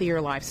healthier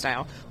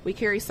lifestyle. We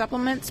carry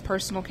supplements,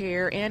 personal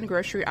care, and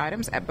grocery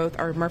items at both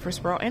our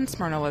Murfreesboro and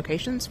Smyrna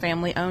locations,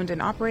 family owned and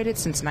operated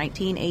since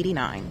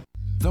 1989.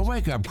 The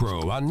Wake Up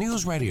Crew on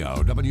News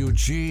Radio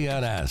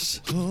WGNS.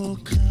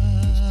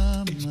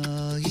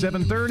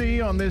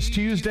 7:30 on this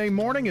Tuesday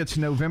morning. It's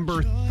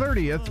November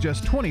 30th,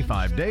 just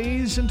 25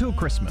 days until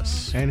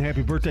Christmas. And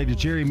happy birthday to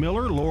Jerry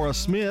Miller, Laura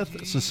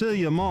Smith,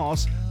 Cecilia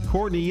Moss,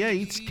 Courtney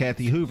Yates,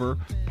 Kathy Hoover,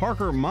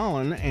 Parker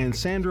Mullen, and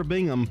Sandra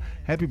Bingham.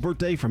 Happy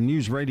birthday from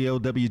News Radio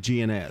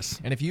WGNS.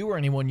 And if you or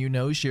anyone you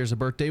know shares a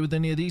birthday with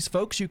any of these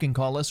folks, you can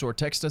call us or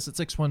text us at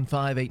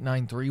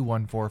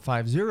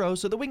 615-893-1450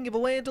 so that we can give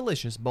away a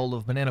delicious bowl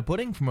of banana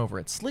pudding from over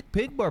at Slick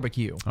Pig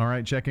Barbecue. All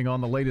right, checking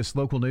on the latest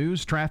local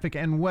news, traffic,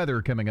 and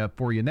weather coming up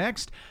for you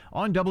next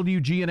on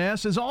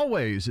WGNS. As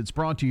always, it's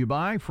brought to you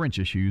by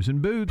French's Shoes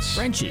and Boots.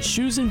 French's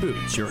Shoes and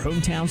Boots, your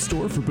hometown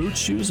store for boots,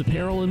 shoes,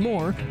 apparel, and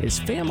more, is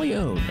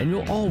family-owned, and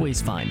you'll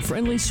always find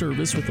friendly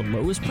service with the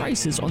lowest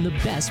prices on the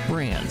best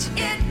brands.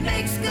 It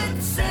makes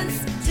good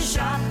sense to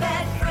shop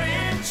at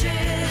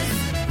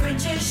French's.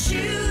 French's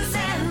Shoes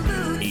and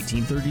Boots.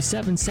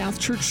 1837 South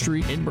Church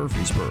Street in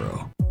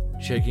Murfreesboro.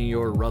 Checking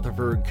your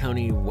Rutherford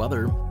County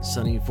weather.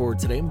 Sunny for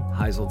today.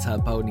 Highs will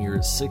top out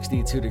near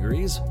 62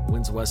 degrees.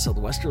 Winds west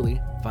southwesterly,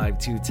 5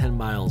 to 10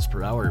 miles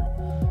per hour.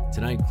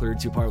 Tonight, clear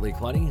to partly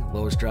cloudy.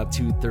 Lows drop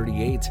to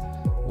 38.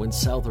 Winds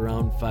south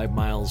around 5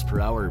 miles per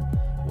hour.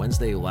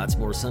 Wednesday, lots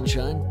more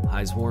sunshine.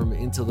 Highs warm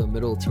into the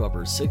middle to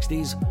upper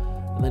 60s.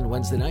 And then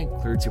Wednesday night,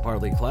 clear to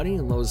partly cloudy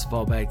and lows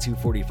fall back to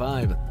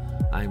 45.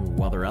 I'm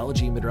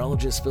weatherology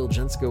meteorologist Phil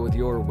Jensko with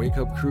your Wake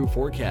Up Crew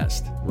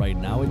forecast. Right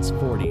now, it's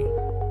 40.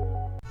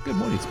 Good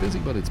morning. It's busy,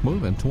 but it's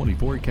moving.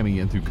 24 coming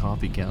in through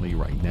Coffee County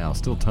right now.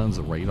 Still tons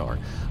of radar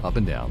up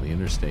and down the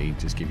interstate.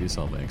 Just give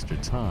yourself extra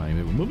time.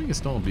 And we're moving a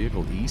stolen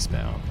vehicle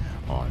eastbound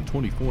on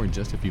 24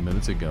 just a few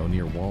minutes ago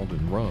near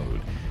Walden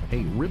Road.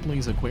 Hey,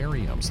 Ripley's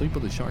Aquarium, Sleep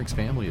with the Sharks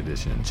Family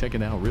Edition. Check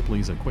it out,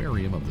 Ripley's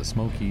Aquarium of the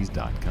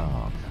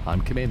Smokies.com.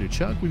 I'm Commander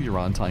Chuck with your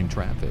on-time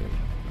traffic.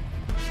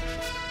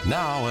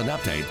 Now an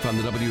update from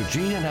the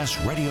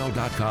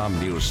WGNSradio.com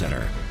News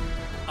Center.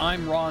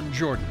 I'm Ron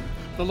Jordan.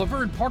 The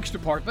Laverne Parks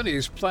Department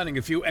is planning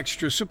a few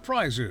extra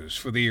surprises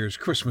for the year's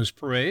Christmas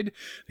parade.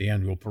 The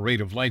annual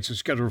Parade of Lights is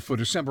scheduled for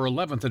December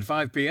 11th at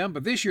 5 p.m.,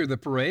 but this year the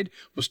parade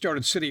will start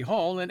at City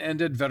Hall and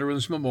end at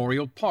Veterans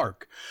Memorial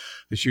Park.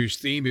 This year's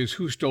theme is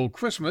Who Stole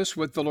Christmas,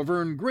 with the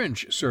Laverne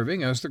Grinch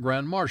serving as the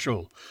Grand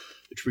Marshal.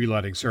 The tree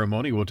lighting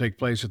ceremony will take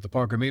place at the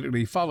park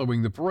immediately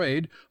following the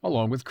parade,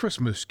 along with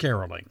Christmas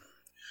caroling.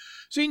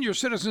 Senior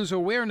Citizens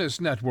Awareness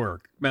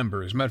Network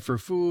members met for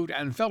food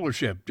and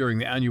fellowship during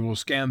the annual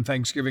SCAN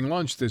Thanksgiving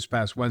lunch this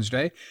past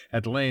Wednesday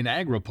at Lane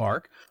Agri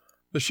Park.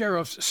 The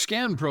Sheriff's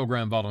SCAN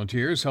program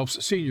volunteers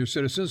helps senior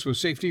citizens with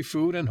safety,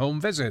 food, and home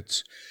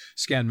visits.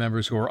 SCAN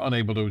members who are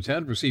unable to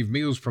attend receive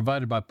meals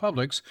provided by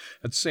Publix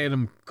at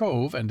Salem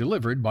Cove and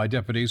delivered by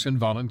deputies and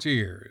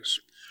volunteers.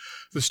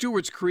 The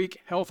Stewart's Creek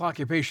Health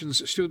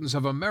Occupations Students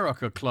of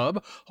America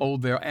Club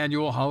hold their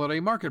annual holiday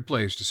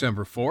marketplace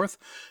December 4th.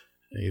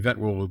 The event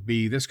will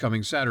be this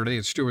coming Saturday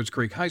at Stewart's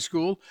Creek High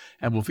School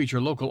and will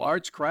feature local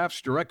arts,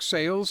 crafts, direct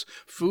sales,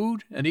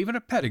 food, and even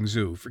a petting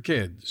zoo for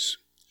kids.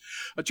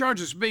 A charge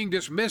is being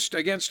dismissed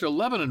against a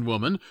Lebanon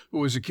woman who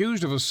was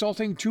accused of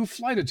assaulting 2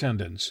 flight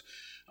attendants.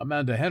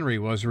 Amanda Henry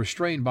was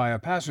restrained by a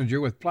passenger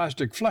with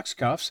plastic flex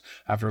cuffs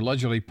after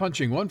allegedly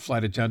punching one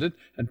flight attendant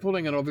and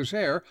pulling another's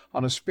hair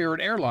on a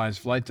Spirit Airlines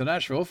flight to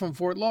Nashville from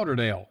Fort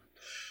Lauderdale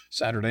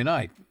Saturday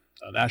night.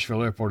 A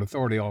Nashville Airport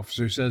Authority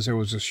officer says there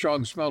was a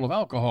strong smell of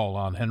alcohol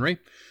on Henry.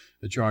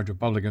 The charge of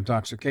public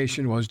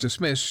intoxication was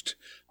dismissed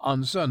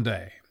on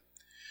Sunday.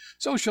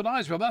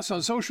 Socialize with us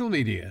on social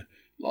media.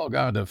 Log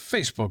on to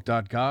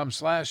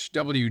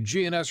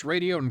Facebook.com/WGNS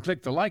Radio and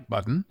click the like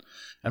button.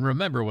 And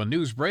remember, when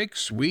news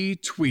breaks, we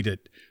tweet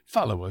it.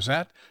 Follow us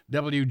at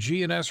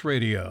WGNS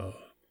Radio.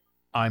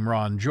 I'm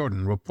Ron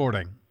Jordan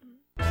reporting.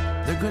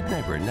 The Good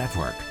Neighbor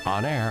Network,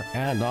 on air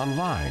and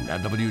online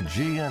at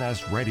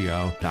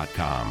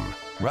WGNSradio.com.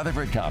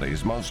 Rutherford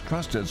County's most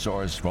trusted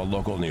source for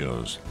local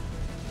news.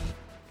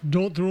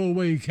 Don't throw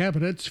away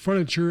cabinets,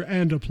 furniture,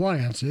 and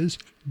appliances.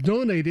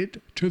 Donate it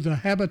to the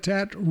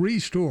Habitat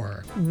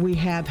Restore. We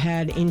have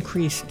had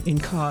increase in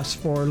costs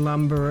for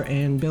lumber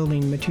and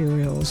building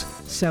materials,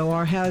 so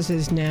our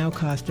houses now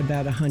cost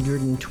about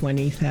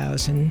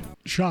 $120,000.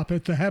 Shop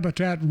at the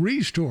Habitat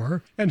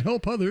Restore and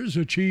help others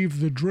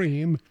achieve the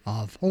dream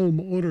of home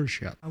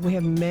ownership. We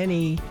have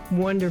many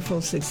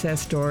wonderful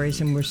success stories,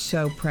 and we're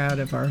so proud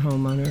of our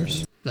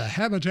homeowners. The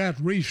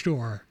Habitat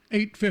Restore,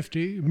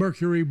 850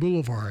 Mercury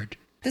Boulevard.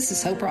 This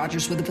is Hope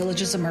Rogers with the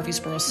Villages of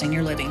Murfreesboro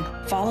Senior Living.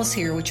 Fall is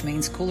here, which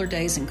means cooler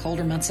days and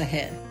colder months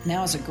ahead.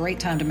 Now is a great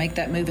time to make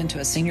that move into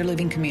a senior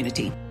living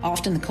community.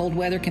 Often the cold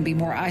weather can be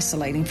more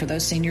isolating for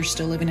those seniors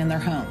still living in their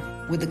home.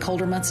 With the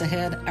colder months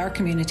ahead, our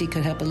community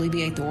could help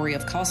alleviate the worry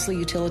of costly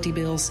utility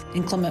bills,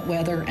 inclement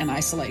weather, and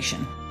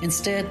isolation.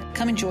 Instead,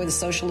 come enjoy the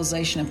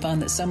socialization and fun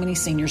that so many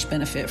seniors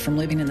benefit from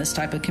living in this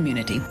type of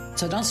community.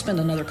 So don't spend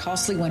another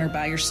costly winter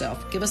by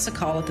yourself. Give us a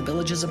call at the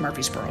Villages of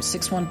Murfreesboro,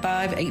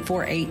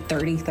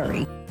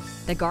 615-848-3030.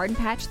 The Garden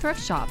Patch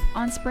Thrift Shop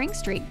on Spring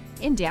Street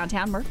in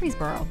downtown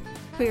Murfreesboro.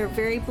 We are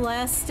very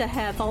blessed to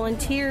have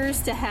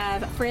volunteers, to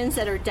have friends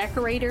that are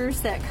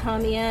decorators that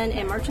come in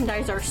and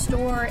merchandise our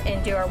store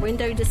and do our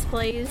window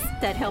displays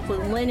that help with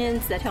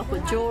linens, that help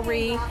with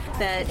jewelry,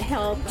 that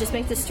help just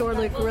make the store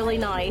look really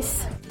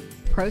nice.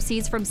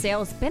 Proceeds from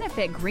sales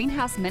benefit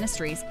Greenhouse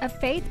Ministries, a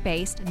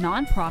faith-based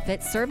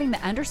nonprofit serving the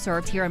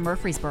underserved here in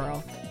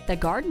Murfreesboro. The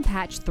Garden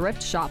Patch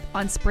Thrift Shop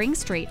on Spring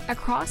Street,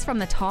 across from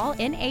the tall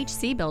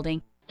NHC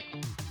building.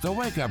 The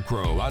Wake Up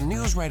Crew on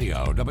News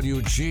Radio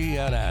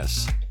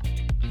WGNS.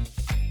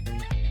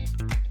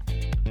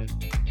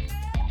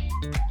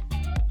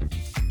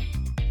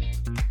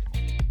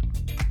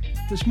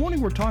 This morning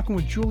we're talking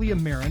with Julia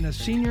Marin, a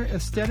senior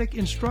aesthetic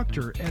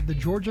instructor at the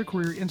Georgia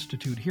Career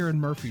Institute here in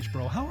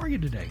Murfreesboro. How are you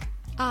today?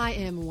 I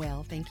am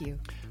well, thank you.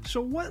 So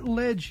what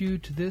led you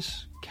to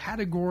this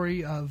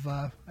category of,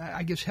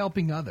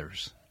 helping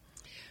others?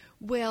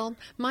 Well,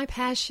 my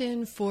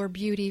passion for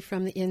beauty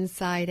from the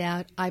inside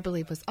out, I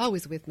believe, was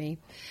always with me,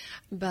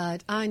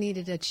 but I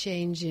needed a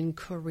change in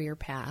career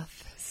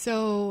path.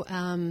 So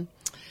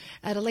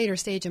at a later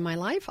stage in my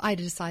life, I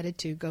decided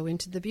to go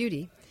into the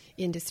beauty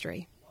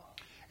industry.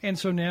 And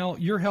so now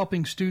you're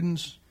helping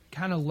students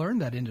kind of learn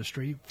that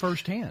industry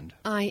firsthand.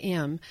 I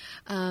am.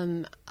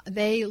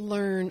 They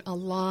learn a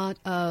lot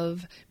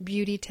of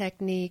beauty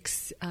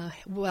techniques,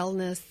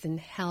 wellness and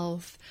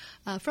health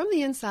from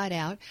the inside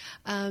out.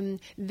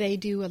 They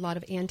do a lot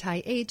of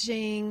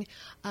anti-aging,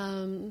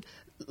 a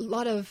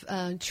lot of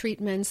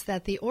treatments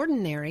that the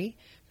ordinary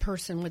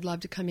person would love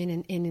to come in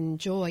and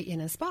enjoy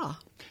in a spa.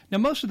 Now,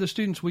 most of the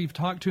students we've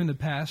talked to in the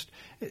past,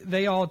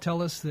 they all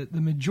tell us that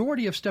the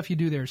majority of stuff you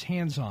do there is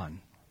hands-on.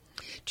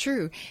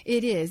 True,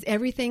 it is.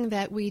 Everything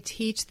that we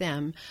teach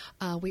them,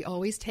 we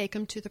always take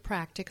them to the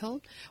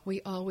practical.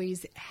 We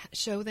always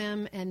show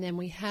them, and then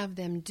we have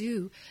them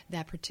do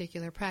that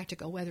particular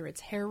practical, whether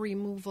it's hair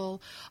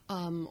removal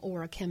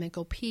or a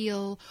chemical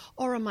peel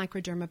or a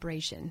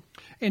microdermabrasion.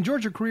 And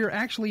Georgia Career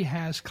actually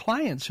has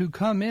clients who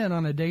come in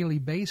on a daily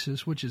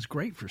basis, which is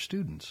great for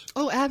students.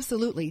 Oh,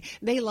 absolutely.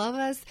 They love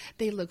us.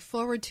 They look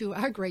forward to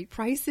our great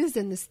prices,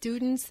 and the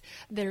students,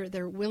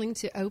 they're willing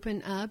to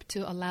open up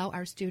to allow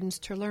our students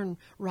to learn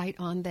right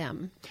on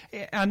them.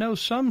 I know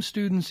some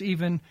students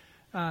even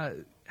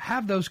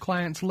have those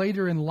clients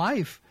later in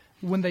life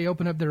when they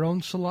open up their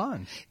own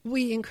salon.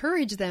 We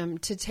encourage them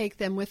to take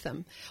them with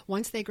them.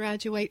 Once they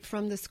graduate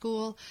from the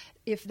school,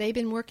 if they've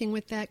been working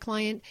with that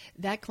client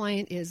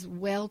is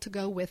welcome to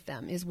go with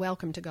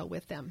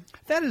them.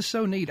 That is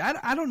so neat.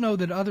 I don't know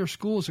that other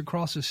schools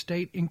across the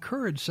state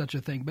encourage such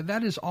a thing, but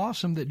that is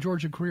awesome that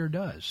Georgia Career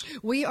does.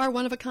 We are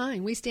one of a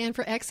kind. We stand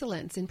for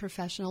excellence in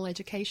professional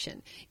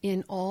education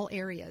in all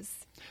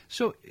areas.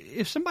 So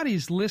if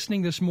somebody's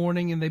listening this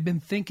morning and they've been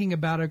thinking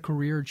about a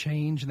career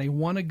change and they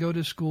want to go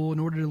to school in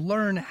order to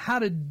learn how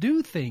to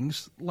do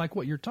things like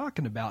what you're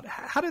talking about,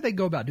 how do they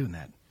go about doing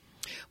that?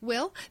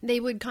 Well, they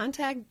would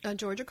contact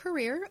Georgia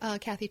Career.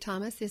 Kathy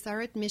Thomas is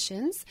our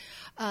admissions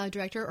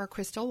director, or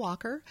Crystal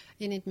Walker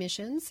in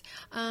admissions.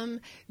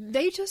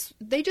 They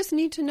just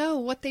need to know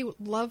what they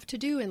love to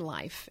do in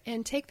life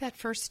and take that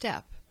first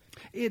step.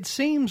 It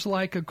seems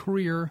like a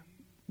career,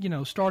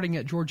 starting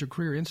at Georgia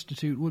Career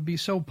Institute would be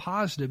so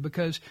positive,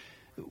 because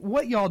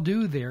what y'all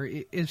do there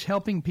is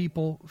helping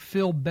people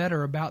feel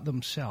better about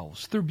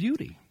themselves through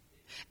beauty.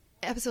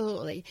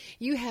 Absolutely.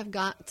 You have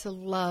got to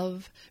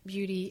love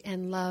beauty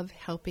and love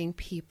helping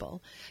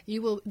people.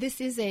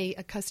 This is a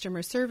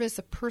customer service,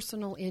 a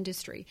personal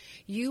industry.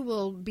 You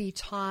will be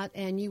taught,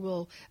 and you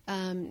will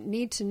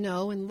need to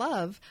know and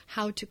love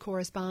how to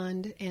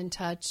correspond and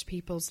touch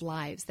people's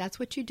lives. That's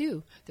what you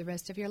do the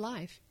rest of your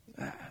life.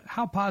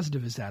 How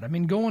positive is that? I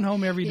mean, going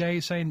home every day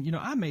saying,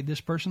 I made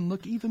this person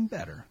look even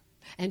better.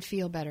 And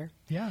feel better.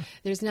 Yeah.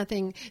 There's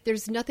nothing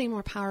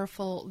more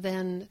powerful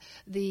than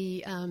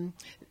the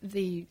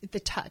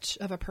touch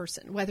of a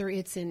person, whether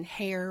it's in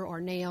hair or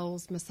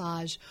nails,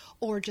 massage,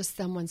 or just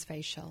someone's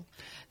facial.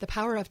 The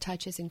power of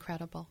touch is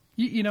incredible.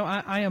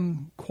 I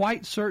am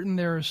quite certain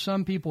there are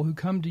some people who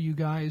come to you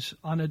guys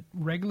on a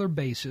regular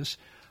basis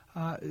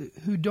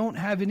who don't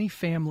have any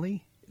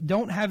family,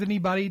 don't have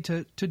anybody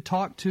to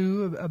talk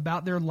to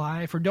about their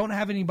life, or don't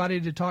have anybody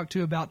to talk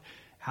to about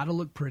how to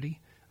look pretty.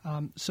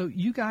 So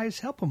you guys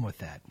help them with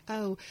that.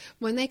 Oh,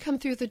 when they come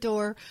through the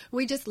door,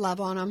 we just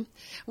love on them.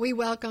 We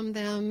welcome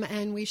them,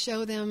 and we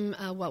show them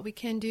what we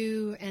can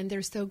do, and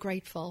they're so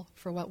grateful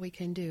for what we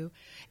can do.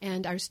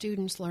 And our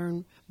students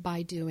learn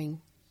by doing.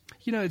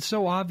 It's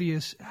so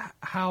obvious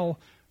how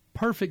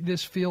perfect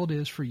this field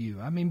is for you.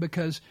 I mean,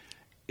 because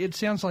it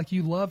sounds like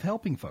you love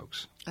helping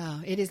folks.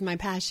 Oh, it is my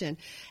passion,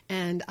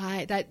 and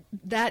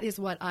that is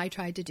what I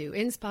try to do,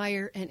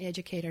 inspire and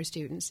educate our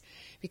students,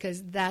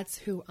 because that's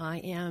who I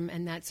am,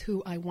 and that's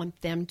who I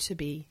want them to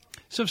be.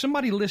 So if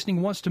somebody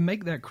listening wants to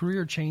make that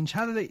career change,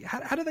 how do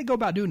they go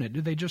about doing it?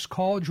 Do they just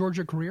call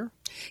Georgia Career?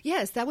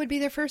 Yes, that would be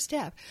their first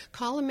step.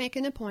 Call and make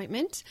an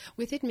appointment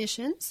with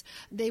admissions.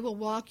 They will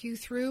walk you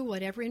through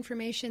whatever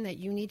information that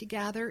you need to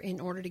gather in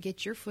order to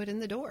get your foot in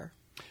the door.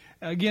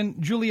 Again,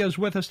 Julia is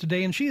with us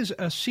today, and she is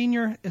a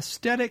senior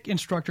aesthetic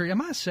instructor.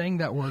 Am I saying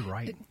that word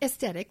right?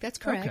 Aesthetic, that's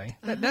correct. Okay,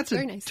 that's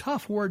a nice.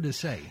 Tough word to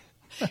say.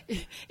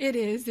 It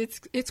is.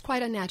 It's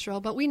quite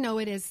unnatural, but we know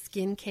it as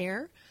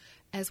skincare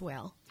as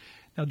well.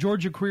 Now,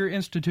 Georgia Career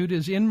Institute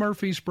is in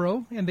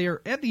Murfreesboro, and they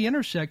are at the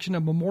intersection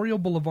of Memorial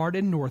Boulevard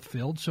and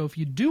Northfield. So if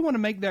you do want to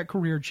make that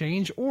career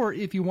change, or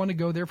if you want to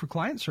go there for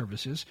client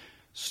services,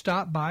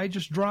 stop by,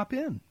 just drop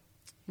in.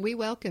 We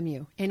welcome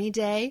you any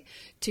day,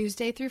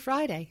 Tuesday through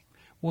Friday.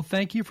 Well,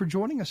 thank you for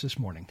joining us this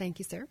morning. Thank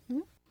you, sir.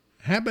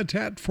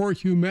 Habitat for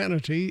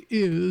Humanity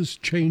is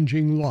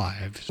changing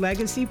lives.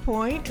 Legacy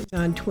Point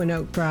on Twin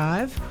Oak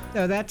Drive.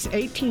 So that's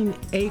 18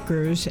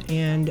 acres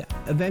and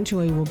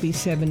eventually will be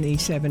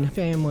 77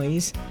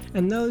 families.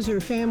 And those are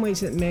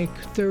families that make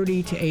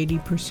 30 to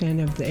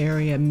 80% of the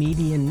area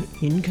median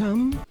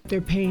income.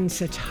 They're paying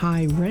such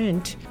high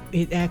rent,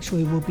 it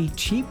actually will be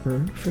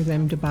cheaper for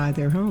them to buy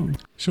their home.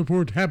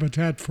 Support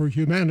Habitat for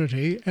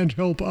Humanity and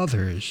help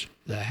others.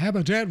 The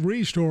Habitat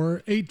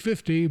Restore,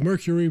 850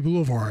 Mercury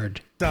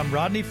Boulevard. I'm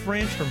Rodney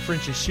French from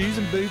French's Shoes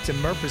and Boots in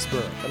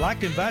Murfreesboro. I'd like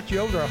to invite you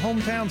over to our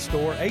hometown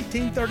store,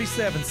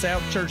 1837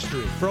 South Church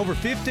Street. For over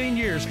 15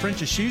 years,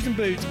 French's Shoes and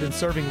Boots have been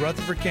serving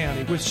Rutherford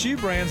County with shoe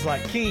brands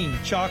like King,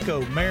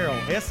 Chaco,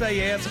 Merrill,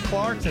 SAS,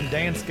 Clarks, and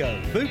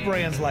Dansco. Boot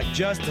brands like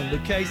Justin,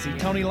 Lucchese,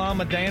 Tony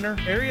Lama, Danner,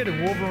 Ariat,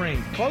 and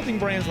Wolverine. Clothing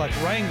brands like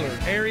Wrangler,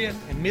 Ariat,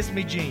 and Miss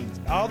Me Jeans.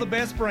 All the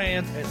best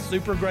brands at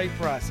super great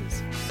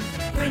prices.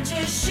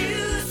 French's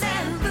Shoes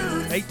and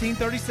Boots.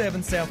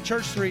 1837 South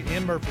Church Street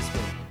in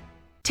Murfreesboro.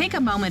 Take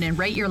a moment and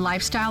rate your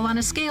lifestyle on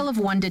a scale of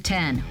 1 to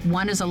 10.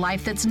 1 is a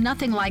life that's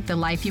nothing like the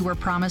life you were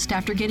promised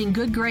after getting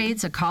good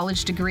grades, a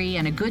college degree,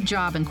 and a good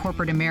job in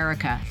corporate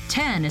America.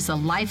 10 is the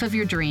life of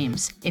your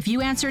dreams. If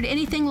you answered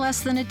anything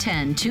less than a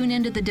 10, tune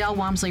into the Del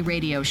Walmsley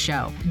Radio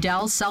Show.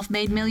 Del's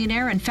self-made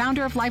millionaire and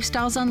founder of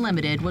Lifestyles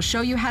Unlimited will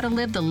show you how to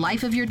live the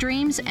life of your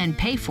dreams and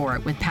pay for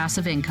it with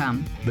passive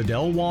income. The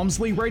Del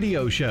Walmsley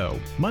Radio Show,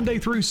 Monday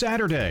through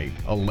Saturday,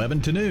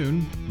 11 to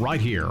noon, right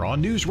here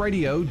on News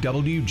Radio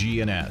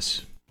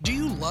WGNS. Do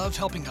you love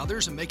helping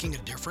others and making a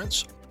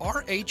difference?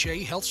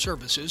 RHA Health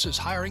Services is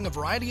hiring a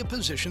variety of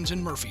positions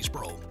in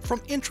Murfreesboro,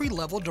 from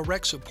entry-level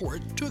direct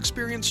support to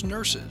experienced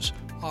nurses,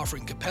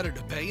 offering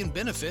competitive pay and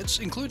benefits,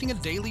 including a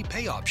daily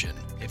pay option.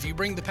 If you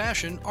bring the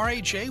passion,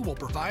 RHA will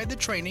provide the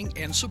training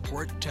and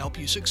support to help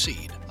you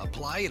succeed.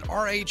 Apply at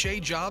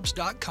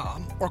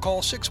rhajobs.com or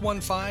call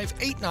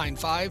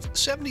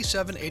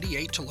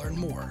 615-895-7788 to learn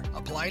more.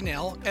 Apply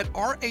now at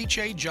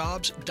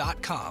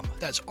rhajobs.com.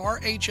 That's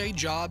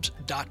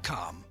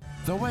rhajobs.com.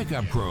 The Wake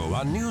Up Crew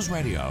on News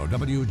Radio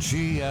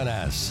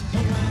WGNS.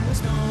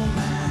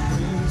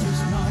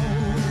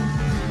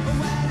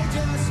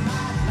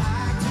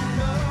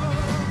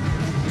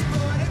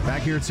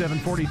 Back here at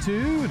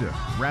 7:42 to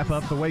wrap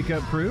up the Wake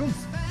Up Crew.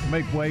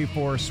 Make way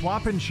for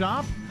Swap and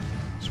Shop.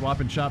 Swap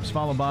and Shop's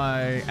followed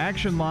by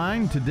Action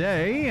Line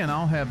today, and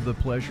I'll have the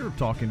pleasure of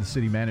talking to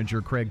City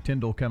Manager Craig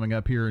Tyndall coming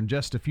up here in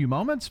just a few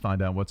moments,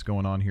 find out what's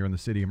going on here in the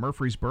city of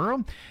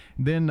Murfreesboro.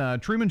 Then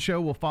Truman Show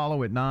will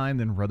follow at 9,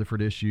 then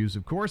Rutherford Issues,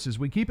 of course, as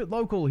we keep it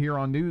local here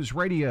on News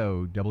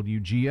Radio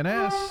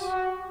WGNS.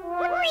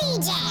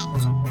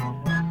 Reject!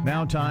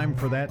 Now time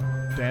for that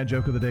Dad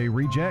Joke of the Day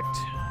reject.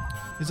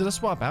 Is it a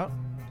swap out?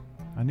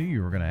 I knew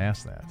you were going to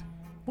ask that.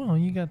 Well,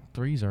 you got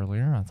 3s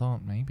earlier. I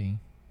thought maybe.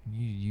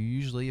 You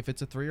usually, if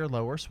it's a 3 or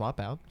lower, swap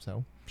out.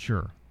 So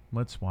sure,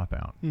 let's swap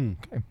out.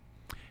 Okay.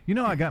 You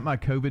know, I got my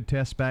COVID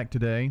test back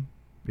today.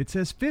 It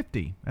says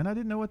 50, and I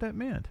didn't know what that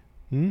meant.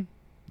 I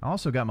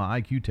also got my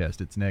IQ test.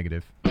 It's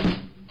negative.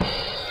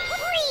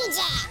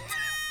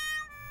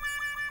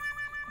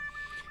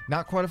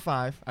 Not quite a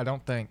 5, I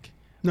don't think.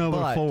 No,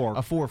 but a 4.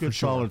 A 4 for good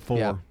sure. Solid 4.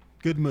 Yeah.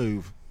 Good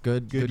move.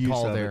 Good use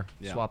call of there. it.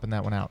 Yeah. Swapping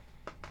that one out.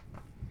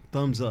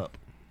 Thumbs up.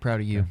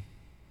 Proud of you.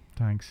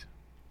 Thanks.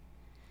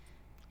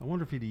 I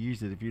wonder if he'd have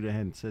used it if you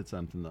hadn't said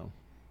something, though.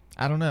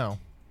 I don't know.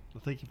 I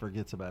think he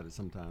forgets about it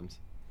sometimes.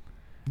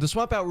 The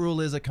swap out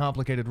rule is a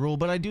complicated rule,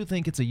 but I do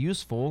think it's a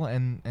useful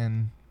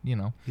and you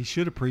know. He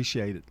should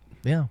appreciate it.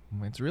 Yeah,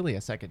 it's really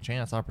a second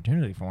chance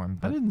opportunity for him.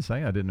 I didn't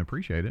say I didn't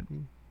appreciate it.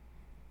 You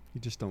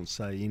just don't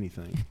say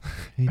anything.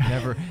 He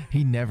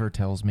never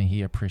tells me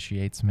he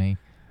appreciates me.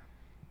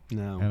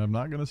 No. And I'm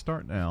not going to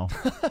start now.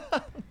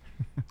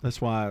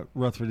 That's why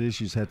Rutherford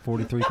Issues had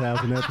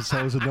 43,000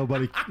 episodes and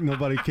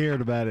nobody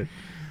cared about it.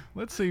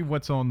 Let's see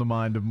what's on the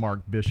mind of Mark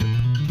Bishop.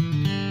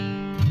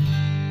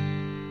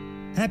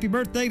 Happy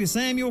birthday to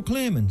Samuel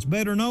Clemens,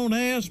 better known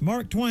as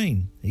Mark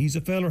Twain. He's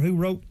a feller who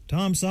wrote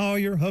Tom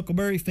Sawyer,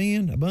 Huckleberry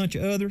Finn, a bunch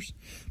of others.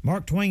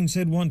 Mark Twain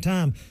said one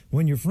time,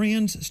 when your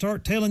friends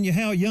start telling you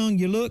how young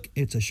you look,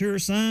 it's a sure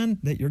sign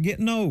that you're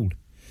getting old.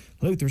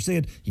 Luther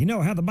said, you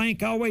know how the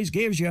bank always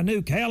gives you a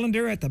new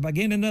calendar at the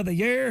beginning of the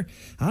year?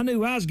 I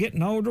knew I was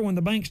getting older when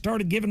the bank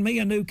started giving me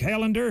a new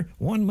calendar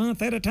 1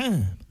 month at a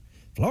time.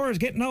 Flora's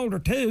getting older,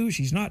 too.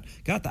 She's not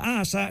got the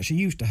eyesight she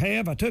used to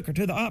have. I took her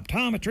to the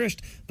optometrist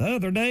the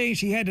other day.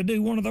 She had to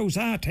do one of those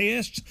eye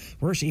tests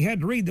where she had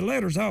to read the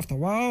letters off the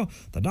wall.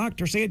 The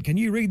doctor said, can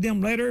you read them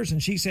letters?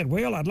 And she said,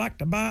 well, I'd like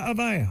to buy a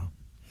vowel.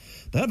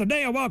 The other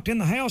day I walked in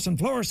the house and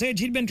Flora said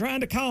she'd been trying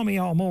to call me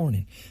all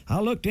morning.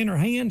 I looked in her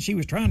hand. She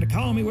was trying to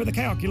call me with a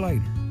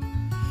calculator.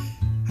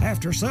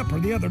 After supper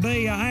the other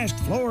day, I asked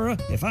Flora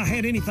if I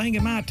had anything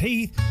in my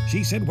teeth.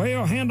 She said,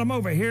 well, hand them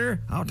over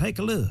here. I'll take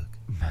a look.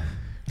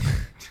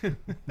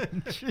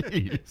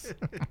 Jeez.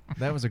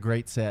 That was a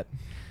great set.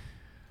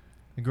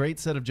 A great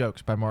set of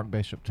jokes by Mark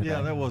Bishop today.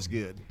 Yeah, that was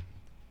good.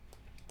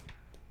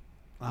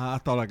 I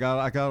thought I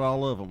got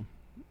all of them.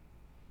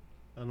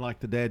 Unlike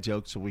the dad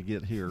jokes that we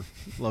get here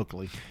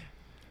locally.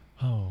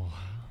 Oh.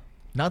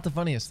 Not the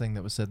funniest thing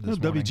that was said this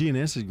morning.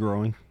 WGNS is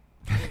growing.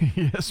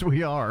 Yes,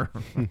 we are.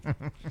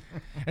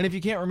 And if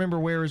you can't remember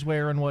where is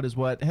where and what is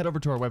what, head over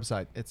to our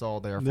website. It's all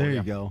there for you. There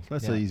you go.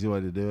 That's an easy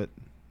way to do it.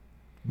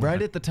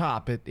 Right at the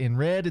top. In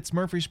red, it's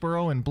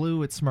Murfreesboro. In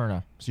blue, it's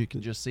Smyrna. So you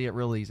can just see it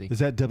real easy. Is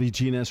that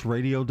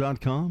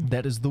WGNSradio.com?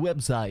 That is the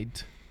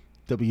website.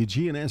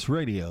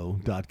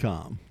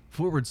 WGNSradio.com.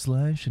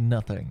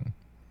 /nothing.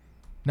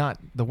 Not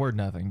the word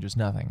nothing, just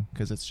nothing,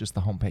 because it's just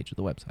the homepage of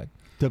the website.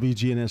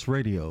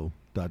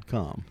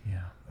 WGNSradio.com.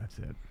 Yeah, that's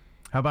it.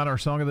 How about our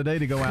song of the day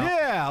to go out?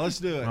 Yeah, let's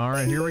do it. All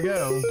right, here we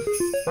go.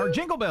 Our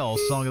Jingle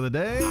Bells song of the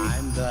day.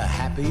 I'm the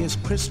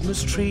happiest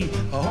Christmas tree.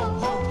 Oh,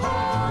 ho,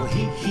 ho,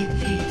 he,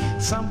 he.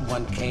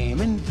 Someone came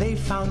and they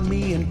found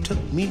me and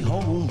took me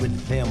home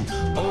with them.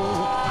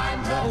 Oh,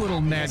 I'm the A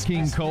little Nat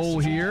King Cole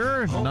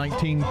here,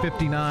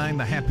 1959,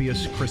 the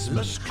happiest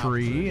Christmas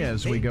tree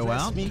as we go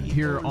out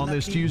here on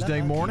this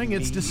Tuesday morning.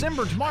 It's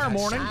December tomorrow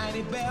morning.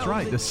 That's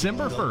right,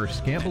 December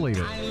 1st. Can't believe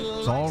it.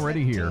 It's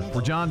already here.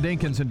 For John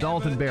Dinkins and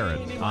Dalton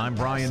Barrett, I'm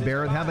Brian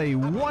Barrett. Have a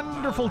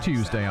wonderful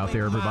Tuesday out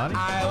there, everybody.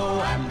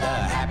 Oh, I'm the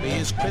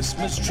happiest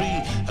Christmas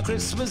tree. A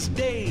Christmas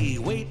day.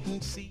 Wait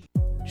and see.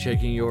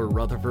 Checking your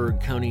Rutherford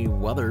County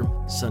weather.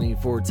 Sunny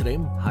for today.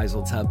 Highs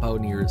will top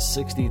out near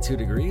 62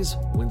 degrees.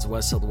 Winds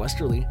west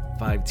southwesterly,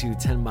 5 to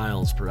 10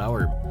 miles per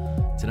hour.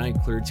 Tonight,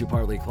 clear to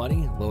partly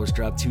cloudy. Lows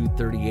drop to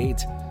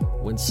 38.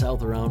 Winds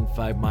south around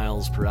 5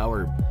 miles per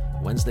hour.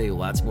 Wednesday,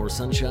 lots more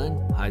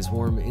sunshine. Highs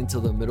warm into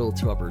the middle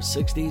to upper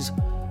 60s.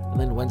 And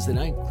then Wednesday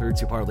night, clear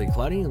to partly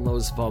cloudy and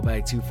lows fall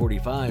back to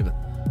 45.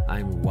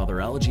 I'm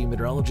weatherology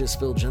meteorologist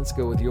Phil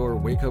Jensko with your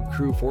Wake Up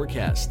Crew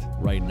forecast.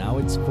 Right now,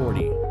 it's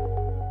 40.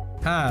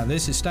 Hi,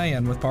 this is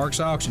Stan with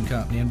Parks Auction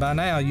Company, and by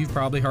now you've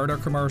probably heard our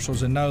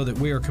commercials and know that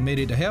we are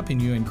committed to helping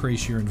you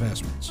increase your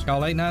investments.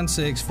 Call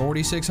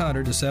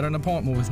 896-4600 to set an appointment with